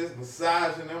masseuses,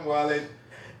 massaging them while they.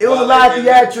 It was a lot of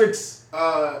theatrics.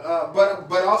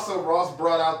 But also Ross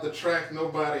brought out the track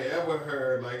nobody ever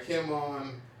heard, like him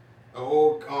on the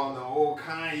old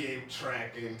Kanye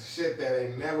track and shit that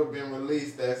ain't never been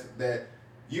released. That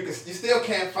you still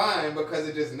can't find because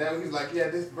it just never. He's like, yeah,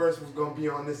 this verse was gonna be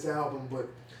on this album, but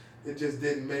it just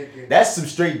didn't make it. That's some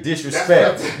straight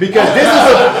disrespect because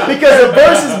the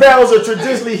versus battles are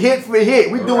traditionally hit for hit.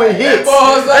 We doing hits.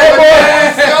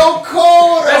 That's so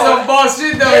cool. That's some boss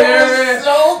shit though, man.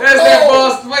 So that's cool. that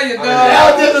boss play, dog.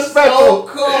 How disrespectful. So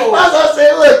cool. As I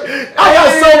say, look, I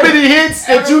got so many hits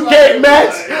that you can't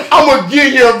match. I'm gonna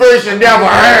give you a version never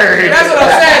heard. That's what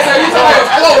I'm saying. So you talking it's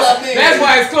close. That's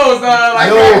why it's close.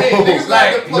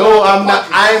 No, I'm not.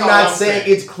 I'm not saying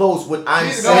it's close. What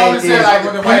I'm saying is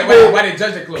why they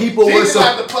judge it close. People were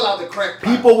to pull out the crack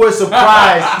pipe. People were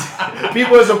surprised.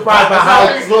 People were surprised by how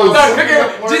close.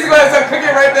 Jeezy gonna start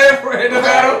cooking right there in the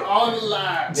battle. On the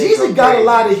line. Jeezy got a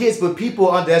lot of hits, but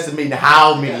people underestimating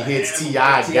how many hits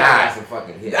T.I. got.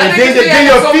 And then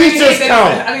your features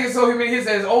count. I think it's so many hits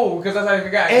that it's old because that's how they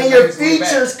forgot. And your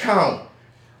features count.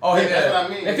 Oh, yeah, that's what I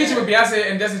mean. And feature with Beyonce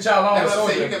and Destiny Child along with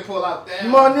Soldier. Soulja. You can pull out that.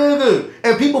 My nigga.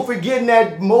 And people forgetting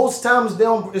that most times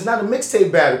it's not a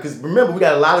mixtape battle. Because remember, we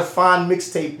got a lot of fond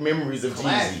mixtape memories of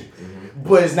Jeezy.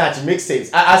 But it's not your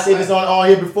mixtapes. I said this on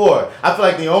here before. I feel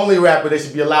like the only rapper that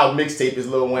should be allowed mixtape is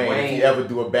Lil Wayne if he ever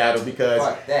do a battle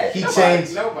because he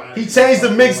changed the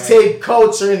mixtape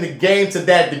culture in the game to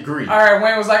that degree. All right,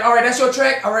 Wayne was like, all right, that's your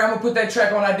track. All right, I'm gonna put that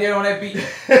track on I did on that beat. All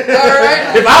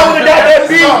right. If I would have got that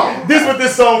beat, this is what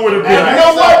this song would have been. You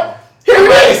know what? Here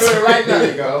it is. Do it right now.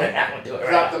 There you go.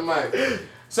 Drop the mic.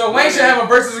 So Wayne should have a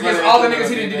versus against all the niggas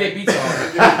he didn't do their beats on.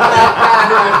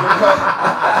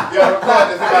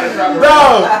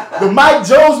 Bro, the Mike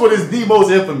Jones one is the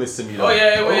most infamous to me though. Oh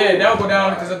yeah, that will go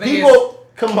down because I think people,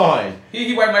 come on.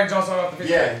 He wiped Mike Jones off the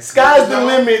picture. Yeah. Sky's the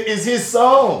Limit is his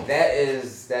song. That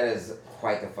is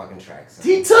quite the fucking track. Son.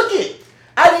 He took it.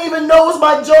 I didn't even know it was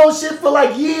Mike Jones shit for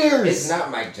like years. It's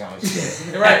not Mike Jones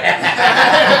shit. Right.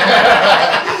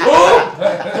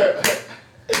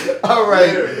 All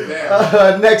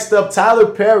right. Next up, Tyler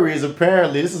Perry is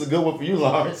apparently, this is a good one for you,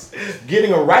 Lawrence,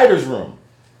 getting a writer's room.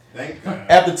 Thank you.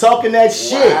 After talking that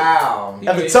shit. Wow.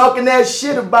 After talking that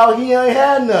shit about he ain't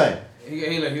had none. He got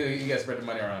to spread the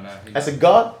money around now. That's a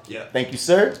God? Yeah. Thank you,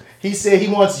 sir. He said he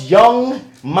wants young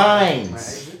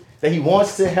minds that he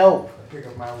wants to help. Pick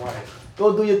up my wife.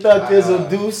 Go do your thug thizzle,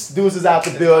 Deuce. Deuce is out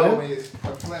the building. Always a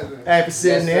pleasure. Ain't for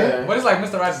sitting there. But it's like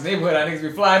Mr. Rogers' neighborhood. I niggas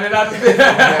be flying it out the bit. You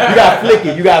gotta flick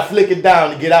it. You gotta flick it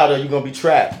down to get out or you're gonna be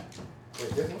trapped.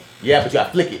 Wait, this one? Yeah, but you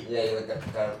gotta flick it. Yeah, you look at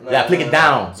You gotta flick it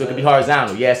down so it can be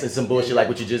horizontal. Yes, it's some bullshit like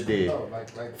what you just did. Oh,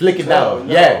 like Flick it down.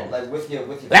 No, Yeah. like with your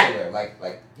That- finger,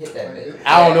 like hit that bit.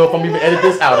 I don't know if I'm even edit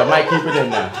this out. I might keep it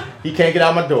in now. He can't get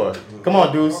out my door. Come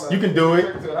on, Deuce. You can do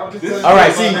it. All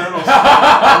right, see.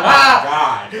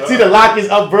 God. See, the lock is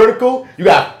up vertical. You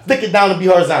gotta flick it down to be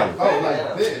horizontal. Oh,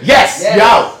 like this. Yes, Yes. you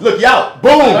out. Look, you out.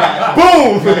 Boom,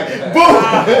 boom, boom.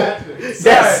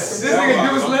 Yes. This nigga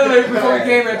Deuce literally before he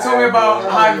came and told me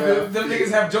about how them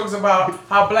niggas have jokes about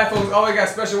how black folks always got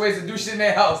special ways to do shit in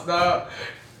their house, dog.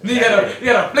 You gotta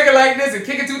flick it like this and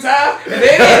kick it 2 times, and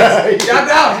there it is. Y'all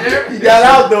down, yeah? You got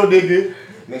out though, nigga.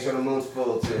 Make sure the moon's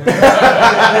full too.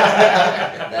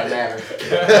 That matters.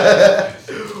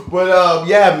 But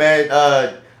yeah,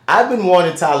 man. I've been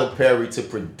wanting Tyler Perry to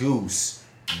produce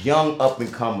young up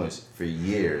and comers for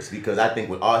years because I think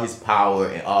with all his power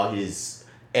and all his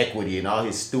equity and all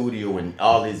his studio and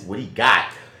all his what he got,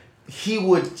 he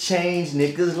would change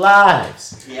niggas'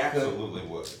 lives. He absolutely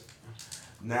would.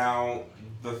 Now,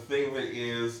 the thing of it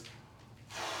is,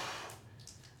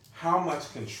 how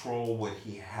much control would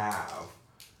he have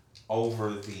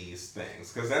over these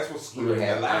things? Because that's what He screwed would him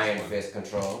have the last iron one. fist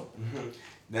control.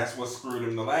 That's what screwed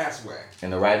him the last way. In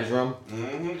the writer's room?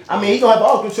 Mm-hmm. I mean, he gonna have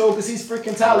all control because he's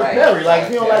freaking Tyler Right, Perry. Like, if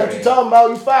you don't like what Perry. you talking about,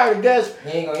 you fired, I guess. He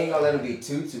ain't gonna let him be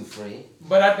too free.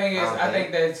 But I think I that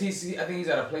I think he's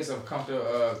at a place of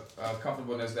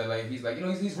comfortableness that like he's like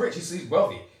he's rich, he's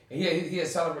wealthy, and he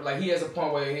has celebrate like he has a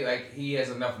point where he has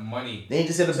enough money. They ain't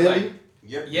just hit a So, billion? like,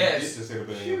 Yep. Yes. Just hit a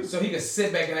billion. So he can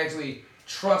sit back and actually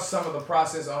trust some of the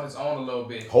process on his own a little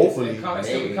bit. Hopefully. And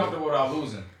still be comfortable without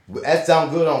losing. That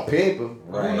sounds good on paper.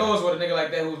 But who knows what a nigga like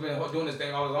that who's been doing this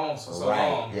thing on his own for so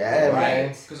long. Yeah, man.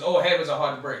 Because old habits are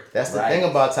hard to break. That's the thing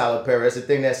about Tyler Perry. That's the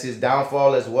thing that's his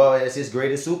downfall as well as his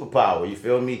greatest superpower. You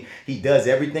feel me? He does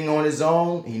everything on his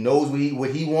own. He knows what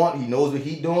he want. He knows what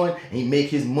he doing. And he make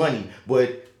his money.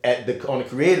 But on the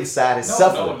creative side, it's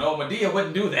suffer. No, Medea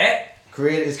wouldn't do that.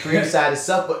 His creative side is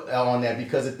suffer on that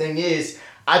because the thing is,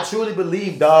 I truly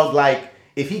believe, dog, like,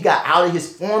 if he got out of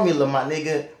his formula, my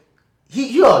nigga,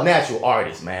 you're a natural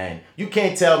artist, man. You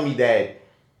can't tell me that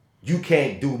you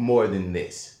can't do more than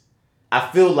this. I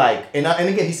feel like, and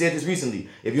again, he said this recently,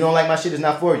 if you don't like my shit, it's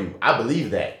not for you. I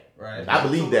believe that. Right. I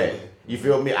believe that. You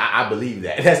feel me? I believe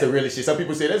that. That's the realest shit. Some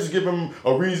people say, let's just give him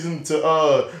a reason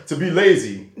to be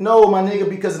lazy. No, my nigga,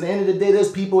 because at the end of the day,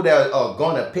 there's people that are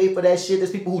gonna pay for that shit.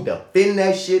 There's people who defend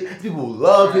that shit. There's people who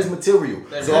love his material.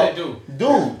 They really do.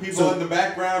 Dude. People in the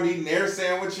background eating their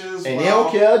sandwiches. And they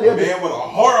don't care. The man with a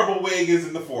horrible wig is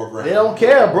in the foreground. They don't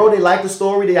care, bro. They like the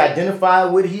story. They identify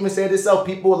with it. He even said himself.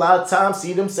 People a lot of times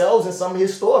see themselves in some of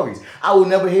his stories. I would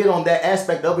never hit on that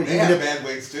aspect of it. They have bad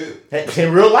wigs too.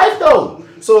 In real life, though.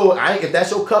 So if that's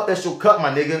your cup, that's your cup,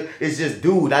 my nigga. It's just,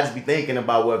 dude, I just be thinking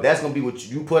about, well, if that's gonna be what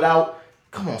you put out,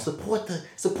 come on, support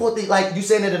the, like you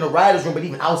saying it in the writer's room, but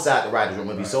even outside the writer's room,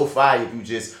 it'd be so fire if you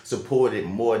just supported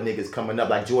more niggas coming up,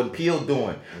 like Jordan Peele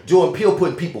doing. Jordan Peele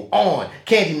putting people on.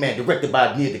 Candyman, directed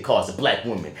by Neil DeCarce, a black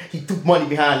woman. He threw money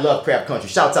behind Lovecraft Country.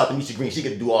 Shouts out to Misha Green. She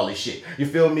could do all this shit. You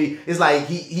feel me? It's like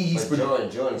he's Jordan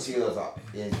Peele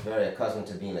is very accustomed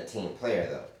to being a team player,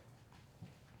 though.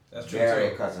 That's true. Very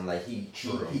accustomed. Like he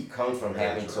comes from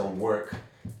having to work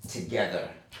together.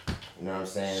 You know what I'm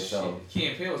saying? So Key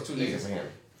and Peele is two niggas. for him.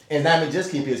 And not even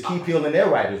just Key Peele, it's Key Peele in their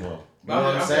writer's room. You know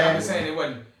what I'm saying? I'm just saying it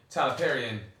wasn't Tyler Perry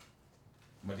and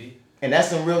Medea. And that's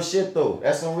some real shit though.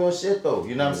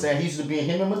 You know what I'm saying? He used to be in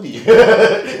him and Medea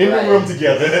in the room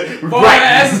together. Boy,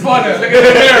 that's his partner. Look at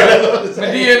the mirror.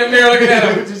 Medea in the mirror looking at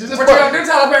him. What you gonna do,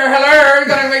 Tyler Perry? Hello. You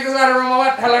gonna make this out of room or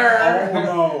what? Hello. Oh,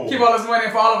 no. Keep all this money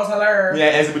for all of us. Hello. Yeah,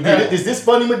 as Medea, is this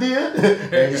funny, Medea?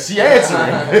 And she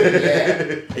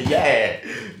answering. Yeah.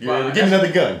 Give me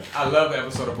another gun. I love the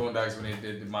episode of Boondocks when they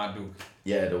did the Monduke.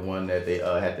 Yeah, the one that they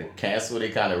had to cancel. They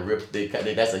kind of ripped.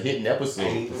 That's a hidden episode.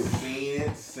 Ain't seen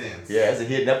it since. Yeah, that's a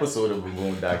hidden episode of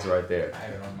Boondocks right there. I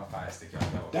have it on my fire stick, y'all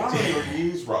know. Down in your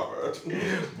knees, Robert.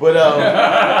 But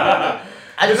I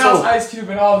just Denounce hope, Ice Cube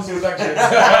and all his productions.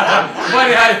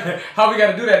 Funny how we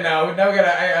gotta do that now. Now we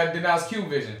gotta denounce Cube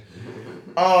Vision.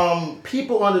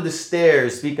 People Under the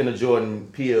Stairs, speaking of Jordan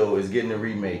Peele, is getting a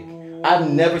remake. I've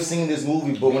never seen this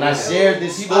movie, but when I shared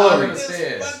this story,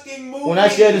 When I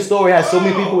shared this story, I had so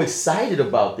many people excited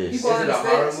about this. Is it a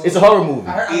horror movie? It's a horror movie.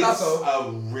 It's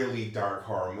a really dark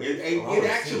horror movie. It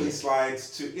actually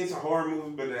slides to. It's a horror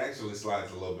movie, but it actually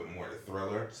slides a little bit more to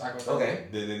thriller. Okay.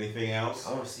 Than anything else.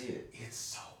 I want to see it. It's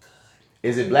so good.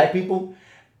 Is it black people?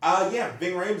 Yeah,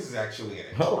 Ving Rhames is actually in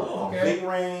it. Oh, okay. Ving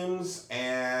Rhames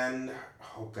and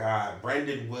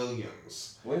Brandon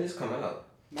Williams. When did this come out?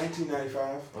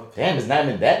 1995. Okay. Damn, it's not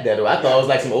even that dead. I thought it was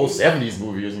like some old 70s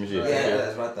movie or some shit. Yeah,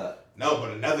 that's what I thought. No,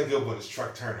 but another good one is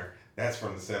Truck Turner. That's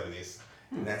from the 70s.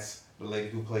 And that's the lady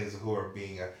who plays her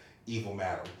being a evil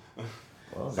madam.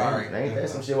 Well, sorry. Ain't that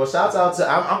some shit? Well, shouts out to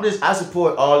I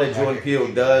support all that Jordan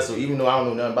Peele does. So even though I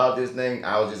don't know nothing about this thing,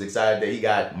 I was just excited that he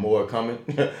got more coming.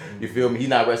 You feel me? He's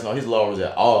not resting on his laurels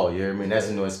at all. You know what I mean? That's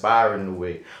inspiring in a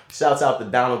way. Shouts out to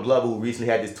Donald Glover, who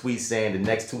recently had this tweet saying the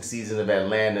next 2 seasons of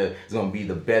Atlanta is gonna be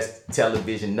the best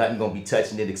television. Nothing gonna be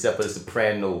touching it except for The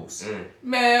Sopranos.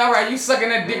 Man, all right, you sucking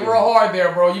that dick real hard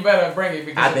there, bro. You better bring it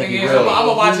because I the think thing he is, will. I'm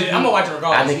gonna watch it. I'm gonna watch it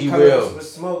regardless. I think he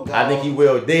will. I think he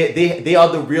will. They are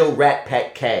the real Rat Pack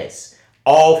cast.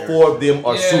 All 4 of them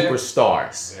are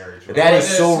superstars. That is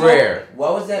so rare.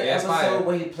 What was that episode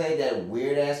where he played that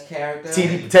weird ass character?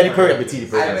 Teddy Perkins. Teddy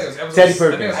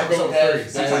Perkins. I think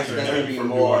that's gonna be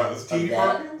more of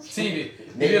that.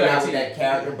 Maybe not with that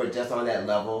character, but just on that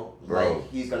level. Bro. Like,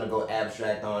 he's gonna go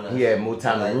abstract on us. He had more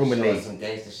time to ruminate. Some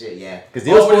gangster shit, yeah. Because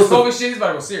they were supposed to COVID shit, he's about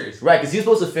to go serious. Right, because he was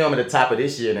supposed to film at the top of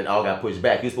this year and it all got pushed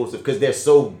back. He was supposed to, because they're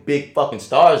so big fucking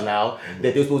stars now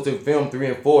that they're supposed to film 3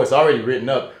 and 4. It's already written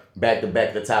up back to back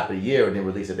at the top of the year and then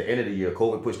released at the end of the year.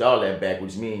 COVID pushed all that back,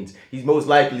 which means he's most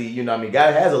likely, you know what I mean,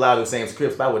 guy has a lot of the same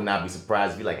scripts, but I would not be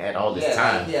surprised if he like had all this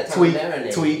time.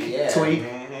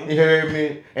 Tweak. You heard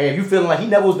me? And if you feeling like he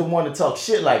never was the one to talk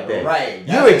shit like that. Right.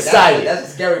 You're excited. That's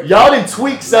a scary Y'all done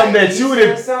tweak something that you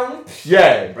done.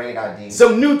 Yeah. Bring it out, Dean.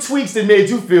 Some new tweaks that made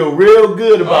you feel real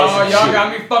good about some y'all shit.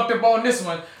 got me fucked up on this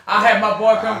one. I had my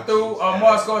boy come through,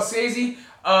 Martin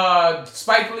Scorsese,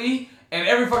 Spike Lee, and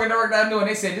every fucking director I knew, and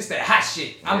they said, this that hot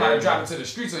shit. I'm about to drop it to the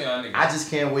streets on y'all niggas. I just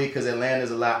can't wait because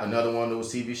Atlanta's another one of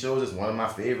those TV shows. It's one of my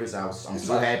favorites. I'm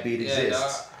so happy it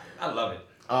exists. I love it.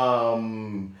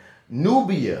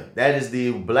 Nubia, that is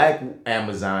the black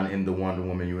Amazon in the Wonder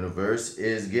Woman universe,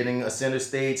 is getting a center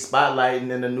stage spotlight in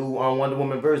the new Wonder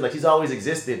Woman verse. Like, she's always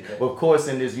existed, but of course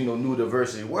in this new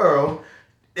diversity world,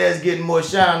 there's getting more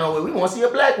shine on it. We want to see a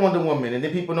black Wonder Woman, and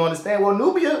then people don't understand. Well,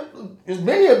 Nubia is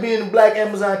many of being the black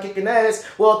Amazon kicking ass.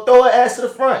 Well, throw her ass to the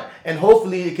front, and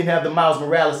hopefully it can have the Miles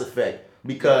Morales effect.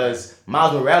 Because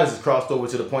Miles Morales has crossed over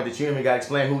to the point that you even got to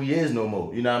explain who he is no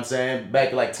more. You know what I'm saying?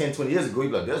 Back like 10, 20 years ago, you'd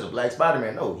be like, there's a black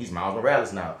Spider-Man. No, he's Miles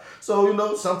Morales now.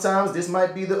 So, sometimes this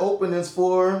might be the openings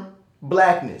for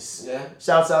blackness. Yeah.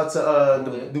 Shouts out to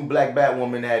the new black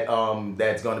Batwoman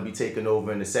that's going to be taking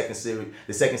over in the second season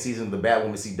of the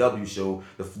Batwoman CW show.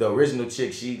 The original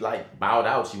chick, she like bowed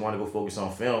out. She wanted to go focus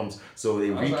on films. So they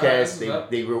recast,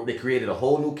 they created a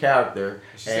whole new character.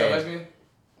 Is she still lesbian?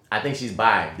 I think she's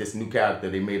bi. This new character,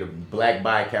 they made a black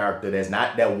bi character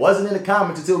that wasn't in the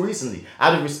comics until recently.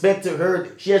 Out of respect to her,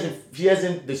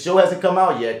 the show hasn't come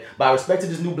out yet. But I respect to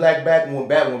this new black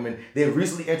Batwoman, they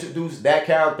recently introduced that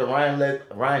character,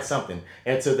 Ryan something,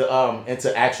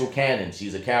 into actual canon.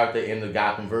 She's a character in the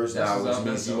Gothamverse now, which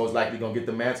means she's most likely gonna get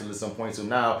the mantle at some point. So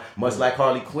now, much like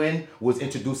Harley Quinn was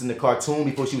introduced in the cartoon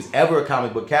before she was ever a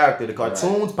comic book character, the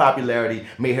cartoon's popularity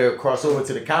made her cross over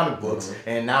to the comic books,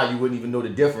 and now you wouldn't even know the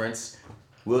difference.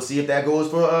 We'll see if that goes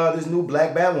for this new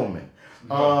black Batwoman.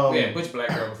 Butch black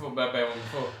girl before Batwoman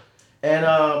before. And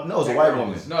no, it was a white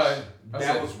woman. No,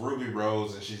 that was Ruby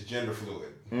Rose, and she's gender fluid.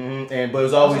 Mm-hmm. But it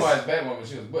was always. That's why it's Batwoman.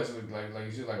 She was Butch.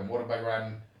 She was like a motorbike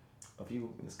riding. A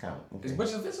few. It's kind of. Okay. Is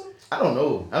Butch official? I don't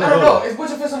know. I don't know. Is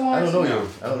Butch official? I don't know.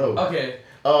 I don't know. Okay.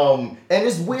 And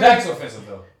it's weird. That's offensive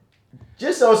though.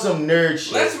 Just on some nerd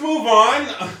shit. Let's move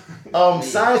on.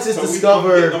 Scientists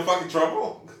discovered. No fucking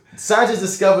trouble. Scientists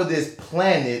discovered this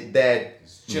planet that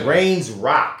rains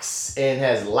rocks and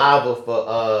has lava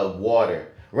for water.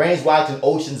 Rains rocks and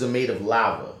oceans are made of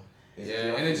lava. Yeah,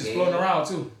 and it's just floating around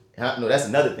too. No, that's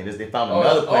another thing. They found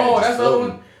another planet. Oh, that's another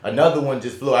one. Another one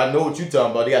just flew. I know what you're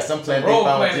talking about. They got some planet they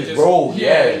found just rolled.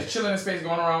 Yeah, just chilling in space,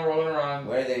 going around, rolling around.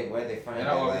 Where they find it?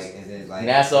 Like, is it like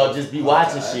NASA just be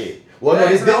watching shit? Well,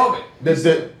 no,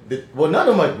 well, none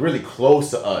of them are really close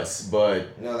to us,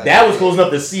 but that was close enough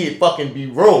to see it fucking be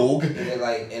rogue. Is it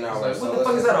like in our? What the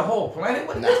fuck is that? A whole planet?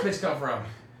 Where did this bitch come from?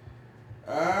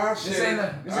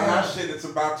 Shit, it's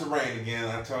about to rain again.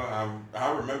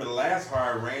 I remember the last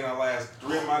hard rain. I lost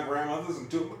 3 of my grandmothers and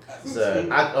 2 of my cousins.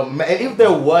 If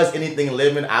there was anything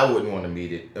living, I wouldn't want to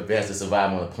meet it if it has to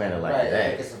survive on a planet like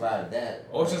that. It can survive that.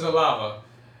 Oceans of lava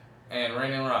and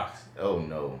raining rocks. Oh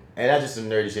no. And that's just some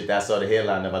nerdy shit that I saw the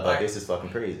headline of. I thought this is fucking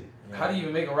crazy. How do you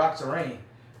even make a rock to rain?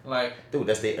 Like, dude,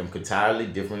 that's the entirely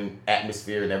different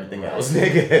atmosphere and everything else,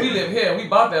 nigga. We live here. We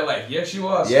about that life. Yes, you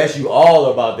are. Yes, you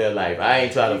all about that life. I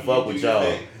ain't trying to fuck with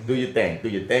y'all. Do your thing. Do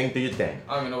your thing. Do your thing.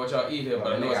 I don't even know what y'all eat here,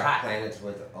 but I know it's hot. Planets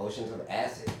with oceans of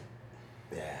acid.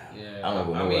 Yeah. I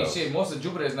don't know. I mean, shit. Most of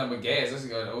Jupiter is not but gas. This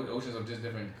oceans of just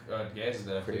different gases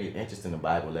that are pretty interesting. The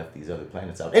Bible left these other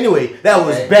planets out. Anyway, that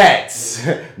was Bats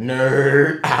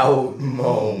Nerd Out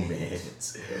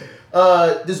Moments.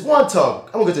 There's one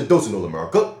talk. I'm gonna get to Docino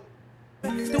America.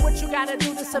 Do what you gotta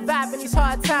do to survive in these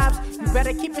hard times. You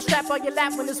better keep your strap on your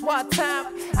lap when it's wartime.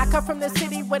 I come from the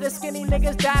city where the skinny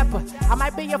niggas die, but I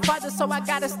might be your father, so I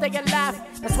gotta stay alive.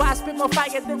 That's why I spit more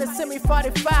fire than the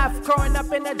semi-45. Growing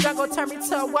up in the jungle turned me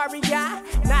to a warrior.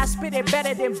 Now I spit it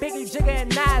better than Biggie, Jigga,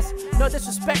 and Nas. No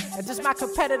disrespect, it's just my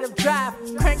competitive drive.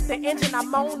 Crank the engine,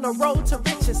 I'm on the road to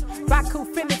riches. Baku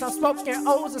finish, I'm smoking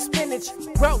O's of spinach.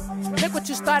 Bro, look what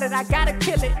you started, I gotta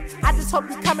kill it. I just hope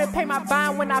you come and pay my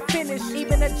bond when I finish.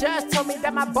 Even the judge told me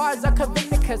that my bars are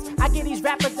convicted, cause I get these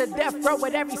rappers to death row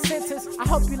with every sentence. I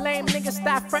hope you lame niggas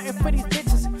stop frontin' for these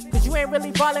bitches, cause you ain't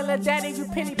really ballin' lil' daddy, you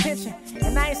penny pinching.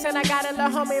 And I ain't saying I got a little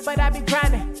homie, but I be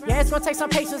grinding. Yeah, it's gonna take some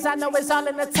patience, I know it's all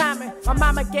in the timing. My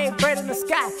mama gave bird in the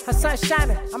sky, her sun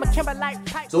shining. I'm a Kimberlite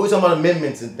pipe. So we're talking about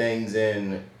amendments and things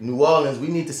in New Orleans. We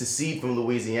need to secede from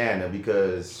Louisiana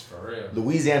because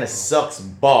Louisiana sucks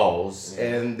balls.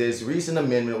 And this recent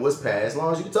amendment was passed. As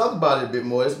long as you can talk about it a bit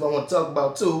more, that's what I want to talk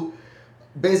about too.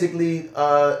 Basically,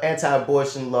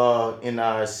 anti-abortion law in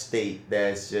our state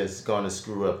that's just going to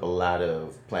screw up a lot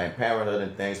of Planned Parenthood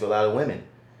and things for a lot of women.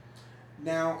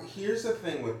 Now, here's the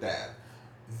thing with that.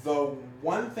 The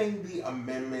one thing the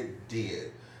amendment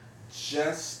did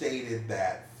just stated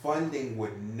that funding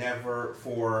would never,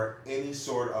 for any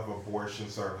sort of abortion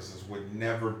services, would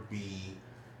never be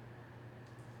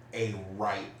a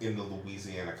right in the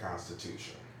Louisiana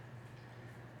Constitution.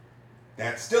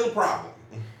 That's still a problem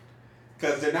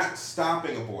because they're not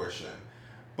stopping abortion.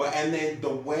 And then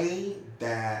the way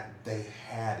that they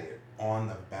had it on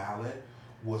the ballot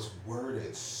was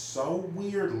worded so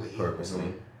weirdly.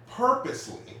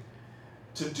 Purposely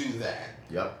to do that.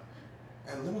 Yep.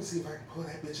 And let me see if I can pull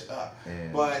that bitch up.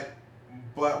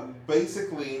 But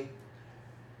basically,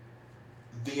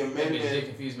 the amendment. They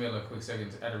confused me a little quick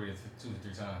second. I had to read it 2 to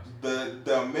 3 times.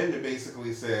 The amendment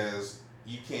basically says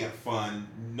you can't fund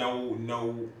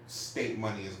no state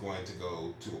money is going to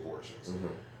go to abortions,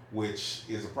 which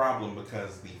is a problem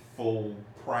because the full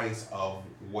price of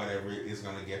whatever is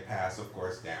going to get passed, of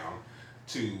course, down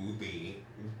to the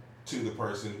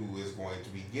person who is going to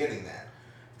be getting that.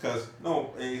 Because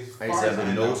no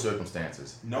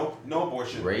circumstances. No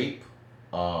abortion. Rape,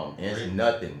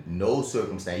 nothing. No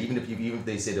circumstance. Even if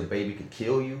they say the baby could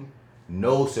kill you,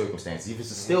 no circumstances. If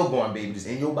it's a stillborn baby just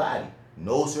in your body,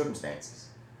 no circumstances.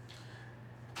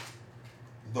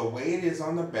 The way it is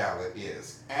on the ballot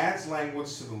adds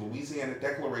language to the Louisiana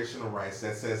Declaration of Rights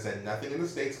that says that nothing in the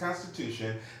state's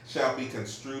constitution shall be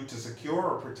construed to secure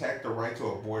or protect the right to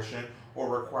abortion or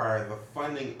require the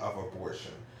funding of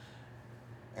abortion.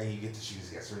 And you get to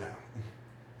choose yes or no.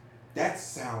 That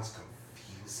sounds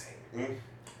confusing.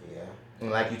 Yeah. And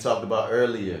like you talked about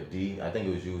earlier, D, I think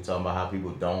it was you talking about how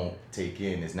people don't take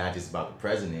in. It's not just about the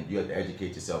president. You have to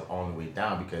educate yourself on the way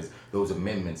down because those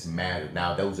amendments matter.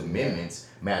 Now, those amendments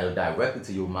matter directly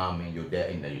to your mom and your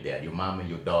dad, your mom and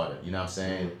your daughter. You know what I'm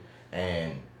saying?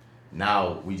 And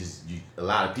now a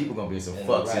lot of people gonna be in some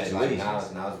fuck situations. Like now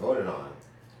it's voted on.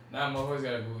 Now my boys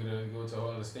gotta go to a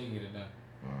whole other state and get it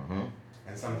done.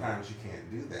 And sometimes you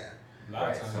can't do that.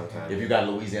 If you got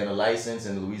a Louisiana license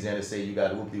and Louisiana say you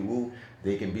got whoop-de-woo,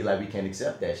 they can be like, we can't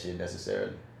accept that shit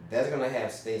necessarily. That's gonna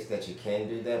have states that you can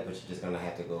do that, but you're just gonna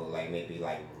have to go maybe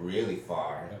really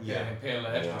far. Yeah.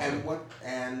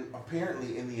 And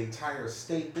apparently in the entire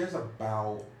state, there's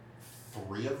about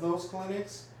 3 of those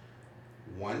clinics.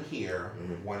 1 here,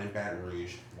 1 in Baton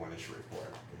Rouge, 1 in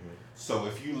Shreveport. So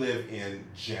if you live in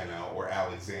Jena or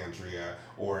Alexandria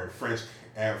or in French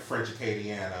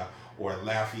Acadiana or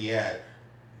Lafayette,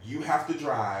 you have to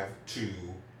drive to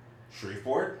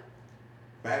Shreveport,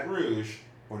 Baton Rouge,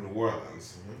 or New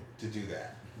Orleans to do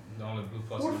that. The only blue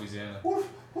plus Louisiana. Who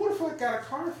the fuck got a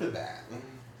car for that?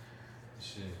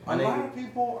 Shit. A lot of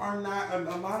people are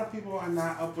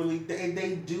not upwardly.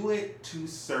 They do it to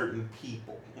certain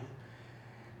people,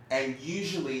 And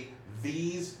usually,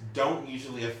 these don't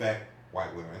usually affect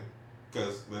white women.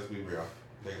 Because, let's be real,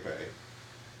 they can pay.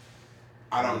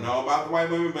 I don't know about the white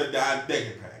women, but they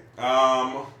can pay.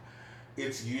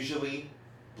 It's usually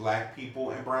black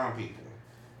people and brown people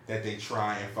that they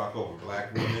try and fuck over.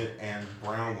 Black women and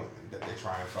brown women that they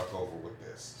try and fuck over with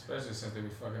this. Especially since they be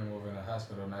fucking them over in the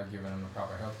hospital, not giving them the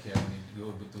proper health care when they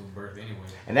go through birth anyway.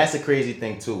 And that's the crazy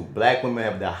thing too. Black women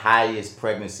have the highest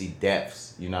pregnancy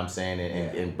deaths, you know what I'm saying,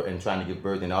 and trying to give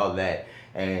birth and all that.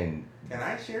 And can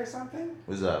I share something?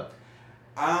 What's up?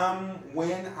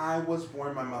 When I was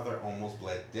born, my mother almost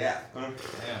bled death.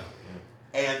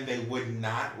 And they would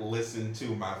not listen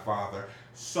to my father.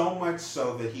 So much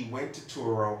so that he went to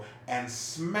Turo and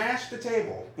smashed the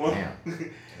table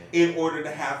in order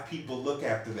to have people look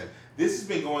after them. This has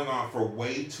been going on for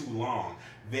way too long.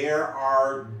 There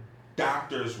are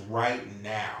doctors right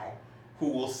now who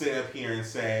will sit up here and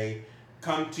say,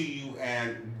 come to you,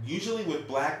 and usually with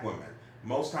black women,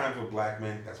 most times with black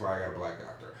men, that's why I got a black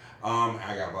doctor.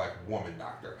 I got a black woman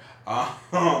doctor.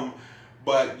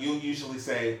 But you'll usually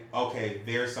say, okay,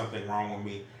 there's something wrong with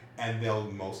me. And they'll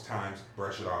most times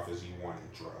brush it off as you wanting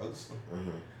drugs.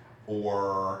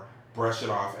 Or brush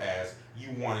it off as you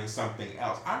wanting something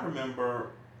else. I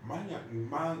remember my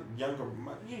younger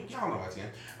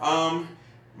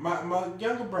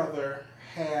younger brother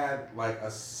had like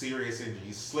a serious injury.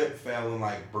 He slipped, fell, and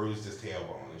like bruised his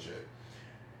tailbone and shit.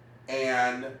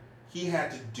 And he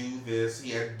had to do this. He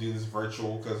had to do this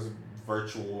virtual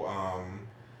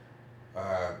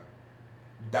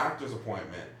doctor's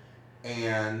appointment,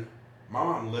 and my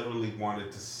mom literally wanted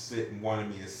me to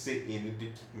sit in.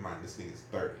 Keep in mind, this thing is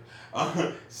 30.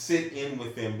 Sit in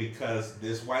with him because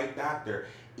this white doctor,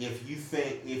 if he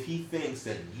thinks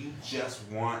that you just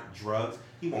want drugs,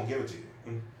 he won't give it to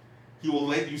you. He will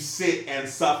let you sit and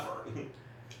suffer.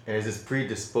 And it's this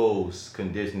predisposed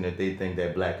condition that they think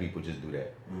that black people just do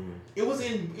that. It was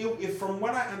from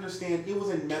what I understand, it was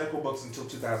in medical books until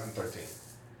 2013.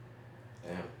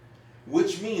 Yeah.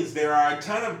 Which means there are a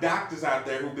ton of doctors out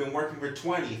there who've been working for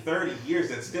 20, 30 years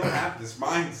that still have this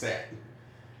mindset.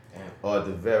 Yeah. Or at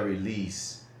the very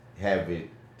least, have it.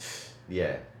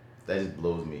 Yeah, that just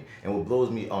blows me. And what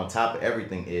blows me on top of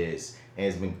everything is, and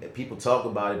it's been, people talk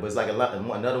about it, but it's like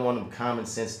another one of the common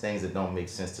sense things that don't make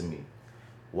sense to me.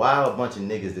 Why are a bunch of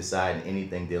niggas deciding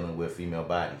anything dealing with female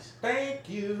bodies? Thank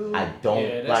you. I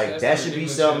don't that should be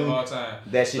something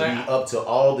that should be up to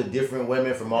all the different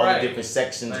women from all the different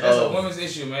sections. That's a women's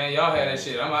issue, man. Y'all had that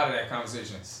shit. I'm out of that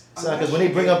conversation. Because when they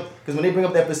bring up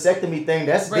that vasectomy thing,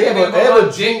 they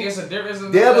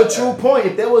have a true point.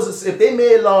 If they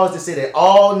made laws that say that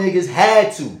all niggas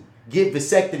had to get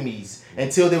vasectomies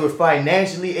until they were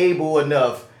financially able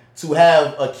enough to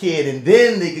have a kid, and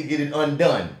then they could get it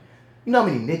undone. You know how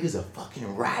many niggas are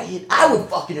fucking riot? I would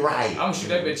fucking riot. I'm gonna shoot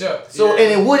that bitch up. So, and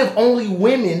it would have only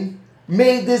women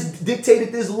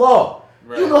dictated this law.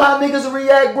 Right. You know how niggas will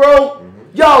react, bro?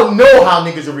 Y'all know how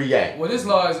niggas will react. Well, this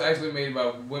law is actually made by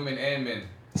women and men.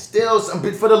 Still,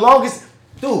 for the longest,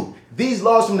 dude, these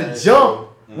laws from the jump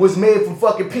was made from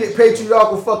fucking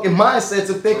patriarchal fucking mindsets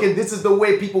of thinking this is the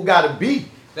way people gotta be.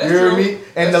 That's you hear me?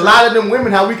 And a lot of them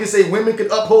women, how we can say women can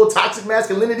uphold toxic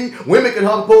masculinity, women can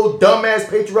uphold dumbass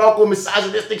patriarchal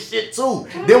misogynistic shit too.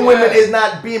 Them women is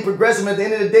not being progressive at the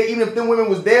end of the day. Even if them women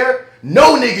was there,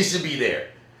 no niggas should be there.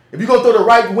 If you're gonna throw the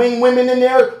right wing women in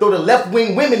there, throw the left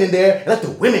wing women in there, and let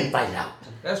the women fight it out.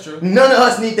 That's true. None of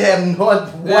us need to have None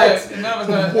of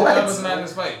us not in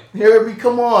this fight. Hear me?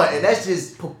 Come on. And that's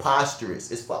just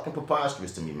preposterous. It's fucking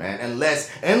preposterous to me, man.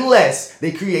 Unless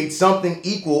they create something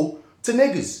equal to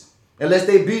niggas. Unless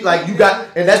they beat like you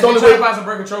got, and that's the only way. Find some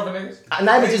birth control for niggas.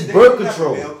 Not even just birth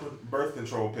control. Birth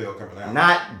control pill coming out.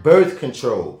 Not birth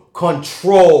control.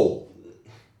 Control.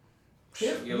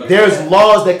 There's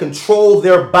laws that control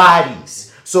their bodies.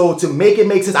 So to make it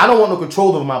make sense, I don't want no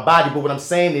control over my body, but what I'm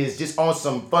saying is just on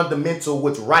some fundamental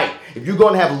what's right. If you're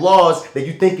going to have laws that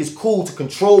you think is cool to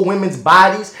control women's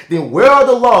bodies, then where are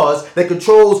the laws that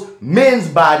controls men's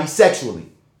bodies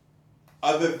sexually?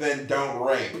 Other than don't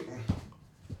rape.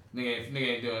 Nigga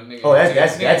ain't doing. Nigga, oh,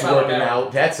 that's working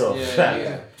out. That's all.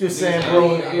 Just saying,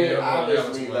 bro.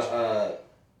 Obviously,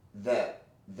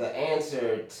 the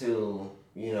answer to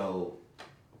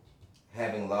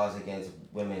having laws against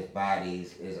women's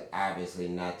bodies is obviously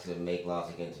not to make laws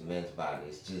against men's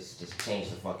bodies. Just change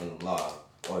the fucking law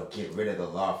or get rid of the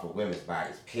law for women's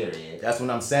bodies. Period. That's what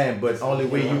I'm saying. But the only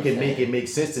way you can make it make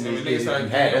sense to me is if you have.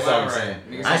 That's all I'm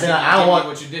saying. I don't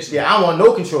want. Yeah, I don't want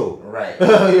no control. Right. You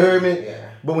heard me? Yeah.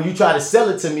 But when you try to sell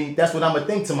it to me, that's what I'm gonna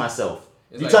think to myself.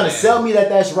 You're trying to sell me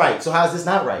that's right. So how's this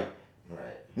not right?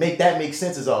 Right. Make that make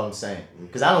sense is all I'm saying.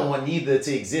 Because I don't want neither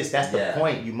to exist. That's the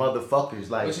point, you motherfuckers.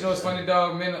 Like, but you know what's funny,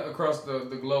 dog? Men across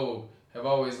the globe have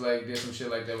always like did some shit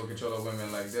like that with control of women.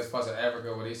 Like there's parts of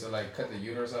Africa where they used to like cut the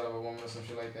uterus out of a woman or some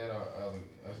shit like that. Or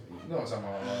you know what I'm talking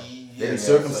about? They be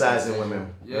circumcising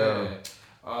women. Yeah.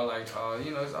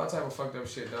 You know, it's all type of fucked up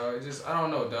shit, dog. It's just I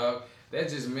don't know, dog.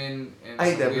 That's just men and I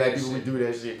hate that black people we do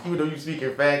that shit. Even though you speak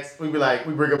in facts, we be like,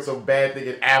 we bring up some bad thing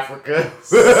in Africa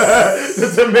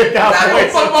just to make our I don't point. give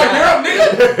a fuck about Europe, nigga.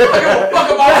 I don't give a fuck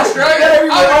about Australia.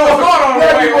 I don't know what's going on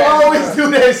Black right people now. always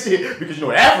do that shit because you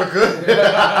know Africa.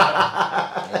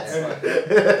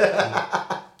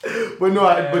 But no,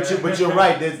 but you're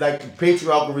right. There's like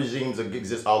patriarchal regimes that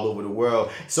exist all over the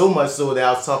world. So much so that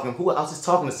I was just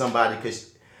talking to somebody because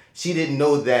she didn't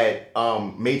know that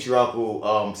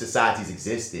matriarchal societies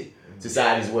existed.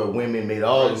 Societies where women made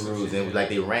all the rules and like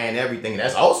they ran everything. And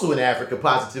that's also in Africa,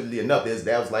 positively enough.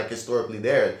 That was like historically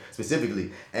there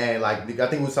specifically. And like I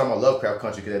think we were talking about Lovecraft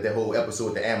Country because that whole episode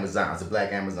with the Amazons, the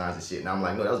black Amazons and shit. And I'm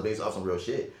like, no, that was based off some real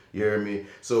shit. You hear me?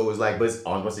 So it was like, but it's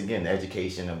once again, the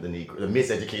education of the Negro, the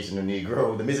miseducation of the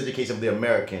Negro, the miseducation of the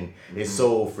American is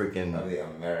so freaking of the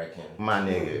American. My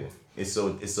nigga. It's so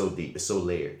deep, it's so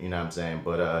layered, you know what I'm saying?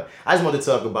 But I just want to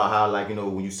talk about how, like, you know,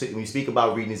 when you speak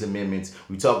about reading these amendments,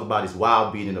 we talk about this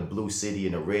wild being in a blue city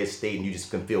in a red state, and you just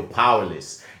can feel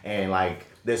powerless. And like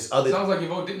there's other sounds like your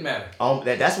vote didn't matter.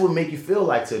 That's what make you feel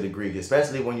like to a degree,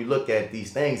 especially when you look at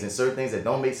these things and certain things that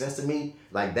don't make sense to me,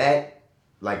 like that,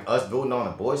 like us voting on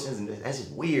abortions, and that's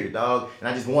just weird, dog. And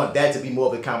I just want that to be more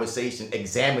of a conversation,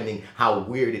 examining how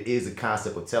weird it is, the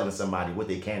concept of telling somebody what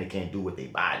they can and can't do with their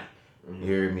body. You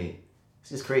hear me? It's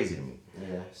just crazy to me.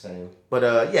 Yeah, same. But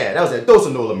yeah, that was that Dose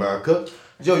of Noel America.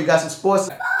 Joe, you got some sports?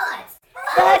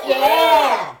 Fuck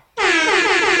yeah!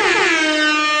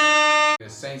 The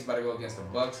Saints about to go against the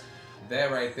Bucks. That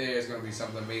right there is going to be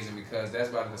something amazing because that's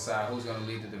about to decide who's going to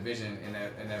lead the division in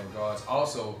that regards.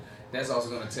 Also, that's also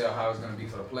going to tell how it's going to be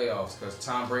for the playoffs because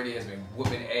Tom Brady has been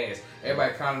whooping ass.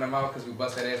 Everybody counting him out because we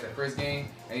busted ass that first game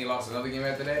and he lost another game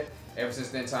after that. Ever since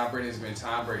then, Tom Brady has been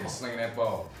Tom Brady, slinging that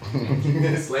ball.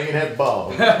 Slinging that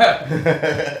ball.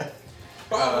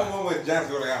 Ball with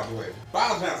Johnson going out the way.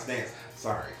 Ball Johnson dance.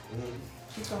 Sorry.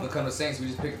 When it comes to Saints, we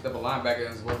just picked up a linebacker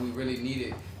and it's what we really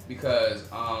needed because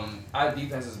our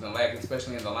defense has been lacking,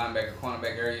 especially in the linebacker,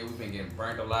 cornerback area. We've been getting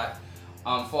burnt a lot.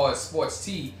 For Sports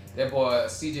T, that boy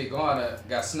C.J. Garner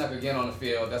got snuck again on the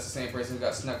field. That's the same person who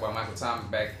got snuck by Michael Thomas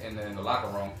back in the locker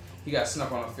room. He got snuck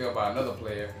on the field by another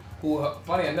player who,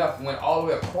 funny enough, went all the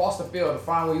way across the field to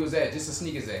find where he was at just to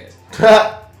sneak his ass.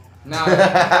 Nah,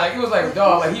 like it was like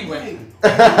dog, like he went.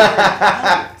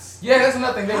 Yeah, that's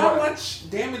nothing. How much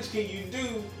damage can you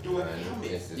do to a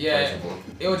helmet? Yeah,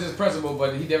 it was just principle,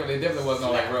 but he definitely wasn't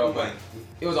on like real, but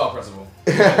it was all principle.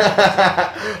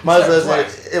 My son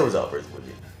said it was all principle.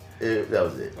 That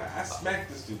was it. I smacked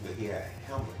this dude that he had a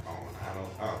helmet on.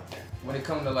 Okay. When it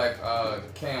comes to like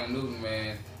Cam Newton,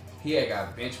 man, he had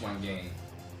got benched one game.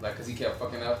 Like, cause he kept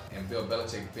fucking up, and Bill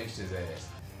Belichick benched his ass.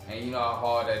 And you know how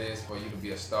hard that is for you to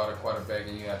be a starter quarterback,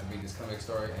 and you have to be this comeback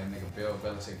story, and nigga Bill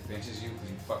Belichick benches you because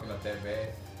you fucking up that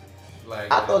bad.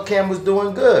 Like, I thought Cam was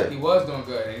doing good. He was doing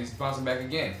good, and he's bouncing back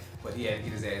again, but he had to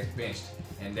get his ass benched,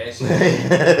 and that shit.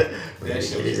 That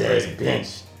shit was crazy.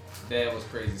 Benched. That was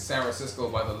crazy. San Francisco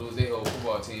about to lose their whole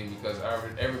football team because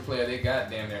every player they got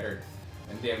damn near hurt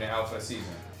and damn near out for the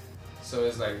season. So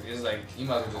it's like you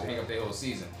might as well just hang up their whole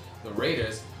season. The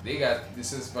Raiders, they got,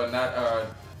 this is for not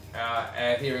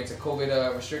adhering to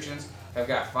COVID restrictions, have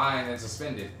got fined and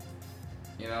suspended.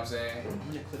 You know what I'm saying? How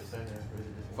many clips are there?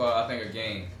 For I think a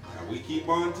game. Now, we keep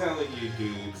on telling you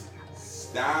dudes,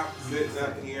 stop sitting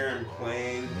up here and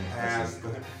playing past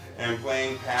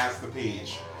the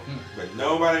peach. But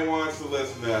nobody wants to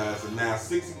listen to us, and now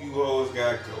 6 of you hoes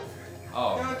got COVID.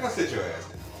 Oh. Go sit your ass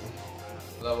down.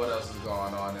 Love, what else is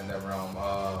going on in that realm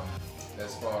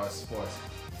as far as sports?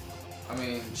 I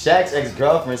mean, Shaq's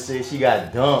ex-girlfriend said she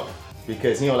got dumped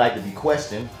because he don't like to be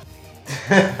questioned.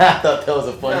 I thought that was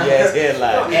a funny ass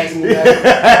headline. Don't ask me that.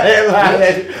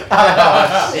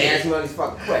 Ask me all these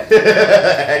fucking questions.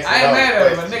 I ain't mad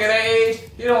at him, but nigga that age,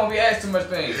 he don't want to be asked too much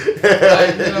things. Like,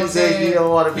 you know what I'm saying? He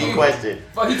don't want to be questioned.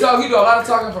 But he do a lot of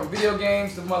talking from video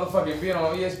games to motherfucking being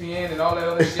on ESPN and all that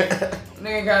other shit.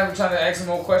 Nigga got him trying to ask him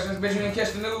more questions. Bitch, you didn't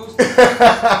catch the news?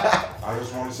 I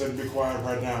just want to sit and be quiet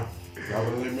right now. Y'all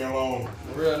better leave me alone.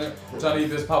 For real, nigga. I'm trying to eat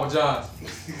this Papa John's.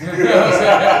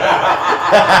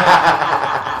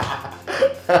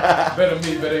 Better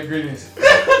meat, better ingredients.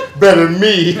 Better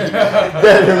me.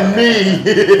 Better me.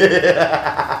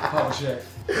 Papa Shaq.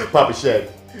 Papa Shaq.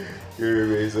 You know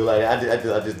what I mean? So like, I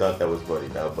just thought that was funny,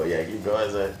 though. But yeah, keep going,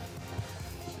 son.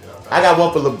 I got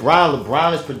one for LeBron.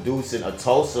 LeBron is producing a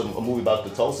movie about the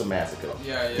Tulsa massacre.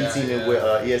 Yeah. He teaming with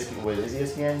ESPN. Is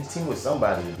ESPN? He's teaming with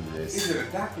somebody to do this. Is it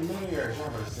a documentary or a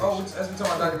genre? Oh, as we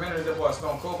talking about documentaries, that boy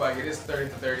Stone Cold back. It is 30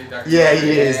 for 30 documentary. Yeah,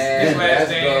 he is. His Last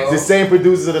Dance. The same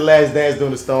producers of The Last Dance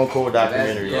doing the Stone Cold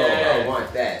documentary. I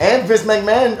want that. And Vince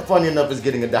McMahon, funny enough, is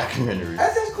getting a documentary.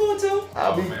 That's cool too.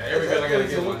 Every girl gotta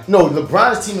get one. No,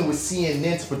 LeBron is teaming with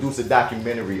CNN to produce a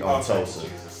documentary on Tulsa.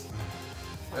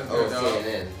 That's good, dog.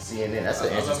 CNN. That's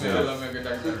an interesting. I love me a good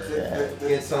documentary.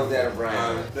 Get some of that,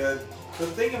 Brian. The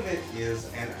thing of it is,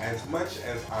 and as much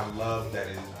as I love that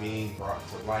it is being brought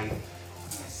to light,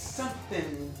 there's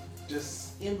something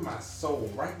just in my soul,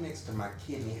 right next to my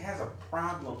kidney, has a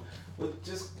problem with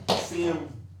just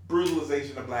seeing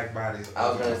brutalization of black bodies. I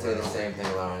was gonna say the same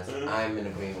thing, Lawrence. I'm in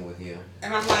agreement with you.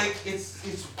 And I'm like,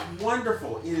 it's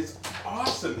wonderful. It is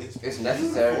awesome. It's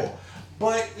necessary.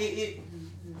 But I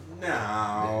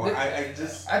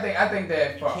think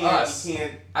that for us,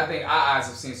 I think our eyes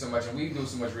have seen so much, and we do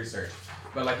so much research.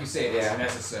 But like you said, it's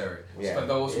necessary for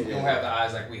those who don't have the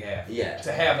eyes like we have. Yeah.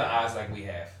 To have the eyes like we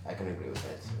have. I can agree with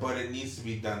that. But it needs to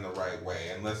be done the right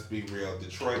way. And let's be real,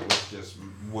 Detroit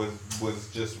was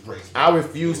just racist. I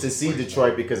refused to see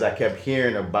Detroit because I kept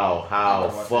hearing about how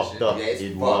fucked up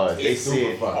it was. They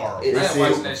said,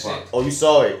 watching that shit. "Oh, you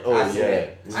saw it? Oh, I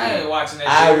ain't watching that shit.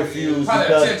 I refused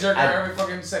because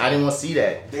I didn't want to see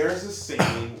that. There's a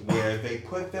scene where they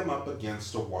put them up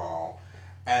against a wall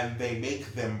and they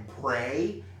make them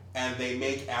pray, and they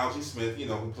make Algie Smith,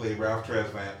 who played Ralph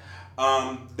Tresvant,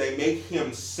 they make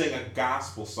him sing a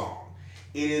gospel song.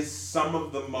 It is some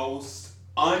of the most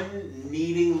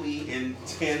unneedingly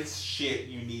intense shit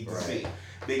you need to see.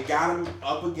 They got him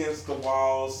up against the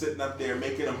wall, sitting up there,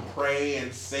 making him pray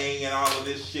and sing and all of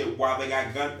this shit while they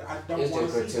got guns. I don't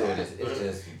want to see that.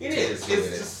 It's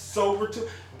just so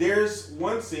gratuitous. There's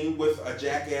one scene with a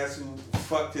jackass who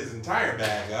fucked his entire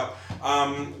bag up.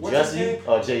 What's his name?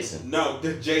 Or Jason? No,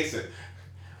 Jason.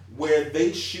 Where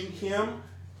they shoot him,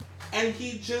 and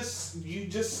you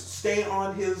just stay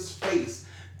on his face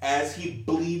as he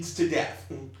bleeds to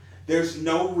death. There's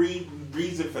no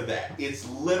reason for that. It's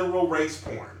literal race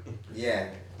porn. Yeah.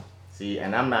 See,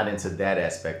 and I'm not into that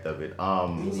aspect of it. It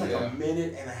was like a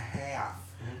minute and a half.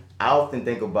 I often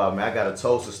think about, man, I got a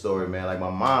Tulsa story, man. Like my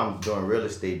mom doing real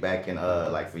estate back in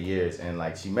for years, and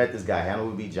like she met this guy,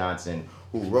 Hannibal B. Johnson,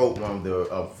 who wrote one of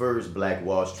the first Black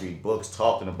Wall Street books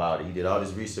talking about it. He did all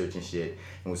this research and shit.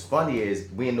 And what's funny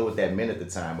is we didn't know what that meant at the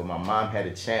time, but my mom had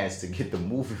a chance to get the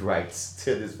movie rights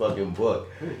to this fucking book,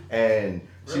 and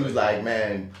she was like,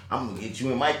 man, I'm gonna get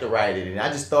you and Mike to write it. And I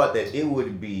just thought that it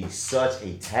would be such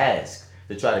a task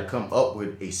to try to come up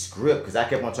with a script, because I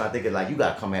kept on trying to think of like, you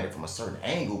gotta come at it from a certain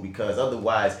angle, because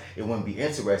otherwise it wouldn't be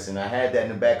interesting. I had that in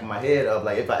the back of my head of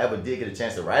like, if I ever did get a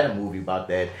chance to write a movie about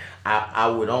that, I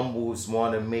would almost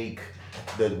want to make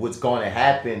what's going to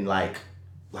happen like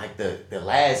the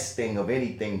last thing of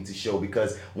anything to show,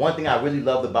 because one thing I really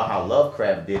loved about how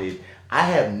Lovecraft did it, I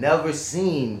have never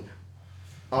seen,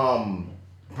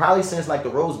 probably since like the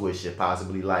Rosewood shit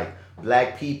possibly, like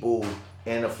black people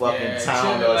in a fucking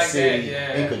town or city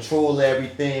and control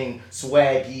everything,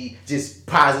 swaggy, just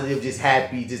positive, just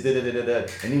happy, just da-da-da-da-da.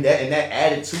 And that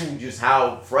attitude, just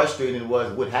how frustrating it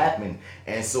was, what happened.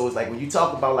 And so it's like when you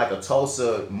talk about like a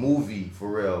Tulsa movie for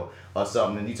real or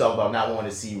something, and you talk about not wanting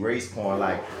to see race porn,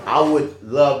 like I would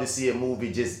love to see a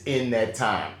movie just in that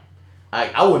time.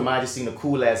 I wouldn't mind just seeing a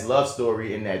cool ass love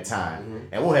story in that time,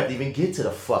 and we won't have to even get to the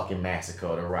fucking massacre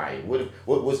or the riot.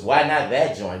 Why not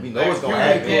that joint? We know what's gonna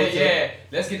happen. Yeah.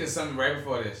 Let's get to something right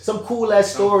before this. Some cool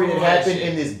ass story that happened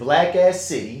in this black ass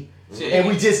city, and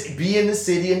we just be in the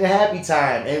city in the happy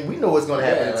time, and we know what's gonna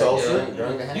happen in Tulsa.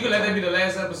 You can let that be the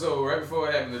last episode right before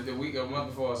it happened, the week or month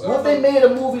before. So what if they made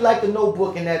a movie like The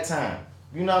Notebook in that time?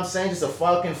 You know what I'm saying? Just a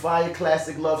fucking fire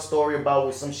classic love story about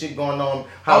with some shit going on.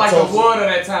 I like Tulsa, the Wood of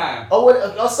that time.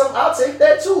 Or some, I'll take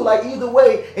that too. Like either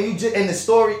way, and the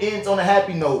story ends on a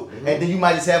happy note, and then you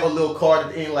might just have a little card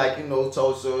at the end, like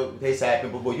Tulsa, this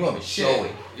happened, but you don't even show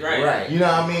it. Right. You know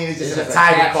what I mean? It's just a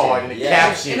title card and a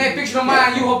caption. In that fictional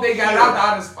mind, you hope they got it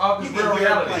out of this real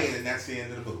reality. Playing, and that's the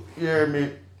end of the movie. You hear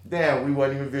me? Damn, we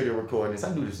wasn't even video recording this.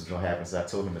 I knew this was gonna happen, so I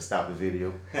told him to stop the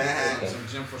video. Some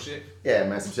gym for shit. Yeah,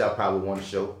 man, some shit I probably want to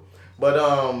show. But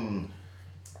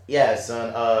yeah,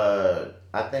 son.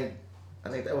 I think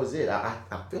that was it. I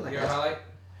feel like hero highlight.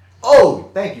 Oh,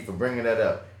 thank you for bringing that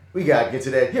up. We gotta get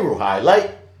to that hero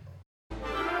highlight.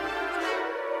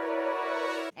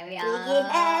 And we all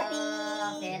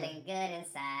happy, feeling good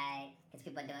inside. Cause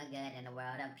people people doing good in the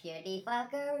world of purity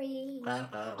fuckery.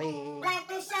 Like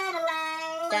the shine a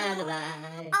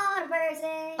light. On a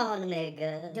person. On a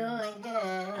nigga. Doing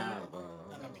good.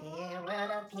 In the pure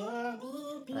world of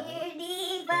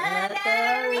purity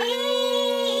fuckery.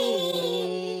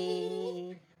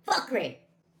 Fuckery.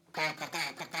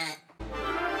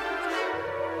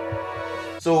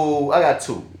 So I got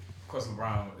two. Of course,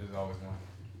 LeBron is always one.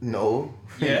 No.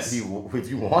 Yes. If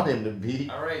you want him to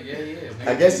be. All right, yeah.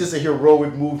 I guess it's a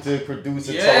heroic move to produce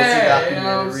a Tulsi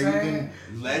documentary. You know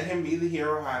let him be the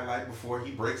hero highlight before he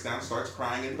breaks down and starts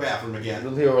crying in the bathroom again. The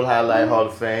hero highlight Hall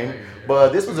of Fame.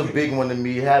 But this was a big one to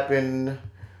me. It happened,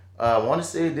 I want to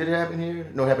say, did it happen here?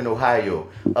 No, it happened in Ohio.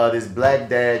 This black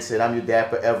dad said, "I'm your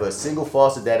dad forever." A single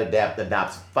foster dad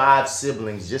adopts 5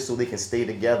 siblings just so they can stay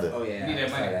together. Oh, yeah. Need that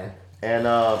money. And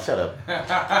shut up.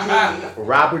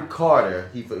 Robert Carter,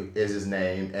 he is his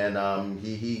name, and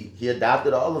he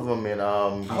adopted all of them, and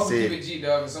he I hope said, you keep it G,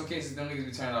 dog. In some cases, them niggas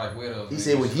be turning out like widows. he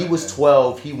said when he was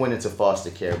 12, he went into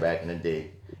foster care back in the day,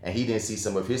 and he didn't see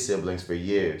some of his siblings for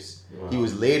years. Wow. He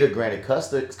was later granted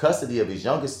custody of his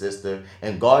younger sister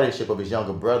and guardianship of his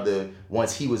younger brother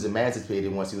once he was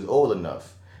emancipated, once he was old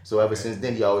enough. So ever since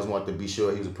then, he always wanted to be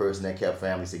sure he was a person that kept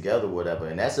families together, or whatever,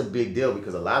 and that's a big deal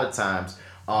because a lot of times.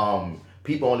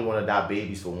 People only want to adopt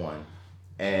babies for one.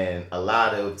 And a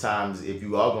lot of times, if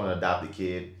you are going to adopt a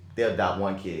kid, they'll adopt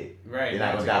one kid. Right. They're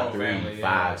not going to adopt 3, family,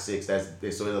 5, 6. So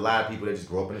there's a lot of people that just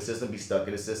grow up in the system, be stuck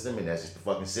in the system, and that's just the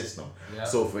fucking system. Yep.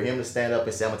 So for him to stand up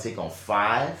and say, I'm going to take on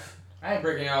 5. I ain't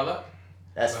breaking y'all up.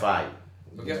 That's fire.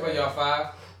 But guess what, y'all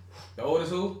 5? The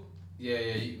oldest who? Yeah,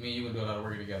 me and you gonna do a lot of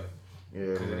work together.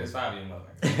 Yeah. Because it is 5 of you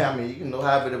motherfuckers. I mean, you can know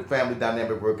how the family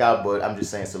dynamic work out, but I'm just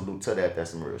saying salute to that.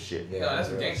 That's some real shit. Yeah, no, that's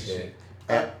some gangster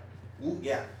shit.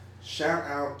 Yeah. Shout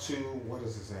out to, what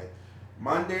is his name?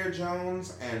 Mondaire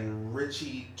Jones and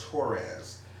Richie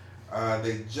Torres.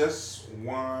 They just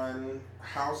won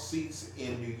House seats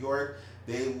in New York.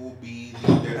 They will be,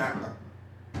 they're not,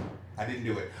 I didn't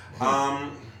do it.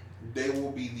 They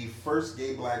will be the first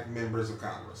gay black members of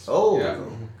Congress. Oh, yeah.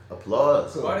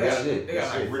 Applause. Cool.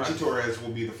 Richie Torres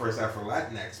will be the first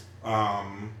Afro-Latinx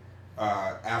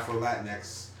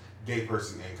gay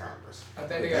person in Congress. I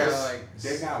think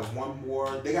they got one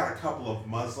more. They got a couple of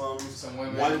Muslims, some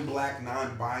women, one black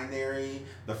non-binary,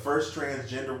 the first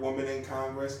transgender woman in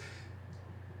Congress.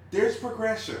 There's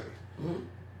progression. Mm-hmm.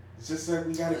 It's just that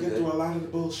we got to get through a lot of the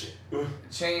bullshit.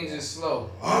 Change is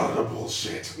slow. All of the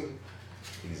bullshit.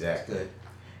 Exactly.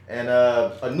 And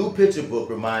a new picture book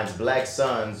reminds black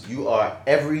sons, you are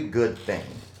every good thing.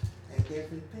 And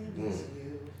everything is you.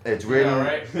 It's written,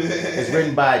 it's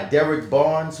written by Derek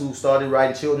Barnes, who started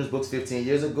writing children's books 15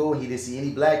 years ago. He didn't see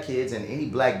any black kids and any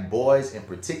black boys in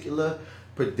particular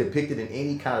depicted in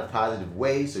any kind of positive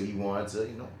way. So he wanted to,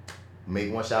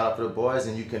 make one shout out for the boys.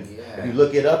 And you can, if you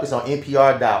look it up, it's on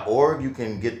NPR.org. You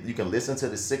can listen to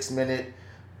the 6-minute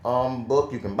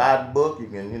book. You can buy the book. You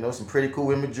can, some pretty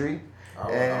cool imagery.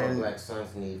 Our black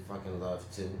sons need fucking love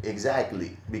too.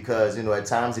 Exactly, because at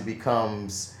times it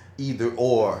becomes either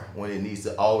or when it needs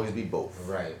to always be both.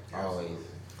 Right, always.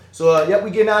 So we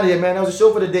getting out of here, man. That was the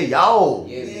show for the day, y'all.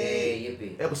 Yeah,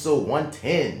 yippee. Episode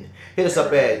 110. Hit us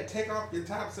up at. Take off your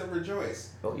tops and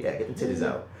rejoice. Oh yeah, get them titties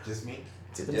out. Just me.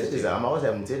 Get them titties out. I'm always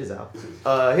having them titties out.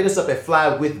 Hit us up at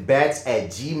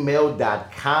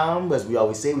flywithbats@gmail.com. As we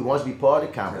always say, we want to be part of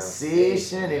the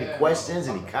conversation. Any questions,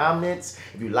 any comments?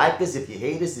 If you like us, if you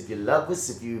hate us, if you love us,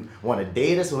 if you want to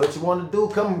date us, or what you want to do,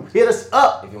 come hit us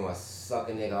up. If you want to suck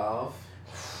a nigga off.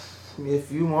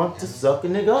 If you want to suck a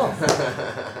nigga off.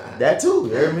 That too,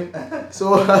 you hear me?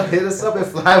 So hit us up at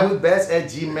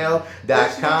flywithbats@gmail.com.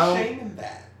 There's no shame in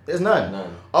that. There's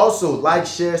none. Also, like,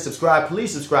 share, subscribe.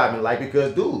 Please subscribe and like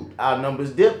because, dude, our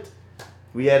numbers dipped.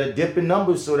 We had a dip in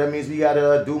numbers, so that means we got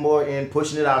to do more in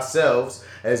pushing it ourselves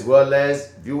as well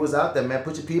as viewers out there, man.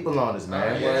 Put your people on us,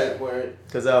 man. Word.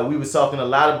 Because we was talking a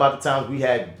lot about the times we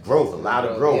had growth, a lot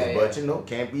of growth, but,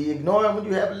 can't be ignoring when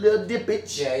you have a little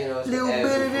dippage. Yeah, little bit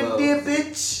of the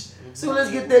dippage. So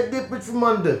let's get that dippage from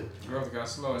under. Growth got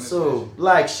slow in this So,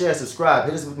 like, share, subscribe.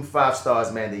 Hit us with some 5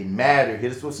 stars, man. They matter.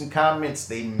 Hit us with some comments.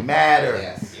 They matter.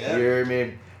 Yes. You hear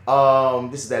me?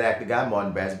 This is that actor guy,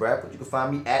 Martin Bats Bradford. You can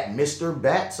find me at Mr.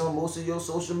 Bats on most of your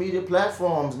social media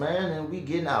platforms, man. And we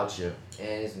getting out here.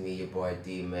 And it's me, your boy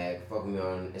D-Mac. Fuck with me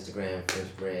on Instagram,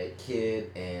 French Bread Kid,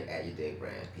 and at your Dig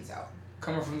Brand. Peace out.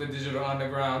 Coming from the digital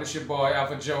underground, it's your boy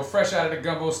Alpha Joe, fresh out of the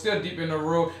gumbo, still deep in the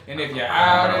room. And if you're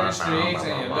out in the streets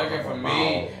and you're looking for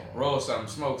me, roll something,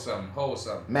 smoke something, hold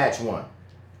something. Match 1.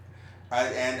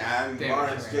 I'm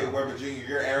Lawrence J. Weber Jr.,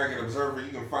 your arrogant observer. You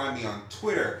can find me on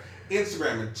Twitter,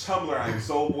 Instagram and Tumblr, I'm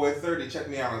Soulboy30. Check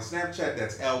me out on Snapchat,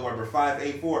 that's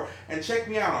LWeber584. And check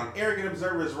me out on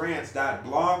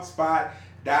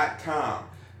ArrogantObserversRants.blogspot.com.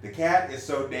 The cat is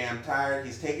so damn tired,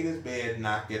 he's taken his bed,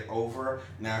 knocked it over.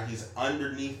 Now he's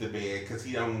underneath the bed because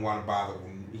he doesn't want to bother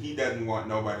him. He doesn't want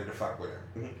nobody to fuck with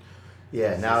him.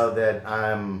 Yeah, now that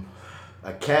I'm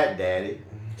a cat daddy.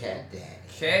 Cat daddy.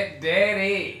 Cat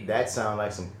daddy. That sounds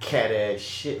like some cat ass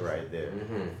shit right there.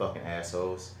 Fucking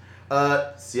assholes.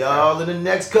 See y'all in the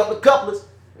next couple of couplets.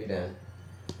 We done.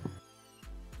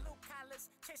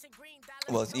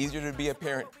 Well, it's easier to be a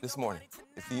parent this morning.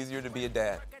 It's easier to be a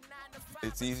dad.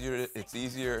 It's easier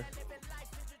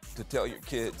to tell your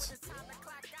kids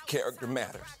character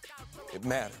matters. It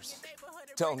matters.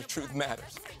 Telling the truth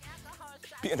matters.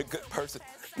 Being a good person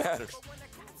matters.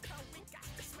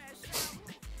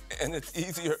 And it's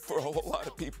easier for a whole lot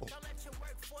of people.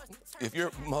 If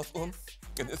you're Muslim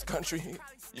in this country,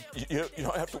 you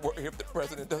don't have to worry if the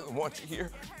president doesn't want you here.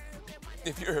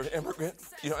 If you're an immigrant,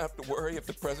 you don't have to worry if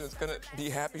the president's gonna be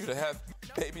happy to have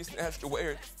babies snatched away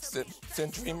or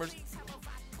send dreamers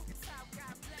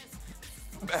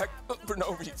back for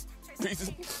no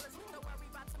reason.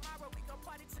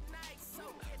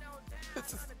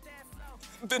 It's a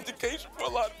vindication for a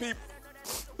lot of people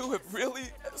who have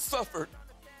really suffered.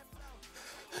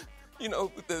 You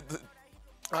know, the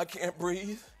I can't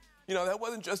breathe. You know, that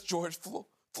wasn't just George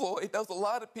Floyd. That was a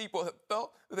lot of people that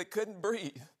felt that they couldn't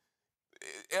breathe.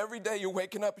 Every day you're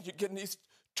waking up and you're getting these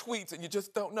tweets and you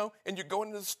just don't know, and you're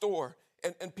going to the store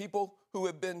and people who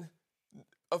have been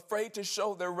afraid to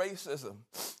show their racism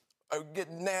are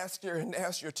getting nastier and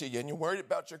nastier to you, and you're worried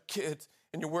about your kids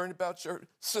and you're worried about your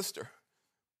sister.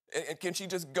 And can she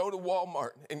just go to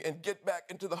Walmart and get back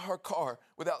into her car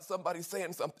without somebody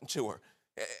saying something to her?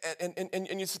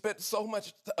 And you spent so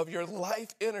much of your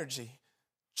life energy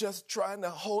just trying to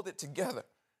hold it together.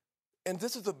 And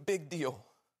this is a big deal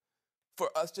for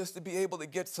us just to be able to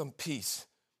get some peace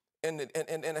and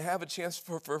have a chance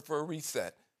for a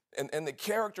reset. And the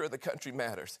character of the country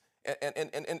matters.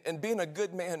 And being a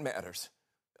good man matters.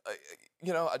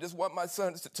 You know, I just want my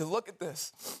sons to look at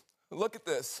this. Look at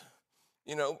this.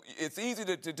 You know, it's easy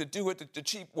to do it the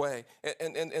cheap way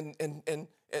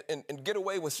and get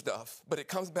away with stuff, but it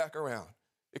comes back around.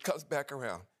 It comes back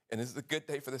around. And it's a good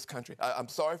day for this country. I'm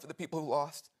sorry for the people who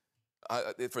lost.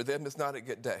 For them, it's not a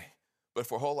good day. But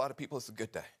for a whole lot of people, it's a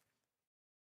good day.